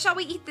 What shall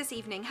we eat this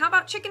evening? How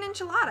about chicken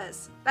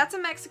enchiladas? That's a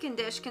Mexican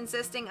dish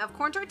consisting of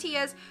corn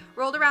tortillas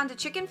rolled around a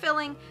chicken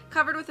filling,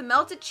 covered with a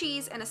melted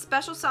cheese and a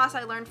special sauce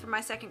I learned from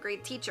my 2nd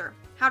grade teacher.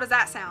 How does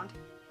that sound?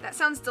 That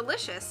sounds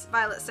delicious,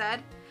 Violet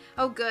said.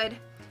 Oh, good,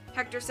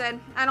 Hector said.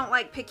 I don't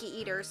like picky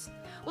eaters.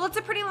 Well, it's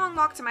a pretty long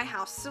walk to my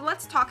house, so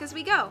let's talk as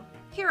we go.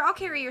 Here, I'll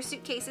carry your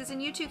suitcases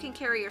and you two can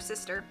carry your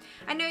sister.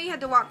 I know you had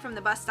to walk from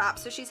the bus stop,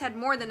 so she's had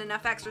more than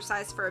enough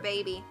exercise for a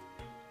baby.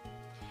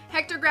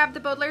 Hector grabbed the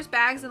Baudelaire's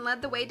bags and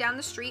led the way down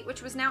the street,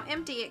 which was now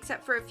empty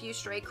except for a few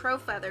stray crow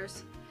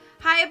feathers.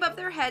 High above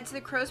their heads, the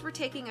crows were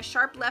taking a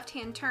sharp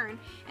left-hand turn,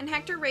 and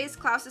Hector raised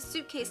Klaus's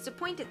suitcase to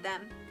point at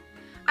them.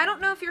 I don't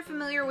know if you're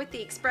familiar with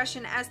the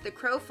expression "as the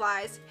crow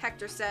flies,"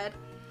 Hector said,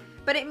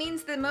 but it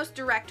means the most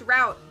direct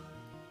route.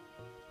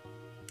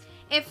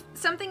 If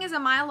something is a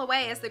mile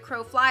away as the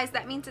crow flies,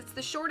 that means it's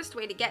the shortest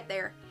way to get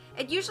there.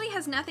 It usually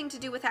has nothing to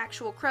do with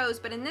actual crows,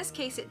 but in this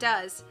case it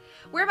does.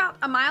 We're about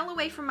a mile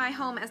away from my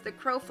home as the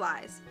crow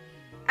flies.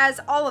 As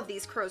all of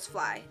these crows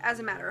fly, as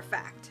a matter of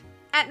fact.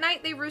 At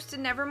night they roost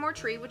in Nevermore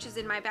Tree, which is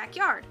in my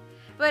backyard.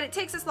 But it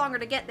takes us longer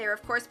to get there,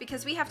 of course,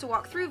 because we have to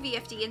walk through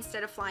VFD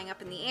instead of flying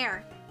up in the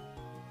air.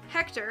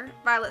 Hector,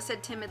 Violet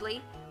said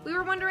timidly, we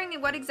were wondering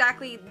what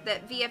exactly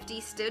that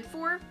VFD stood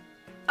for.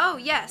 Oh,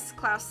 yes,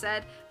 Klaus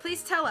said.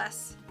 Please tell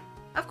us.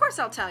 Of course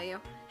I'll tell you,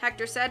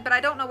 Hector said, but I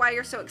don't know why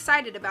you're so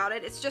excited about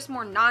it. It's just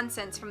more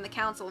nonsense from the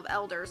Council of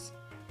Elders.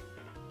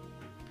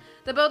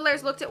 The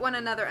Baudelaires looked at one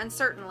another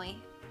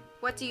uncertainly.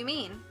 What do you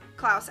mean?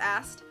 Klaus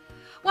asked.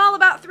 Well,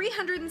 about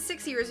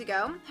 306 years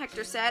ago,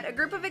 Hector said, a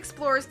group of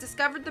explorers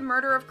discovered the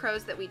murder of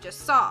crows that we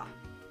just saw.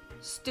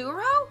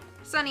 Sturo?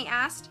 Sunny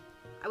asked.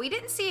 We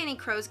didn't see any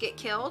crows get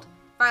killed,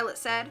 Violet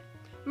said.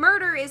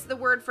 Murder is the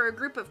word for a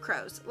group of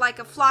crows, like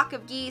a flock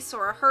of geese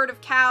or a herd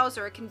of cows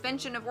or a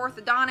convention of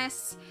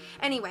orthodontists.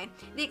 Anyway,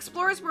 the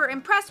explorers were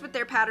impressed with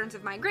their patterns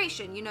of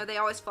migration. You know, they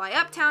always fly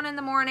uptown in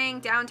the morning,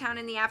 downtown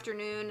in the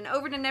afternoon, and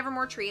over to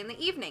Nevermore Tree in the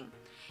evening.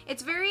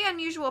 It's a very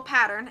unusual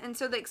pattern, and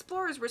so the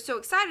explorers were so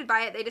excited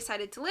by it they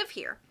decided to live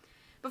here.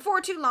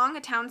 Before too long,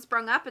 a town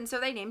sprung up, and so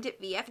they named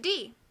it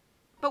VFD.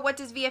 But what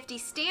does VFD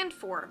stand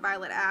for?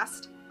 Violet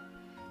asked.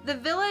 The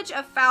Village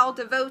of Fowl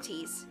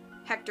Devotees,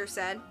 Hector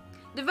said.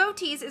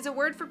 Devotees is a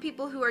word for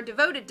people who are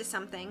devoted to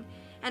something,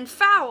 and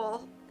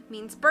fowl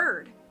means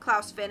bird,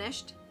 Klaus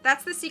finished.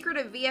 That's the secret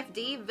of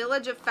VFD,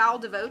 Village of Fowl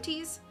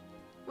Devotees?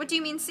 What do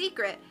you mean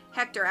secret?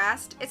 Hector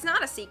asked. It's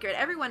not a secret.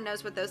 Everyone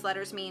knows what those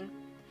letters mean.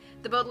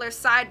 The Baudelaires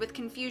sighed with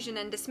confusion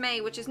and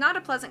dismay, which is not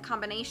a pleasant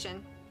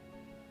combination.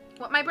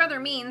 What my brother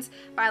means,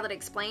 Violet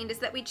explained, is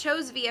that we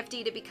chose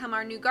VFD to become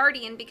our new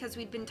guardian because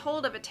we'd been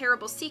told of a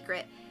terrible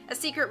secret, a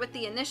secret with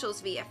the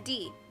initials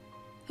VFD.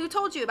 Who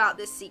told you about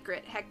this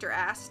secret? Hector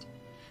asked.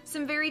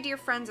 Some very dear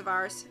friends of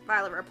ours,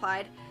 Violet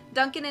replied.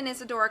 Duncan and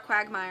Isadora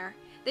Quagmire.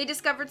 They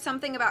discovered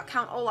something about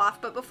Count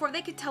Olaf, but before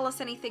they could tell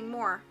us anything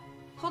more.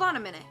 Hold on a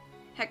minute,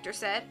 Hector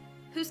said.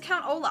 Who's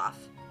Count Olaf?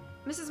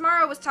 Mrs.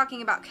 Morrow was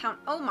talking about Count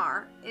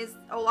Omar. Is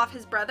Olaf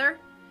his brother?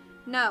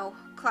 No,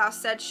 Klaus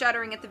said,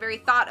 shuddering at the very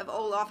thought of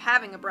Olaf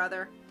having a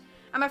brother.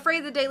 I'm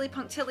afraid the Daily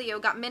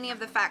Punctilio got many of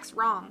the facts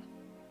wrong.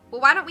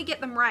 Well, why don't we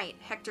get them right,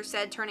 Hector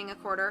said, turning a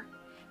quarter.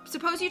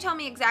 Suppose you tell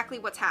me exactly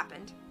what's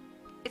happened.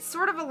 It's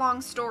sort of a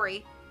long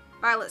story,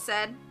 Violet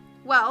said.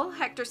 Well,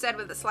 Hector said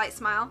with a slight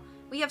smile,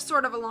 we have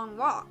sort of a long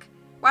walk.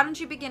 Why don't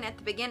you begin at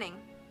the beginning?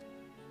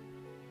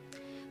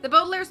 The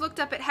Baudelaires looked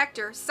up at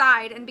Hector,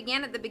 sighed, and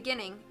began at the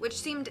beginning, which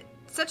seemed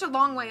such a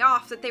long way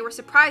off that they were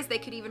surprised they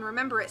could even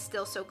remember it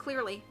still so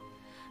clearly.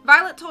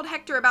 Violet told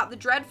Hector about the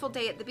dreadful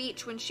day at the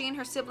beach when she and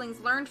her siblings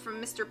learned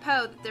from Mr.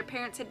 Poe that their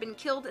parents had been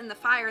killed in the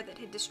fire that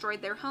had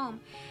destroyed their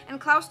home, and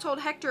Klaus told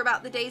Hector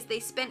about the days they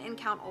spent in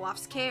Count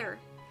Olaf's care.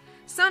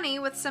 Sunny,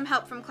 with some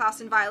help from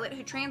Klaus and Violet,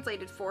 who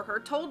translated for her,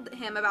 told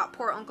him about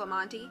poor Uncle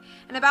Monty,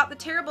 and about the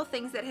terrible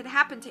things that had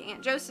happened to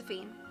Aunt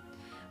Josephine.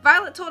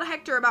 Violet told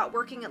Hector about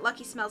working at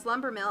Lucky Smell's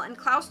lumber mill, and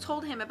Klaus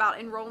told him about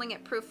enrolling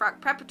at Proof Rock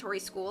Preparatory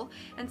School,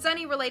 and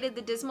Sunny related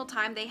the dismal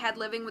time they had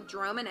living with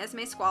Jerome and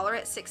Esme Squalor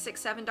at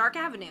 667 Dark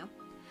Avenue.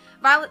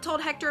 Violet told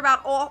Hector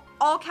about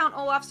all Count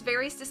Olaf's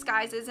various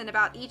disguises and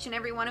about each and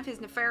every one of his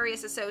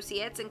nefarious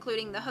associates,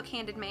 including the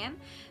hook-handed man,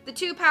 the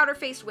two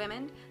powder-faced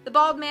women, the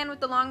bald man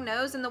with the long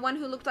nose, and the one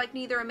who looked like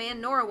neither a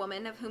man nor a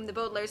woman, of whom the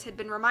Baudelaires had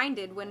been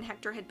reminded when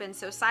Hector had been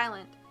so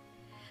silent.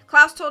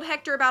 Klaus told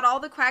Hector about all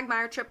the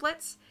Quagmire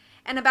triplets,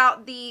 and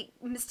about the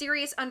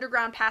mysterious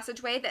underground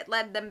passageway that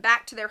led them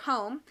back to their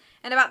home,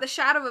 and about the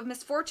shadow of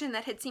misfortune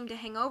that had seemed to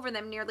hang over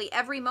them nearly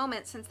every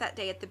moment since that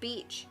day at the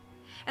beach.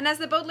 And as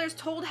the Baudelaires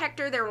told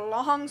Hector their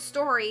long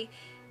story,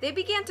 they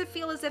began to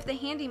feel as if the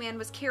handyman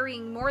was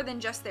carrying more than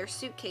just their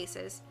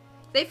suitcases.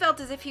 They felt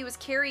as if he was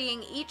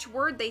carrying each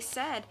word they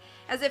said,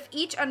 as if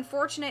each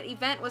unfortunate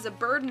event was a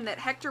burden that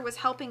Hector was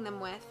helping them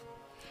with.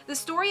 The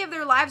story of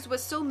their lives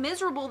was so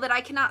miserable that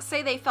I cannot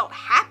say they felt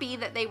happy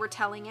that they were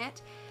telling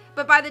it,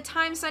 but by the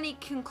time Sunny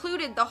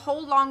concluded the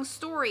whole long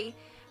story,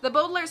 the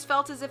Baudelaires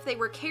felt as if they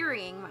were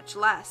carrying much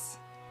less.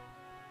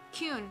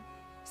 Kuhn,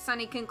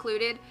 Sunny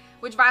concluded,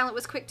 which Violet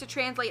was quick to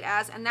translate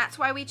as, and that's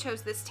why we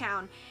chose this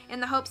town, in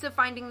the hopes of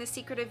finding the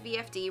secret of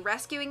VFD,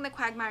 rescuing the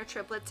Quagmire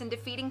triplets, and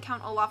defeating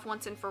Count Olaf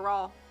once and for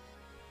all.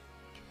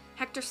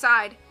 Hector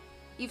sighed.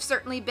 You've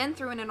certainly been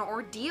through an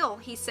ordeal,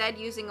 he said,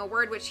 using a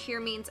word which here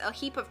means a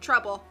heap of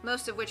trouble,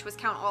 most of which was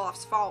Count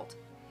Olaf's fault.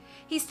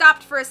 He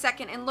stopped for a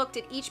second and looked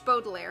at each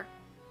Baudelaire.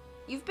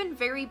 You've been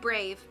very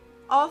brave,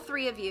 all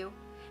three of you,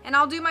 and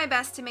I'll do my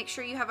best to make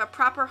sure you have a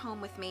proper home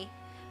with me,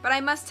 but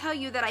I must tell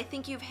you that I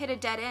think you've hit a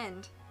dead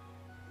end.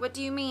 What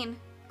do you mean?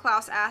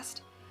 Klaus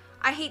asked.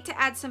 I hate to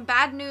add some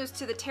bad news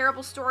to the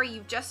terrible story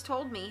you've just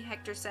told me,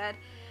 Hector said,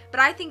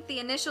 but I think the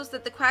initials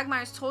that the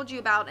Quagmires told you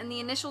about and the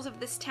initials of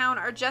this town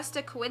are just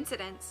a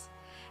coincidence.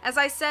 As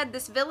I said,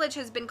 this village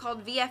has been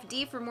called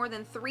VFD for more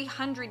than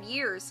 300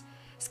 years.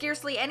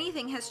 Scarcely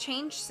anything has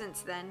changed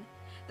since then.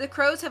 The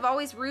crows have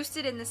always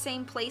roosted in the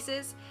same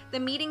places.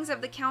 The meetings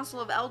of the Council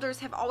of Elders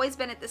have always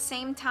been at the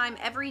same time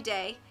every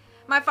day.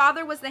 My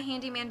father was the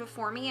handyman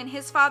before me, and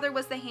his father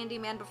was the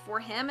handyman before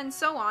him, and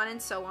so on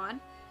and so on.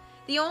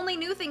 The only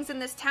new things in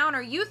this town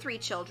are you 3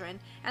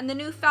 children, and the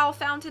new foul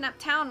fountain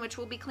uptown, which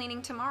we'll be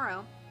cleaning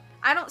tomorrow.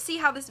 I don't see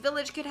how this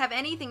village could have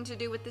anything to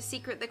do with the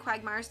secret the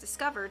Quagmires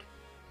discovered."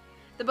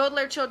 The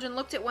Baudelaire children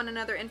looked at one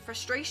another in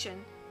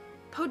frustration.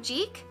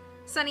 "Pojik?"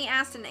 Sunny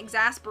asked in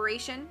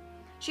exasperation.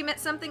 She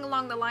meant something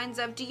along the lines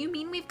of, "Do you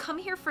mean we've come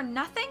here for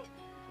nothing?"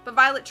 But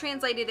Violet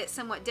translated it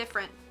somewhat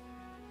different.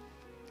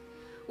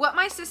 "What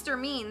my sister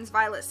means,"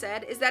 Violet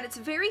said, "is that it's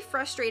very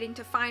frustrating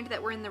to find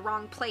that we're in the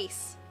wrong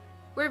place.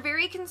 We're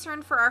very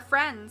concerned for our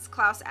friends,"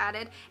 Klaus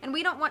added, "and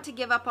we don't want to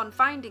give up on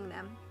finding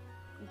them."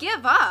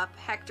 "Give up?"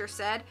 Hector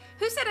said.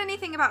 "Who said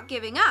anything about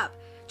giving up?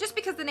 Just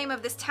because the name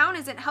of this town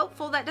isn't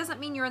helpful, that doesn't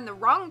mean you're in the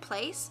wrong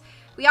place.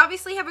 We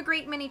obviously have a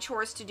great many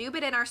chores to do,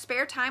 but in our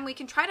spare time we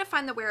can try to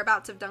find the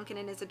whereabouts of Duncan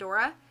and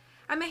Isadora.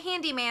 I'm a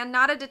handyman,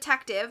 not a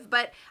detective,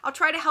 but I'll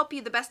try to help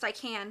you the best I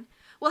can.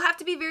 We'll have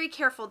to be very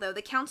careful, though.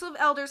 The Council of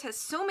Elders has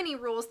so many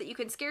rules that you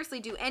can scarcely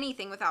do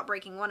anything without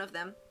breaking one of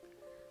them."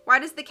 "Why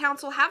does the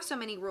council have so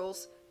many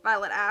rules?"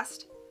 Violet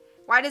asked.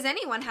 "Why does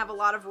anyone have a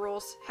lot of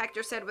rules?"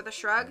 Hector said with a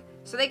shrug.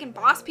 "So they can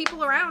boss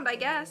people around, I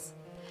guess.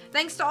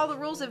 Thanks to all the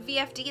rules of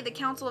VFD, the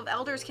Council of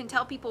Elders can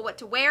tell people what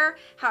to wear,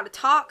 how to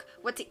talk,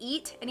 what to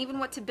eat, and even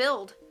what to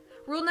build.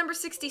 Rule number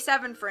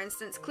 67, for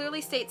instance,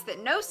 clearly states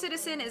that no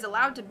citizen is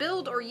allowed to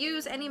build or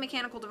use any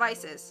mechanical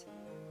devices."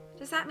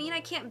 "Does that mean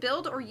I can't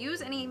build or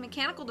use any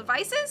mechanical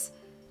devices?"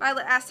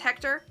 Violet asked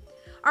Hector.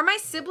 "Are my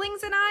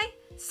siblings and I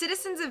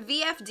citizens of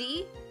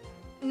VFD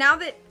now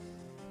that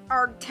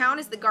our town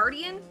is the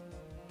Guardian?"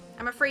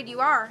 "I'm afraid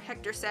you are,"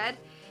 Hector said.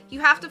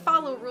 "You have to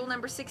follow rule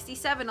number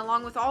 67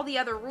 along with all the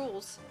other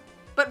rules."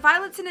 "But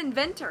Violet's an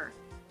inventor,"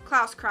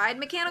 Klaus cried.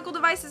 "Mechanical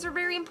devices are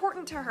very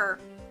important to her."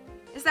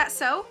 "Is that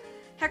so?"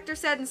 Hector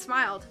said and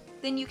smiled.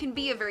 "Then you can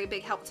be a very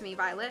big help to me,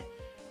 Violet."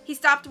 He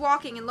stopped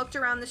walking and looked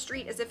around the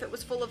street as if it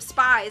was full of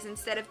spies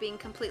instead of being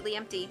completely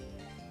empty.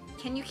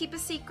 "Can you keep a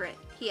secret?"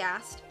 he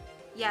asked.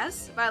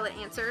 "Yes," Violet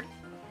answered.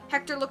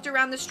 Hector looked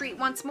around the street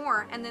once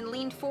more and then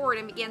leaned forward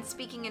and began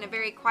speaking in a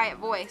very quiet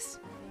voice.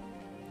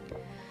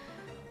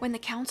 "When the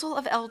Council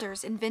of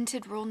Elders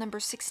invented rule number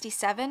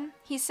 67,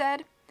 he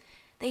said,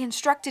 they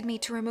instructed me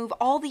to remove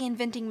all the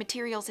inventing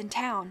materials in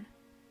town."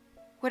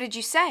 "What did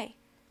you say?"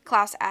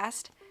 Klaus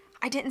asked.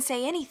 "I didn't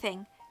say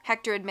anything,"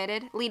 Hector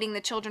admitted, leading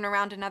the children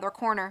around another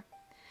corner.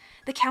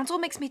 "The council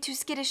makes me too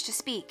skittish to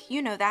speak,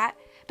 you know that.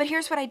 But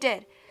here's what I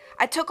did.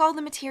 I took all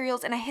the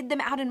materials and I hid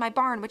them out in my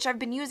barn, which I've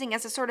been using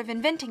as a sort of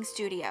inventing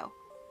studio."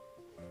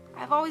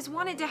 "I've always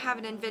wanted to have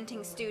an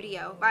inventing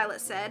studio,"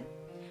 Violet said.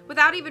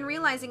 Without even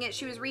realizing it,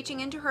 she was reaching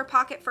into her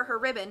pocket for her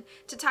ribbon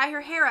to tie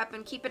her hair up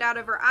and keep it out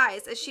of her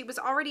eyes, as she was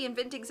already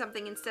inventing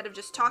something instead of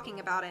just talking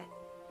about it.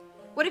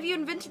 "What have you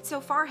invented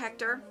so far,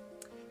 Hector?"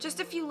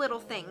 "Just a few little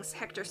things,"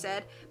 Hector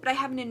said, "but I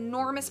have an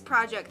enormous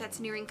project that's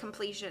nearing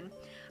completion.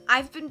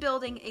 I've been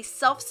building a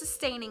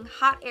self-sustaining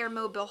hot air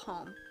mobile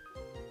home."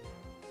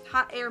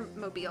 Hot air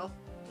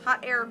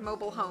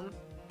mobile home.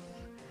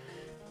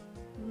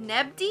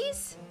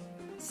 "Nebdies?"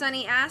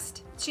 Sunny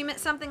asked. She meant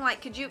something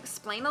like, "Could you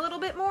explain a little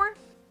bit more?"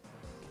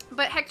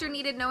 But Hector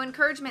needed no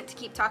encouragement to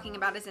keep talking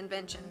about his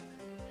invention.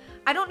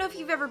 "I don't know if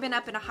you've ever been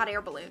up in a hot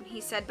air balloon,"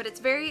 he said, "but it's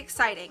very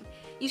exciting.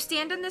 You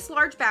stand in this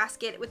large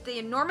basket with the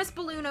enormous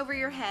balloon over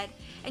your head,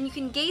 and you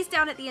can gaze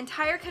down at the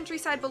entire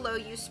countryside below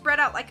you, spread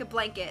out like a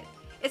blanket.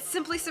 It's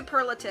simply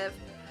superlative.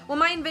 Well,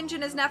 my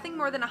invention is nothing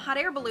more than a hot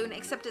air balloon,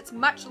 except it's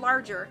much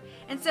larger.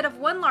 Instead of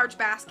one large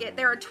basket,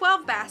 there are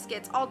 12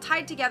 baskets all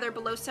tied together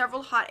below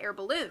several hot air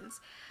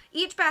balloons.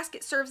 Each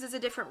basket serves as a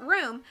different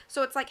room,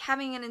 so it's like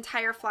having an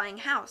entire flying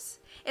house.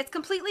 It's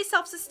completely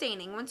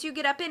self-sustaining. Once you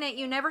get up in it,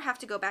 you never have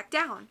to go back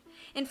down.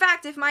 In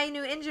fact, if my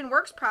new engine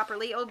works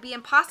properly, it will be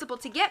impossible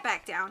to get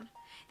back down.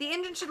 The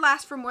engine should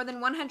last for more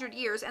than 100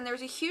 years, and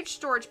there's a huge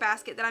storage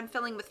basket that I'm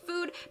filling with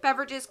food,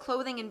 beverages,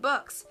 clothing, and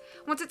books.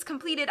 Once it's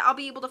completed, I'll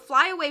be able to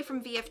fly away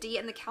from VFD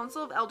and the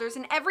Council of Elders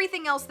and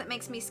everything else that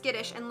makes me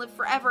skittish and live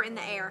forever in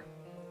the air."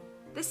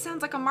 "This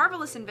sounds like a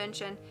marvelous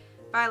invention,"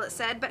 Violet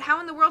said, "but how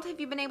in the world have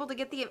you been able to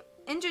get the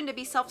engine to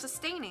be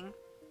self-sustaining?"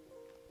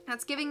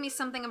 "That's giving me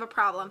something of a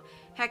problem,"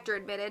 Hector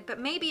admitted, "but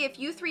maybe if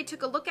you 3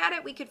 took a look at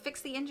it, we could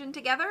fix the engine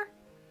together?"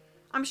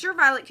 "I'm sure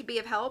Violet could be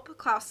of help,"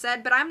 Klaus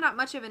said, "but I'm not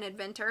much of an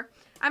inventor.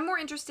 I'm more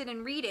interested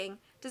in reading.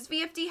 Does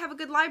VFD have a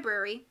good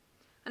library?"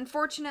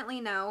 "Unfortunately,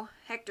 no,"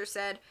 Hector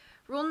said.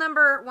 "Rule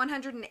number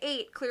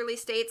 108 clearly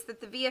states that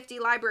the VFD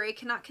library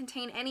cannot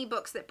contain any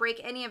books that break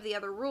any of the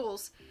other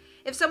rules.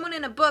 If someone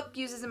in a book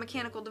uses a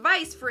mechanical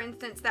device, for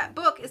instance, that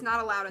book is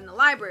not allowed in the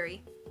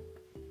library."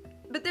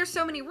 "But there's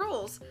so many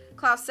rules,"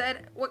 Klaus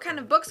said. "What kind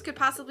of books could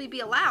possibly be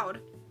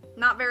allowed?"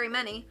 "Not very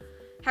many,"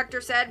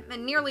 Hector said,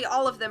 "and nearly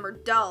all of them are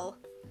dull.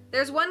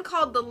 There's one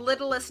called The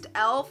Littlest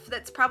Elf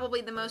that's probably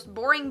the most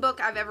boring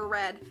book I've ever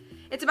read.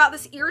 It's about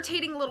this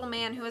irritating little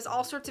man who has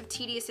all sorts of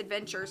tedious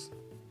adventures."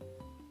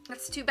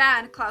 "That's too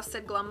bad," Klaus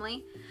said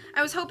glumly.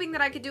 "I was hoping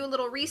that I could do a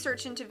little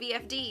research into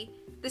VFD.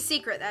 The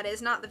secret, that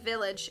is, not the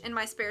village, in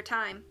my spare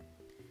time.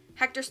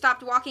 Hector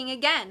stopped walking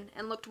again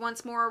and looked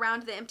once more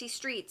around the empty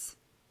streets.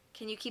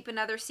 Can you keep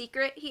another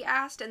secret? He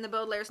asked, and the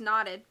Baudelaires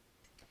nodded.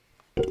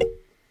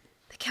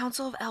 The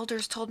Council of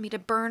Elders told me to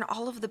burn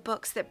all of the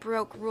books that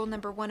broke rule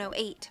number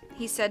 108,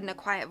 he said in a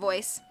quiet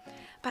voice,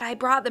 but I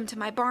brought them to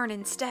my barn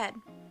instead.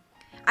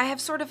 I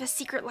have sort of a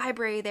secret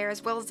library there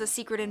as well as a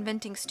secret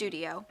inventing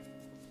studio.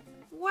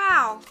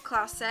 Wow,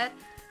 Klaus said.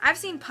 I've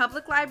seen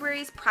public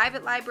libraries,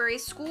 private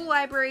libraries, school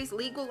libraries,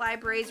 legal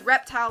libraries,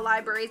 reptile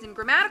libraries, and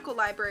grammatical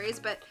libraries,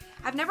 but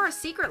I've never a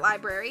secret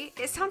library.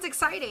 It sounds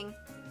exciting.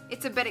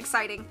 It's a bit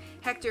exciting,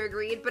 Hector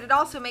agreed, but it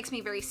also makes me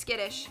very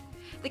skittish.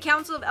 The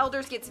Council of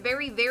Elders gets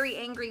very, very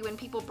angry when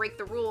people break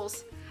the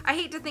rules. I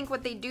hate to think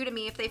what they'd do to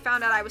me if they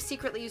found out I was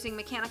secretly using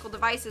mechanical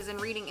devices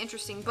and reading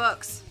interesting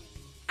books.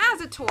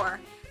 Azator,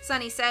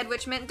 Sunny said,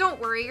 which meant,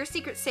 don't worry, your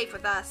secret's safe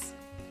with us.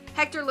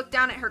 Hector looked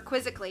down at her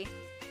quizzically.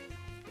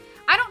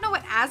 I don't know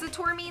what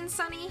Azator means,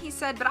 Sunny, he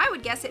said, but I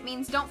would guess it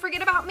means don't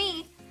forget about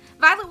me.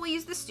 Violet will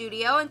use the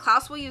studio and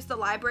Klaus will use the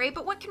library,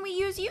 but what can we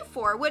use you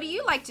for? What do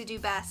you like to do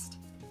best?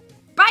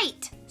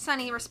 Bite,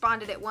 Sunny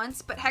responded at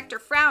once, but Hector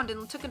frowned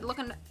and took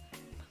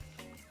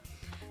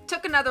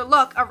another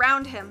look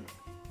around him.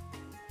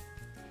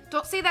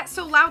 Don't say that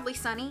so loudly,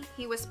 Sunny,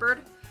 he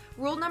whispered.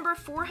 Rule number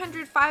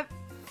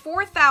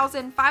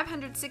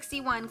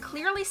 4561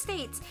 clearly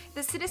states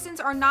that citizens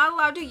are not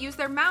allowed to use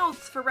their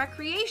mouths for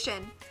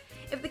recreation.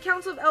 If the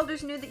Council of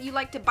Elders knew that you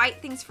like to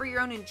bite things for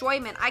your own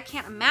enjoyment, I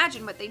can't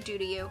imagine what they'd do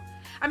to you.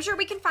 I'm sure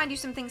we can find you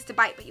some things to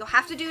bite, but you'll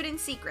have to do it in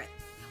secret.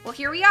 Well,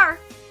 here we are.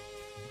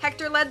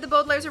 Hector led the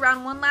Baudelaires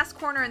around one last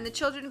corner, and the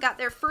children got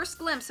their first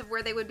glimpse of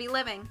where they would be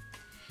living.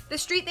 The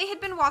street they had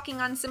been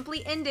walking on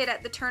simply ended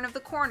at the turn of the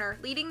corner,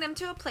 leading them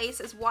to a place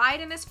as wide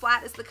and as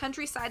flat as the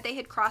countryside they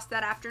had crossed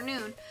that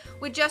afternoon,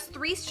 with just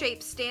three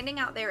shapes standing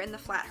out there in the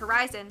flat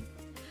horizon.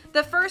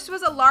 The first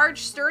was a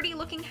large,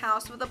 sturdy-looking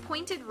house with a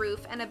pointed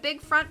roof and a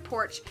big front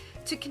porch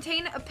to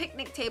contain a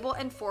picnic table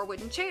and 4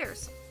 wooden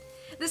chairs.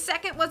 The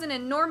second was an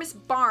enormous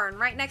barn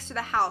right next to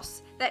the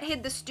house that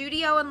hid the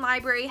studio and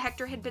library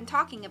Hector had been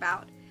talking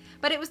about,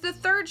 but it was the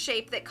third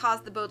shape that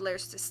caused the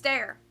Baudelaires to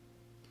stare.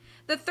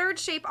 The third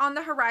shape on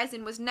the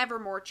horizon was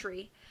Nevermore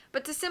Tree,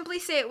 but to simply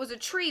say it was a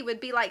tree would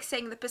be like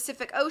saying the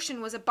Pacific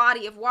Ocean was a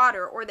body of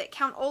water, or that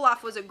Count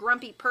Olaf was a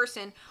grumpy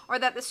person, or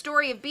that the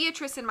story of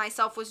Beatrice and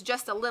myself was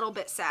just a little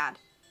bit sad.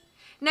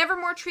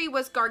 Nevermore Tree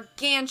was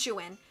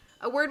gargantuan,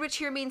 a word which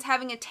here means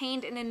having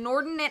attained an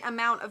inordinate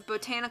amount of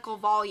botanical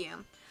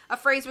volume, a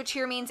phrase which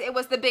here means it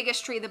was the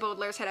biggest tree the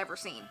Baudelaires had ever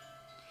seen.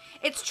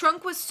 Its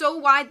trunk was so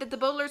wide that the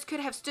Baudelaires could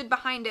have stood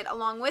behind it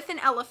along with an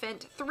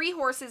elephant, 3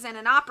 horses, and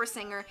an opera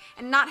singer,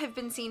 and not have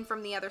been seen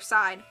from the other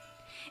side.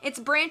 Its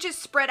branches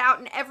spread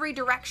out in every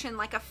direction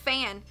like a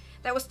fan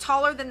that was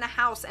taller than the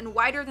house and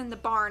wider than the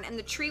barn, and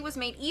the tree was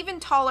made even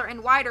taller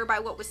and wider by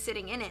what was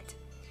sitting in it.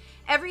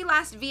 Every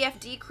last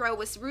VFD crow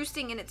was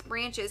roosting in its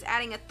branches,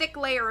 adding a thick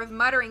layer of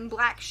muttering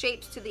black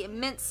shapes to the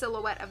immense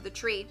silhouette of the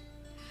tree.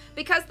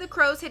 Because the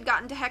crows had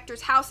gotten to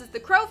Hector's house as the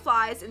crow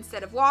flies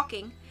instead of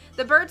walking,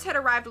 the birds had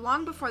arrived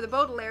long before the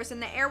Baudelaires,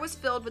 and the air was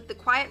filled with the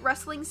quiet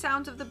rustling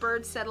sounds of the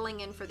birds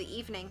settling in for the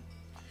evening.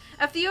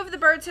 A few of the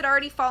birds had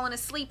already fallen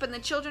asleep, and the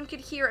children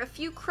could hear a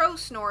few crow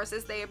snores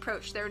as they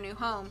approached their new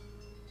home.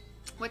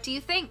 What do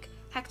you think?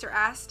 Hector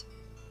asked.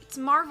 It's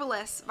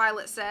marvelous,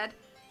 Violet said.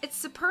 It's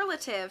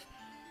superlative,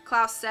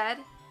 Klaus said.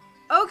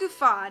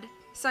 Ogufad,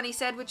 Sunny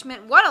said, which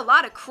meant, what a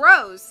lot of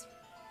crows!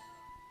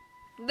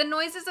 The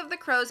noises of the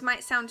crows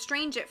might sound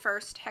strange at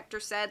first, Hector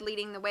said,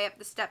 leading the way up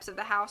the steps of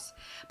the house,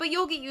 but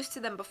you'll get used to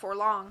them before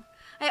long.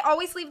 I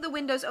always leave the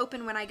windows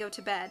open when I go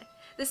to bed.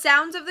 The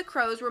sounds of the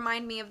crows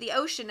remind me of the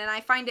ocean, and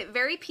I find it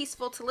very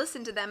peaceful to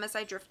listen to them as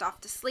I drift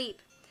off to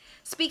sleep.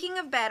 Speaking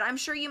of bed, I'm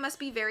sure you must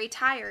be very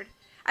tired.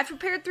 I've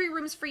prepared 3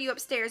 rooms for you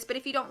upstairs, but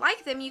if you don't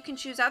like them, you can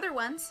choose other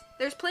ones.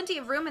 There's plenty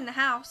of room in the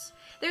house.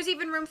 There's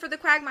even room for the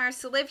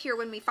Quagmires to live here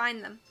when we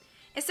find them.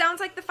 It sounds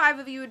like the 5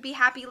 of you would be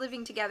happy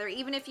living together,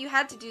 even if you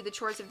had to do the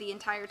chores of the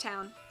entire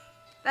town.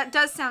 That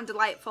does sound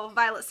delightful,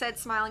 Violet said,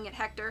 smiling at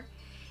Hector.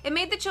 It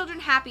made the children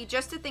happy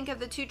just to think of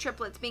the 2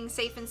 triplets being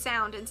safe and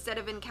sound instead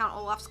of in Count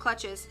Olaf's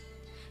clutches.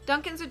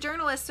 Duncan's a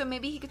journalist, so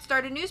maybe he could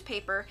start a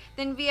newspaper.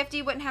 Then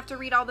VFD wouldn't have to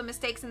read all the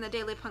mistakes in the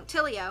Daily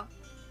Punctilio.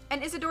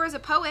 And Isadora's a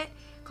poet,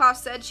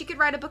 Klaus said. She could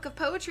write a book of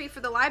poetry for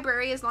the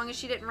library as long as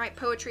she didn't write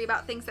poetry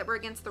about things that were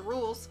against the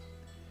rules.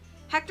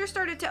 Hector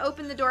started to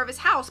open the door of his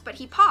house, but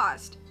he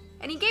paused,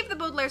 and he gave the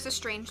Baudelaires a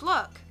strange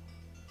look.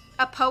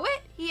 A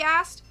poet? He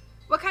asked.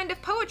 What kind of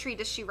poetry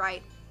does she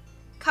write?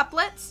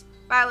 Couplets,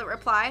 Violet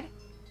replied.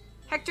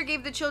 Hector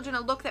gave the children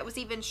a look that was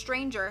even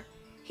stranger.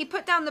 He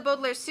put down the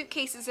Baudelaires'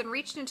 suitcases and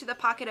reached into the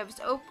pocket of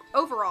his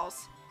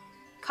overalls.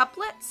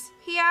 Couplets?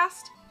 He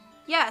asked.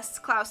 Yes,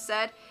 Klaus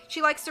said.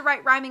 She likes to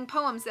write rhyming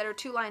poems that are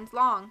 2 lines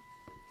long.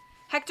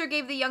 Hector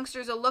gave the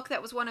youngsters a look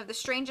that was one of the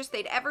strangest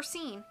they'd ever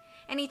seen,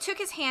 and he took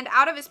his hand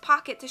out of his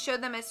pocket to show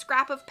them a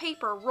scrap of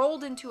paper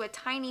rolled into a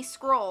tiny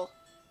scroll.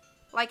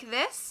 Like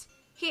this?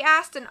 He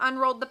asked and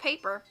unrolled the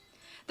paper.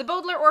 The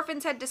Baudelaire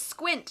orphans had to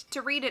squint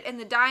to read it in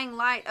the dying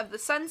light of the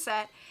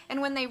sunset, and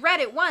when they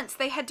read it once,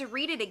 they had to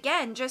read it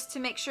again just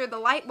to make sure the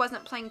light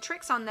wasn't playing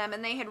tricks on them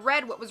and they had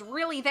read what was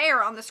really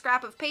there on the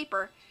scrap of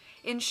paper,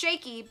 in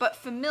shaky but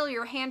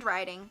familiar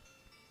handwriting.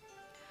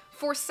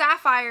 For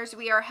sapphires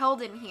we are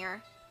held in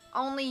here.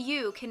 Only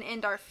you can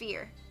end our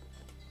fear.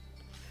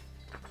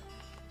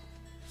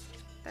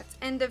 That's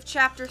end of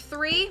chapter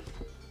 3.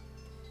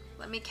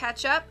 Let me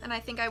catch up, and I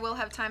think I will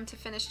have time to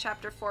finish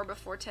chapter 4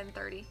 before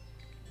 10:30.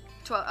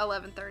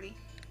 11:30.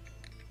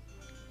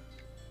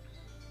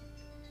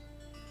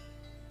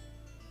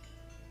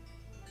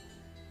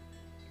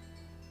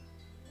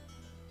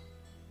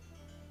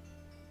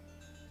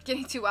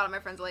 Getting too wild at my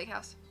friend's lake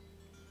house.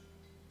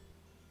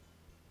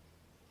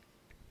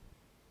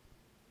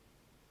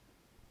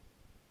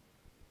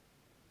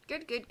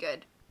 Good, good,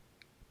 good.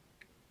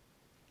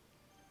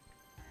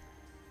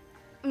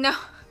 No.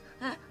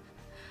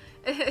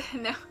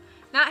 No.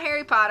 Not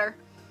Harry Potter.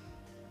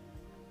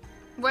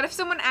 What if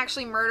someone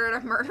actually murdered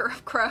a murder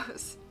of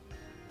crows?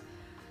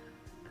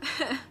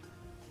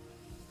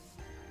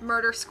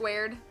 Murder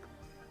squared.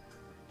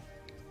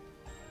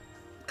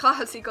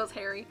 Klaus equals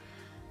Harry.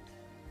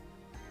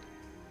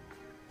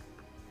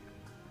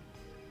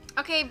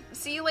 Okay,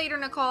 see you later,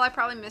 Nicole. I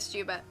probably missed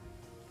you, but...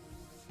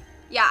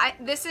 yeah,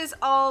 this is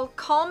all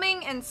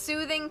calming and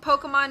soothing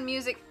Pokemon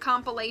music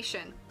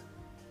compilation.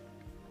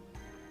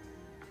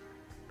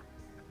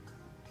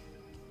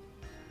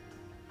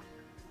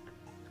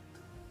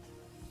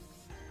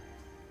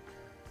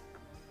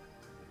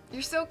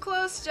 You're so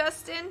close,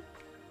 Justin.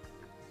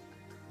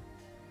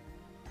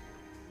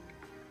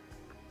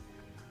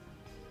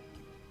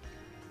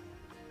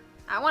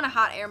 I want a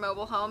hot air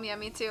mobile home. Yeah,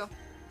 me too.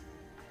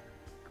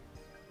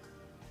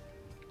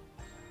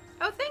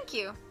 Oh, thank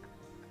you.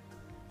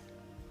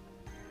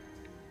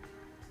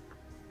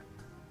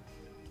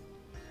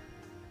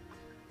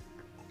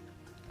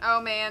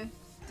 Oh, man.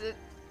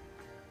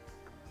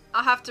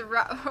 I'll have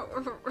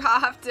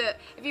to,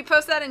 if you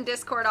post that in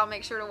Discord, I'll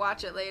make sure to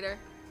watch it later.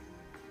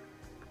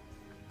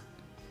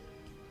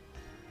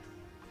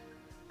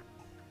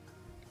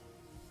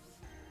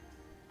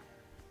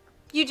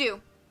 You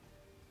do.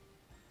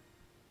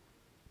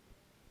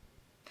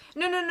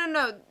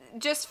 No.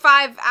 Just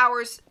 5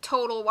 hours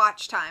total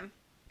watch time.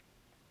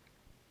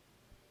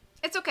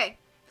 It's okay.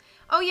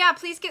 Oh yeah,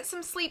 please get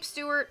some sleep,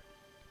 Stuart.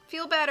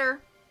 Feel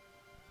better.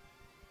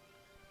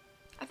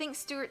 I think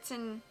Stuart's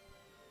in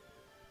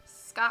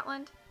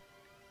Scotland.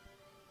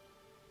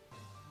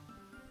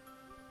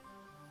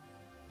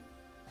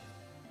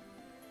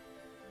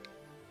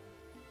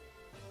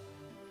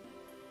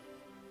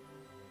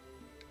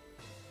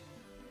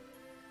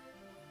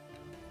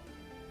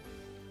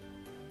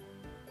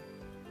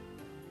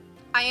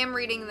 I am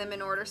reading them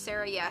in order,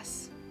 Sarah,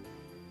 yes.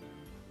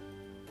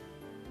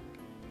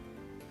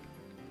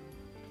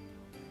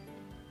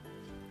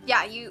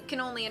 Yeah, you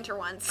can only enter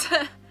once.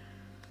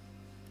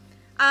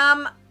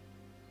 I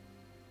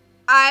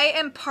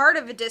am part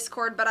of a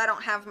Discord, but I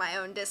don't have my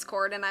own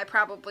Discord, and I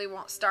probably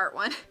won't start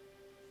one.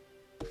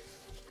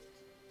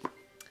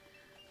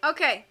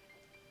 Okay.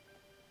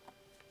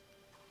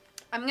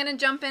 I'm gonna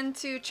jump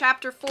into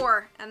chapter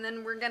 4, and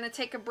then we're gonna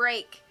take a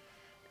break.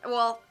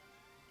 Well,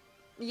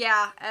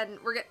 yeah, and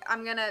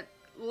I'm gonna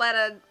let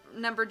a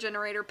number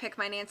generator pick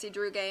my Nancy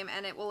Drew game,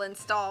 and it will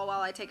install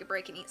while I take a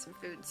break and eat some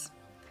foods.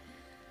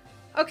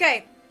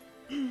 Okay.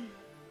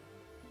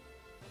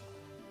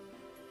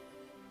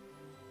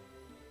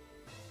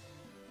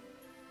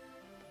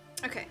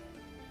 Okay.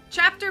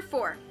 Chapter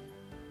 4.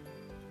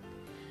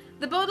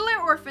 The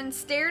Baudelaire orphans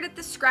stared at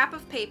the scrap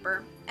of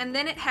paper, and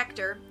then at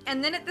Hector,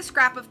 and then at the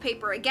scrap of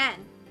paper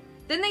again.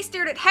 Then they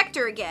stared at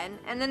Hector again,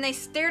 and then they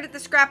stared at the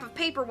scrap of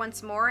paper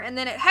once more, and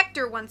then at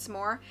Hector once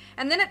more,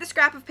 and then at the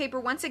scrap of paper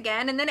once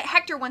again, and then at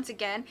Hector once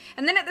again,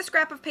 and then at the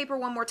scrap of paper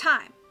one more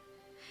time.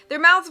 Their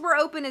mouths were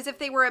open as if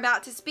they were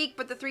about to speak,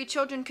 but the three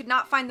children could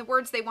not find the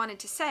words they wanted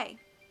to say.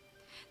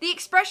 The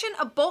expression,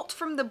 "a bolt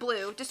from the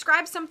blue,"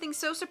 describes something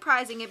so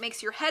surprising it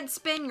makes your head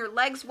spin, your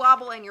legs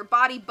wobble, and your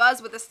body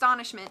buzz with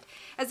astonishment,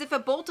 as if a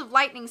bolt of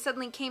lightning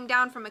suddenly came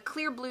down from a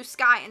clear blue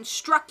sky and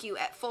struck you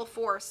at full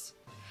force.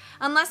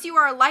 Unless you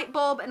are a light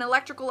bulb, an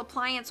electrical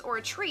appliance, or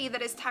a tree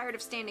that is tired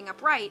of standing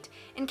upright,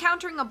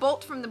 encountering a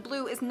bolt from the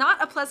blue is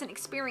not a pleasant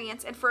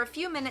experience, and for a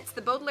few minutes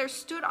the Baudelaires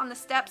stood on the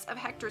steps of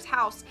Hector's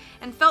house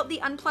and felt the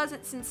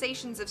unpleasant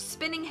sensations of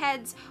spinning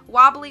heads,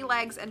 wobbly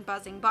legs, and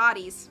buzzing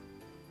bodies.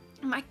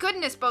 "My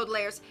goodness,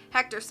 Baudelaires,"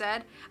 Hector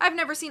said. "I've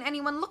never seen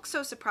anyone look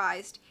so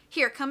surprised.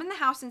 Here, come in the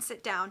house and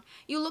sit down.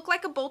 You look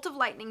like a bolt of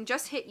lightning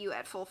just hit you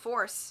at full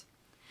force."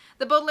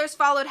 The Baudelaires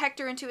followed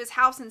Hector into his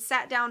house and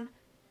sat down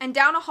and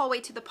down a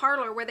hallway to the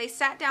parlor, where they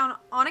sat down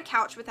on a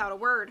couch without a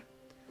word.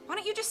 "Why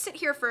don't you just sit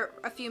here for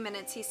a few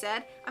minutes," he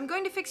said. "I'm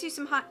going to fix you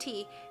some hot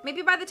tea.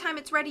 Maybe by the time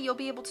it's ready you'll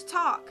be able to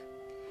talk."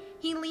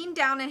 He leaned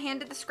down and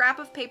handed the scrap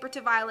of paper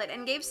to Violet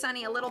and gave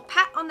Sunny a little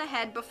pat on the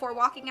head before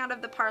walking out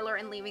of the parlor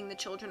and leaving the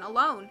children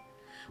alone.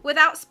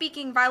 Without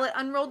speaking, Violet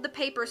unrolled the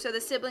paper so the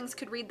siblings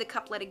could read the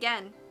couplet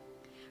again.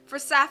 "For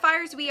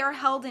sapphires we are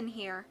held in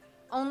here.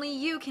 Only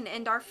you can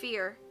end our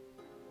fear.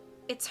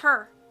 It's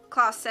her,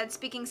 Klaus said,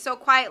 speaking so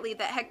quietly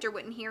that Hector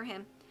wouldn't hear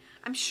him.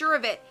 I'm sure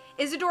of it.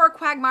 Isadora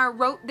Quagmire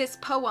wrote this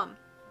poem.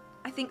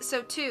 I think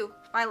so too,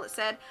 Violet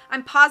said.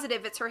 I'm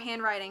positive it's her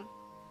handwriting.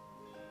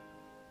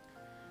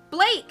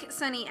 Blake,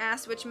 Sunny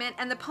asked, which meant,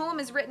 and the poem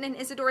is written in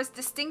Isadora's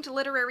distinct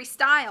literary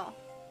style.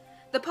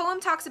 The poem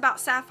talks about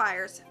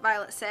sapphires,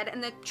 Violet said,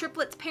 and the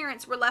triplets'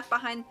 parents were left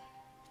behind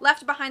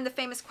the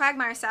famous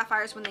Quagmire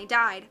sapphires when they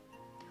died.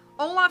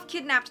 Olaf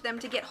kidnapped them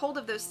to get hold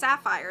of those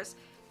sapphires,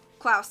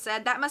 Klaus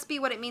said. That must be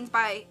what it means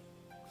by,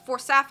 for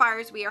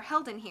sapphires we are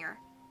held in here.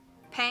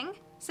 Peng?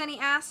 Sunny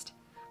asked.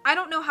 I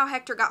don't know how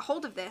Hector got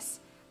hold of this,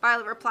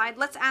 Violet replied.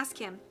 Let's ask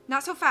him.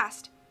 Not so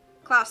fast,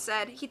 Klaus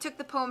said. He took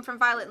the poem from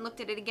Violet and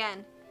looked at it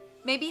again.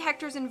 Maybe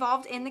Hector's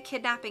involved in the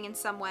kidnapping in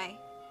some way.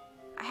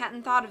 I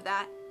hadn't thought of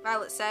that,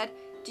 Violet said.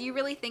 Do you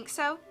really think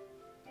so?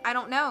 I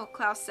don't know,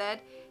 Klaus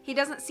said. He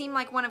doesn't seem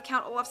like one of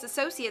Count Olaf's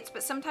associates,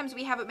 but sometimes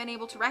we haven't been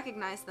able to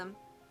recognize them.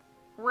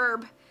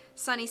 Rrrb,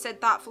 Sunny said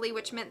thoughtfully,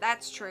 which meant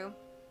that's true.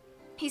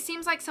 He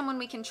seems like someone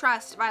we can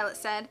trust, Violet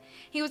said.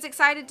 He was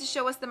excited to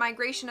show us the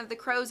migration of the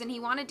crows, and he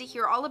wanted to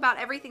hear all about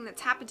everything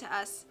that's happened to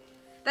us.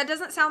 That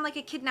doesn't sound like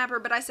a kidnapper,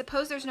 but I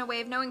suppose there's no way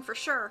of knowing for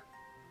sure.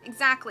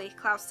 Exactly,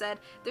 Klaus said.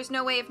 There's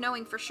no way of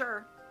knowing for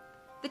sure.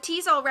 The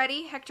tea's all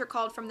ready, Hector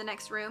called from the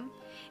next room.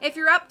 If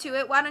you're up to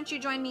it, why don't you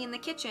join me in the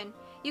kitchen?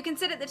 You can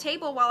sit at the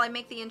table while I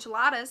make the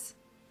enchiladas.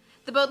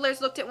 The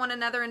Baudelaires looked at one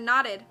another and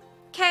nodded.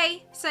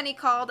 Kay, Sunny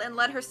called and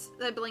led her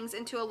siblings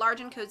into a large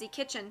and cozy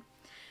kitchen.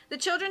 The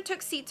children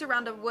took seats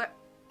around a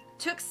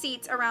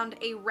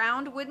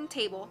round wooden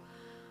table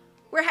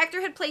where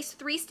Hector had placed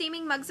 3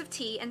 steaming mugs of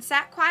tea and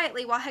sat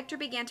quietly while Hector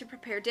began to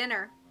prepare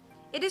dinner.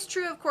 It is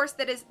true, of course,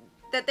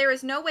 that there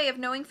is no way of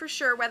knowing for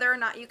sure whether or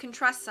not you can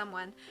trust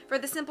someone, for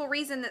the simple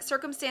reason that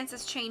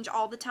circumstances change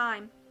all the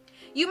time.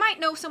 You might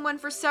know someone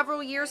for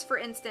several years, for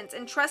instance,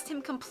 and trust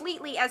him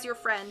completely as your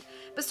friend,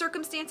 but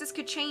circumstances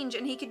could change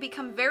and he could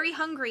become very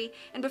hungry,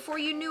 and before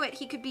you knew it,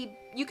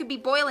 you could be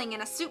boiling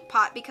in a soup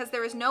pot because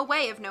there is no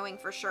way of knowing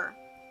for sure.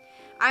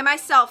 I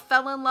myself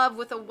fell in love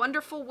with a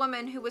wonderful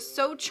woman who was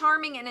so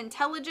charming and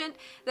intelligent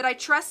that I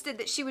trusted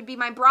that she would be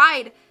my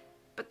bride,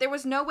 but there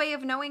was no way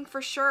of knowing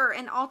for sure,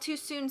 and all too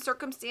soon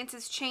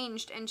circumstances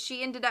changed and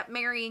she ended up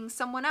marrying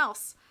someone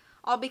else,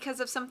 all because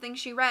of something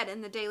she read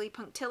in the Daily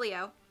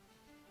Punctilio.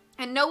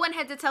 And no one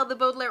had to tell the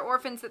Baudelaire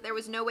orphans that there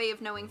was no way of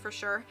knowing for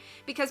sure,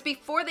 because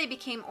before they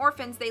became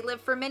orphans, they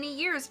lived for many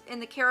years in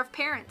the care of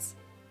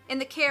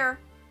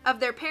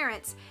their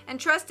parents, and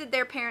trusted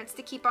their parents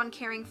to keep on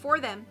caring for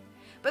them.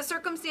 But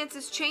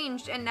circumstances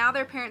changed, and now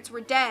their parents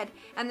were dead,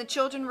 and the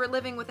children were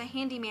living with a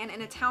handyman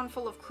in a town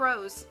full of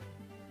crows.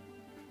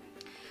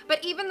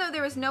 But even though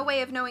there is no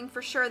way of knowing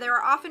for sure, there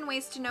are often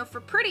ways to know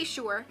for pretty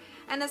sure,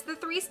 and as the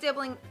 3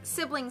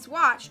 siblings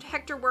watched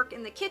Hector work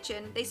in the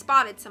kitchen, they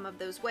spotted some of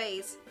those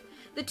ways.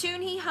 The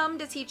tune he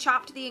hummed as he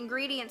chopped the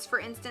ingredients, for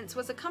instance,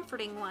 was a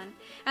comforting one,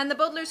 and the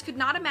Baudelaires could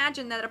not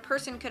imagine that a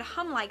person could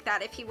hum like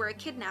that if he were a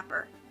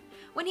kidnapper.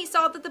 When he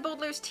saw that the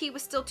Baudelaires' tea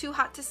was still too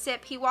hot to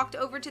sip, he walked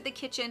over to the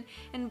kitchen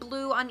and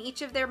blew on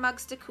each of their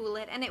mugs to cool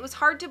it, and it was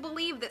hard to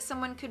believe that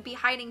someone could be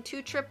hiding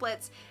 2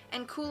 triplets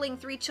and cooling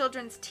 3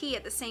 children's tea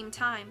at the same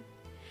time.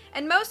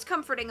 And most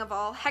comforting of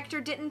all,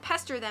 Hector didn't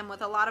pester them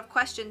with a lot of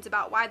questions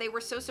about why they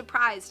were so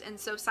surprised and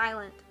so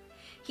silent.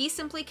 He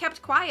simply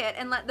kept quiet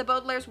and let the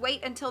Baudelaires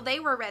wait until they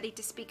were ready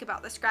to speak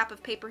about the scrap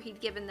of paper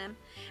he'd given them,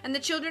 and the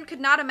children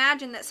could not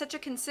imagine that such a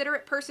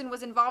considerate person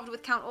was involved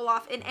with Count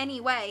Olaf in any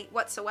way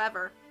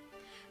whatsoever.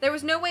 There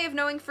was no way of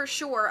knowing for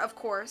sure, of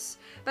course,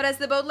 but as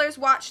the Baudelaires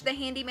watched the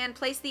handyman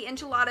place the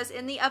enchiladas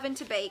in the oven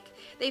to bake,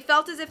 they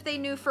felt as if they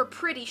knew for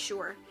pretty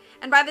sure,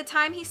 and by the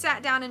time he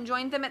sat down and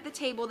joined them at the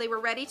table, they were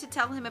ready to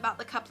tell him about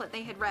the couplet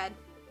they had read.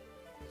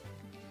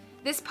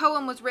 This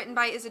poem was written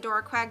by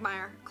Isadora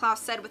Quagmire,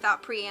 Klaus said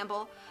without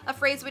preamble, a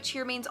phrase which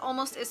here means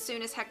almost as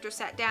soon as Hector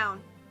sat down.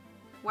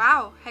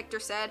 Wow, Hector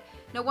said.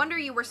 No wonder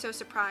you were so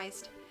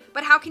surprised.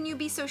 But how can you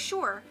be so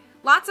sure?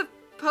 Lots of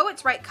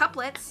poets write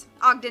couplets.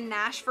 Ogden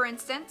Nash, for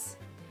instance.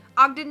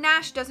 Ogden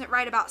Nash doesn't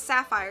write about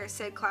sapphires,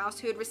 said Klaus,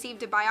 who had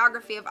received a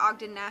biography of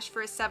Ogden Nash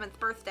for his 7th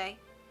birthday.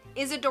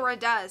 Isadora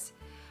does.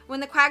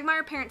 When the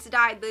Quagmire parents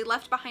died, they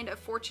left behind a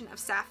fortune of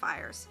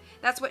sapphires.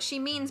 That's what she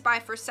means by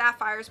for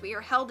sapphires we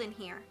are held in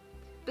here.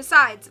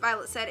 Besides,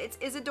 Violet said, it's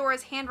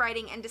Isadora's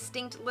handwriting and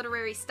distinct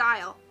literary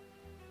style.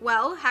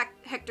 Well,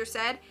 Hector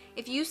said,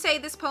 if you say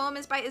this poem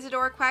is by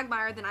Isadora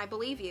Quagmire, then I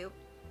believe you.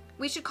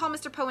 We should call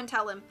Mr. Poe and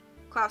tell him,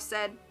 Klaus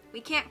said.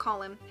 We can't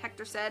call him,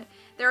 Hector said.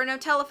 There are no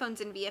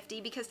telephones in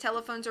VFD because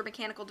telephones are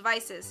mechanical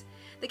devices.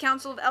 The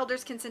Council of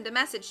Elders can send a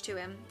message to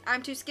him.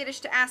 I'm too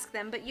skittish to ask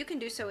them, but you can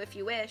do so if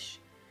you wish.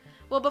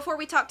 Well, before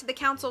we talk to the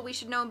Council, we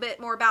should know a bit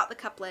more about the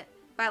couplet,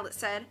 Violet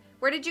said.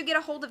 Where did you get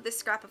a hold of this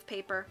scrap of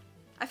paper?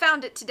 I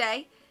found it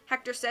today,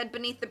 Hector said,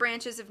 beneath the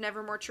branches of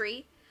Nevermore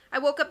Tree. I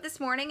woke up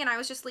this morning and I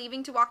was just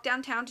leaving to walk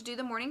downtown to do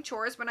the morning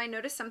chores when I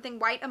noticed something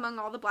white among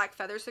all the black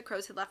feathers the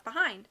crows had left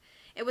behind.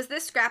 It was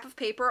this scrap of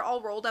paper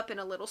all rolled up in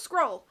a little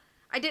scroll.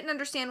 I didn't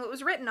understand what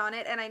was written on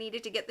it, and I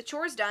needed to get the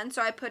chores done,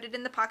 so I put it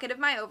in the pocket of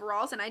my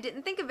overalls, and I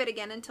didn't think of it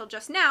again until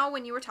just now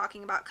when you were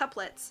talking about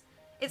couplets.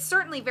 It's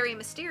certainly very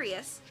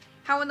mysterious.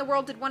 How in the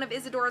world did one of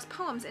Isadora's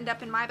poems end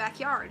up in my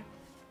backyard?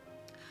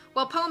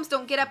 Well, poems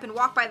don't get up and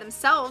walk by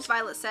themselves,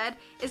 Violet said.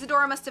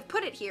 Isadora must have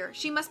put it here.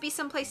 She must be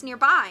someplace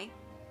nearby.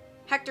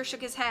 Hector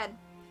shook his head.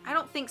 I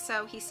don't think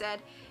so, he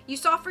said. You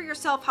saw for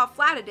yourself how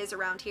flat it is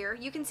around here.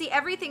 You can see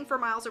everything for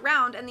miles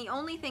around, and the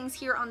only things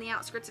here on the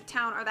outskirts of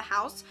town are the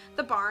house,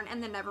 the barn,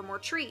 and the Nevermore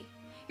tree.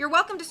 You're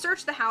welcome to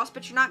search the house,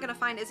 but you're not going to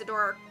find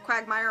Isadora or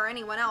Quagmire or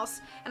anyone else,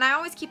 and I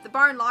always keep the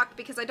barn locked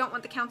because I don't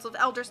want the Council of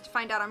Elders to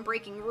find out I'm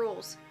breaking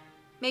rules.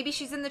 Maybe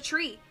she's in the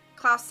tree,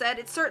 Klaus said.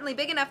 It's certainly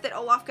big enough that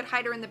Olaf could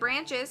hide her in the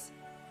branches.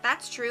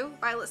 That's true,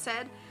 Violet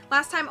said.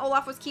 Last time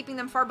Olaf was keeping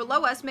them far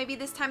below us, maybe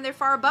this time they're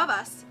far above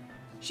us.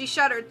 She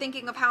shuddered,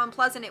 thinking of how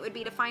unpleasant it would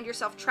be to find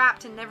yourself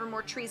trapped in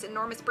Nevermore Tree's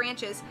enormous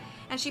branches,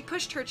 and she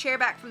pushed her chair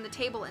back from the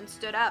table and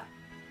stood up.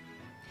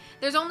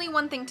 There's only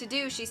one thing to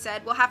do, she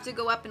said. We'll have to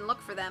go up and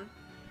look for them.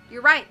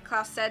 You're right,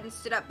 Klaus said and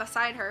stood up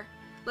beside her.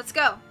 Let's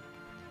go.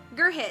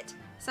 Gerhit,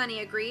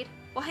 Sunny agreed.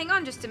 Well, hang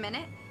on just a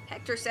minute,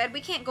 Hector said.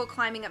 We can't go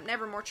climbing up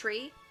Nevermore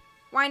Tree.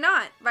 Why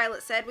not?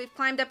 Violet said. We've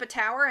climbed up a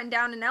tower and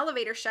down an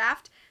elevator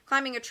shaft.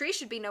 Climbing a tree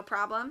should be no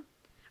problem.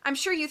 I'm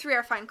sure you three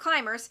are fine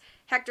climbers,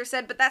 Hector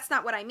said, but that's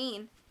not what I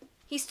mean.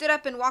 He stood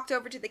up and walked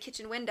over to the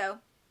kitchen window.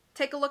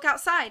 Take a look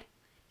outside,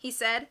 he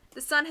said.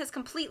 The sun has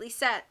completely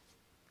set.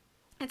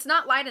 It's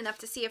not light enough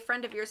to see a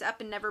friend of yours up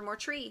in Nevermore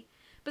Tree.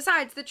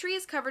 Besides, the tree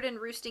is covered in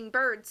roosting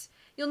birds.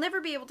 You'll never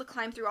be able to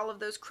climb through all of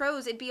those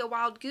crows. It'd be a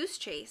wild goose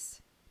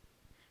chase.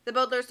 The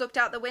Bodlers looked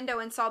out the window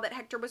and saw that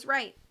Hector was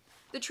right.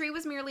 The tree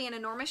was merely an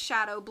enormous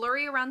shadow,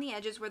 blurry around the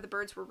edges where the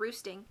birds were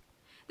roosting.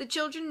 The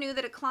children knew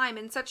that a climb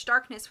in such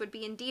darkness would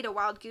be indeed a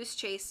wild goose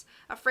chase,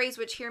 a phrase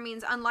which here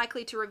means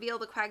unlikely to reveal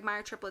the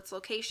Quagmire triplets'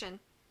 location.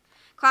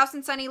 Klaus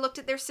and Sunny looked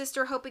at their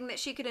sister, hoping that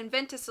she could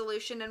invent a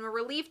solution, and were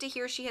relieved to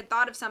hear she had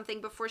thought of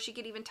something before she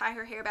could even tie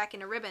her hair back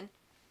in a ribbon.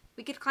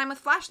 We could climb with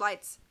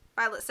flashlights,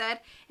 Violet said.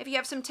 If you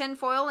have some tin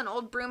foil, an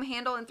old broom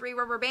handle, and 3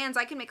 rubber bands,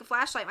 I can make a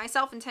flashlight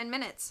myself in 10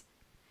 minutes.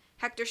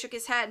 Hector shook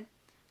his head.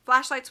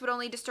 Flashlights would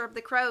only disturb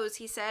the crows,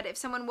 he said. If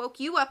someone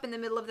woke you up in the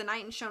middle of the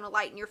night and shone a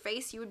light in your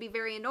face, you would be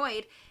very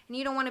annoyed, and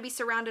you don't want to be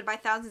surrounded by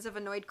thousands of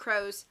annoyed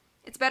crows.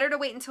 It's better to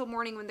wait until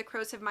morning when the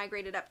crows have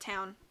migrated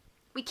uptown.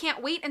 We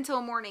can't wait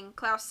until morning,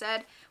 Klaus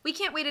said. We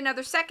can't wait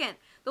another second.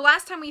 The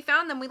last time we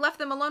found them, we left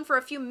them alone for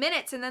a few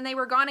minutes, and then they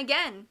were gone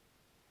again.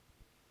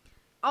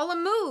 All a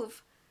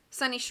move,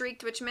 Sunny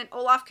shrieked, which meant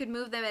Olaf could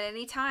move them at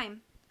any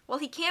time. Well,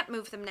 he can't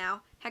move them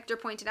now, Hector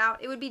pointed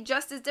out. It would be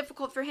just as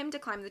difficult for him to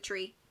climb the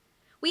tree.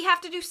 We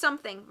have to do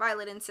something,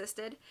 Violet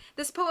insisted.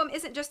 This poem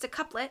isn't just a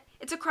couplet,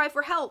 it's a cry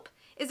for help.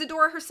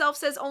 Isadora herself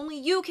says only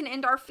you can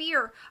end our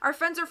fear. Our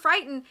friends are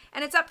frightened,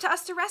 and it's up to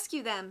us to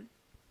rescue them.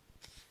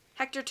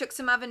 Hector took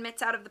some oven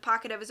mitts out of the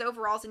pocket of his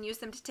overalls and used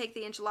them to take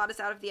the enchiladas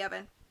out of the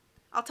oven.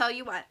 I'll tell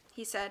you what,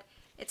 he said.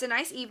 It's a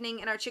nice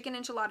evening, and our chicken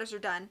enchiladas are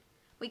done.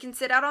 We can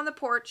sit out on the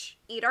porch,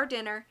 eat our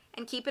dinner,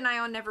 and keep an eye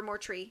on Nevermore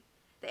Tree.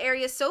 The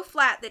area is so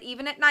flat that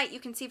even at night you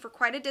can see for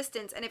quite a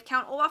distance, and if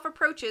Count Olaf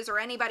approaches, or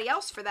anybody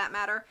else for that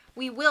matter,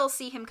 we will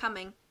see him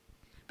coming.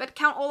 But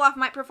Count Olaf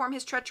might perform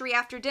his treachery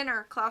after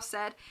dinner, Klaus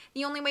said.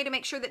 The only way to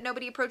make sure that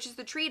nobody approaches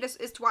the tree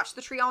is to watch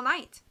the tree all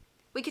night.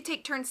 We could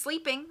take turns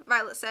sleeping,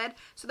 Violet said,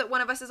 so that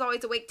one of us is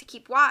always awake to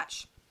keep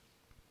watch.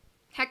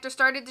 Hector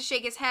started to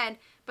shake his head,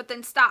 but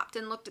then stopped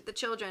and looked at the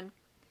children.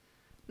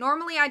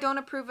 Normally I don't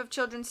approve of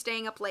children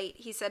staying up late,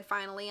 he said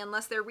finally,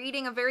 unless they're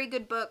reading a very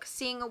good book,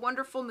 seeing a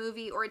wonderful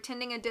movie, or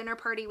attending a dinner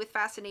party with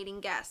fascinating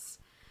guests.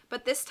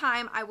 But this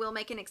time I will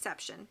make an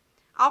exception.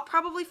 I'll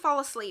probably fall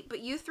asleep,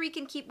 but you three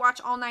can keep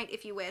watch all night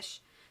if you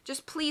wish.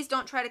 Just please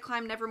don't try to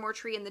climb Nevermore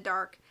Tree in the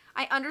dark.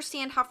 I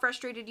understand how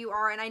frustrated you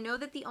are, and I know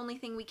that the only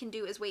thing we can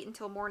do is wait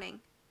until morning.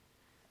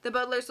 The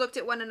Bodlers looked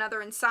at one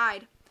another and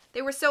sighed.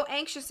 They were so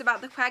anxious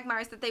about the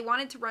Quagmires that they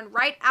wanted to run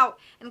right out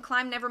and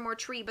climb Nevermore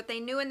Tree, but they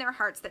knew in their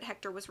hearts that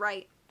Hector was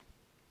right.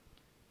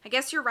 I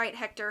guess you're right,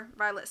 Hector,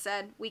 Violet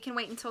said. We can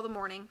wait until the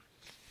morning.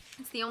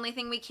 It's the only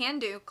thing we can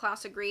do,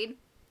 Klaus agreed.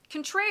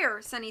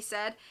 Contraire, Sunny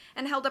said,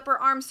 and held up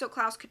her arms so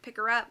Klaus could pick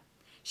her up.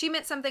 She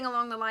meant something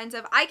along the lines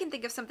of, I can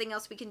think of something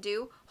else we can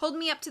do. Hold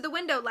me up to the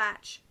window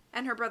latch.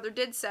 And her brother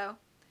did so.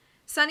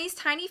 Sunny's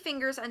tiny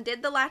fingers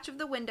undid the latch of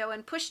the window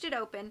and pushed it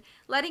open,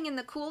 letting in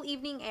the cool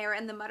evening air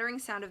and the muttering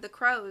sound of the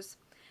crows.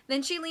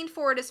 Then she leaned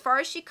forward as far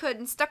as she could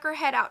and stuck her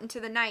head out into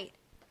the night.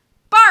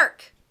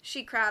 Bark!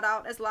 She cried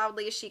out as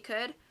loudly as she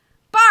could.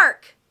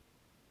 Bark!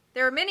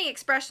 There are many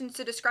expressions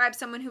to describe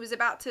someone who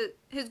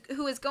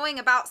is going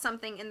about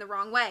something in the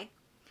wrong way.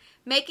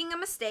 Making a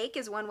mistake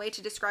is one way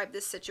to describe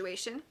this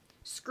situation.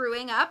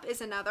 Screwing up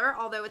is another,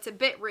 although it's a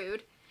bit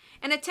rude.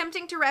 And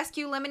attempting to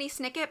rescue Lemony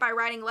Snicket by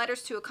writing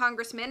letters to a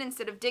congressman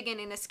instead of digging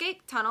an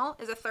escape tunnel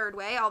is a third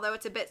way, although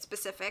it's a bit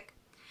specific.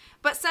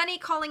 But Sunny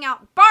calling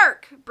out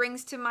bark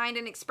brings to mind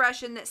an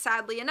expression that,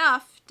 sadly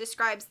enough,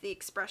 describes the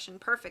situation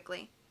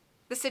perfectly.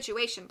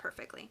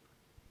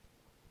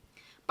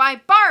 By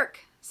bark,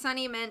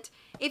 Sunny meant,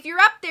 "If you're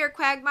up there,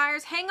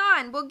 Quagmires, hang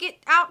on. We'll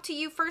get out to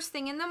you first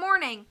thing in the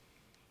morning."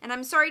 And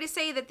I'm sorry to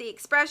say that the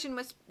expression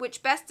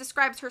which best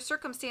describes her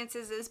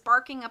circumstances is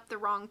barking up the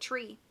wrong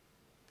tree.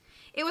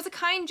 It was a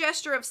kind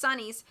gesture of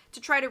Sunny's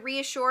to try to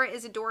reassure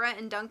Isadora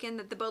and Duncan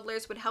that the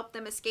Baudelaires would help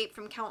them escape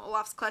from Count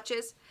Olaf's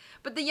clutches,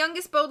 but the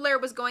youngest Baudelaire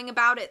was going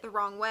about it the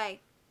wrong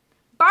way.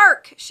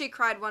 "Bark!" she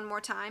cried one more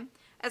time,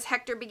 as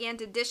Hector began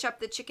to dish up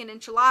the chicken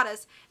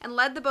enchiladas and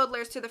led the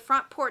Baudelaires to the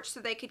front porch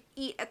so they could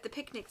eat at the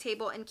picnic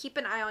table and keep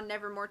an eye on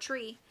Nevermore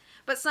Tree.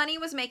 But Sunny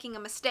was making a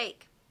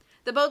mistake.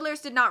 The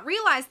Baudelaires did not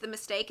realize the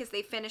mistake as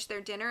they finished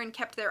their dinner and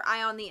kept their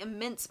eye on the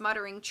immense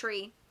muttering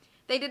tree.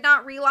 They did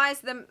not realize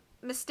the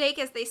mistake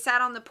as they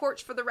sat on the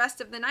porch for the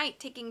rest of the night,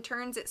 taking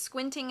turns at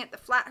squinting at the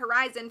flat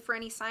horizon for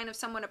any sign of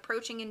someone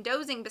approaching and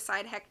dozing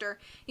beside Hector,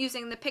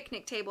 using the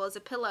picnic table as a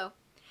pillow.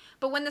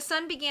 But when the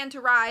sun began to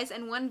rise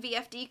and one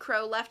VFD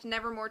crow left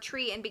Nevermore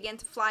Tree and began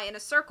to fly in a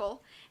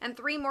circle, and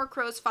 3 more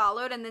crows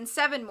followed, and then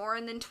 7 more,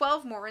 and then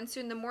 12 more, and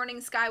soon the morning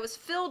sky was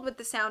filled with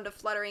the sound of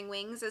fluttering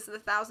wings as the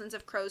thousands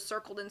of crows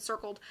circled and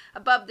circled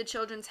above the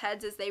children's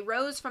heads as they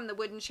rose from the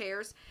wooden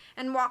chairs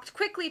and walked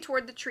quickly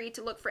toward the tree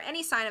to look for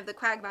any sign of the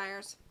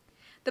Quagmires.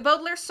 The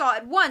Baudelaires saw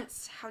at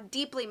once how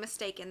deeply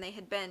mistaken they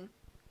had been.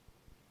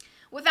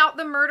 Without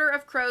the murder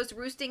of crows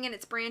roosting in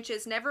its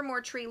branches, Nevermore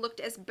Tree looked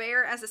as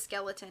bare as a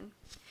skeleton.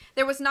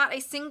 There was not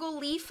a single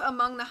leaf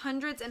among the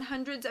hundreds and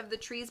hundreds of the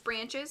tree's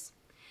branches.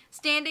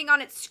 Standing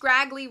on its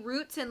scraggly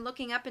roots and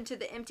looking up into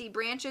the empty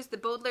branches, the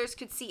Baudelaires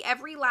could see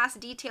every last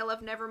detail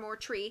of Nevermore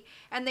Tree,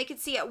 and they could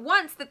see at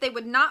once that they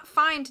would not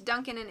find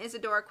Duncan and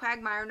Isadora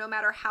Quagmire no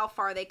matter how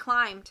far they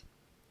climbed.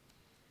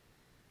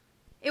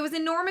 It was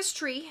an enormous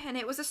tree, and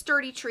it was a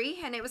sturdy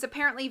tree, and it was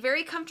apparently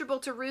very comfortable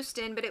to roost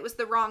in, but it was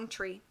the wrong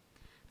tree.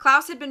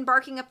 Klaus had been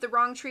barking up the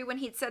wrong tree when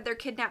he'd said their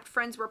kidnapped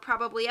friends were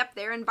probably up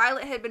there, and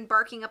Violet had been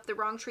barking up the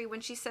wrong tree when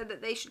she said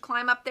that they should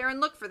climb up there and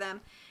look for them,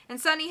 and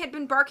Sunny had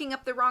been barking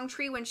up the wrong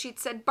tree when she'd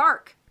said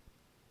bark.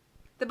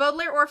 The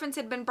Baudelaire orphans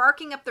had been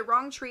barking up the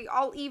wrong tree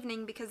all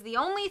evening because the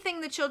only thing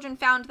the children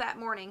found that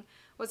morning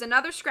was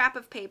another scrap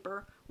of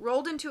paper,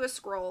 rolled into a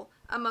scroll,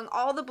 among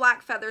all the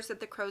black feathers that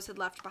the crows had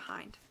left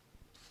behind.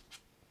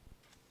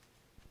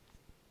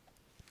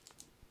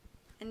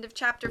 End of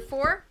chapter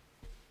 4.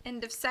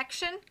 End of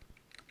section.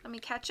 Let me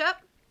catch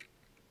up.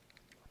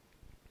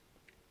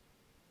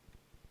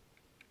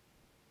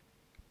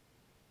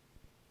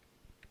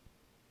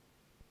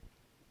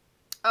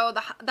 Oh,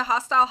 the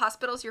hostile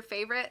hospital's your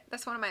favorite?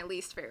 That's one of my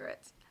least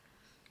favorites.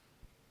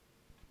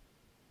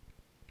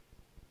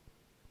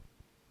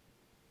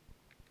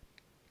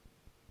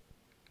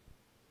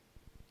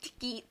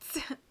 Skeets.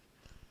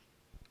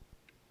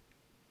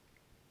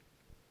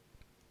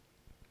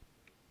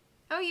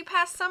 Oh, you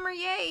passed summer,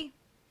 yay!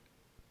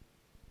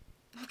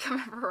 I'm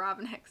coming for Rob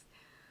next.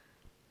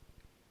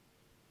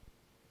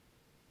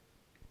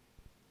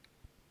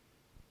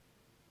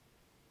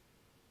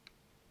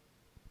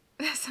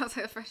 That sounds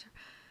like a fresh.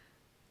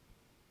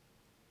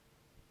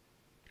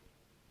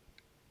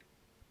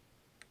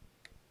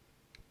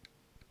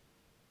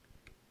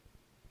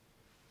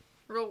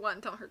 Rule 1,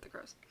 don't hurt the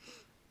crows.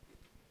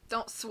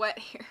 Don't sweat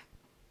here.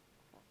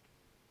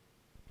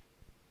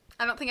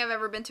 I don't think I've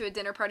ever been to a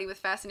dinner party with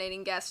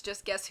fascinating guests,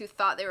 just guests who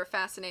thought they were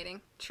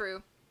fascinating.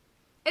 True.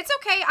 It's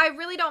okay, I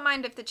really don't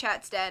mind if the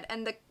chat's dead,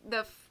 and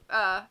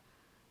the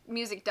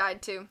music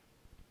died too.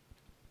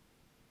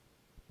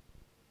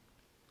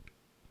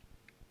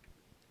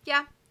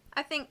 Yeah,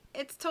 I think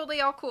it's totally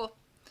all cool.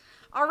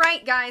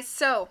 Alright guys,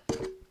 so,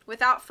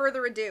 without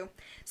further ado.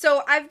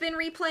 So, I've been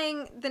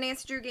replaying the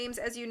Nancy Drew games,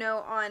 as you know,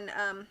 on,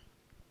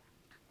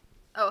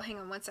 oh, hang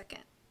on one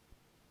second.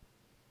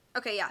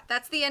 Okay, yeah,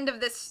 that's the end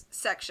of this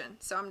section,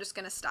 so I'm just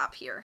gonna stop here.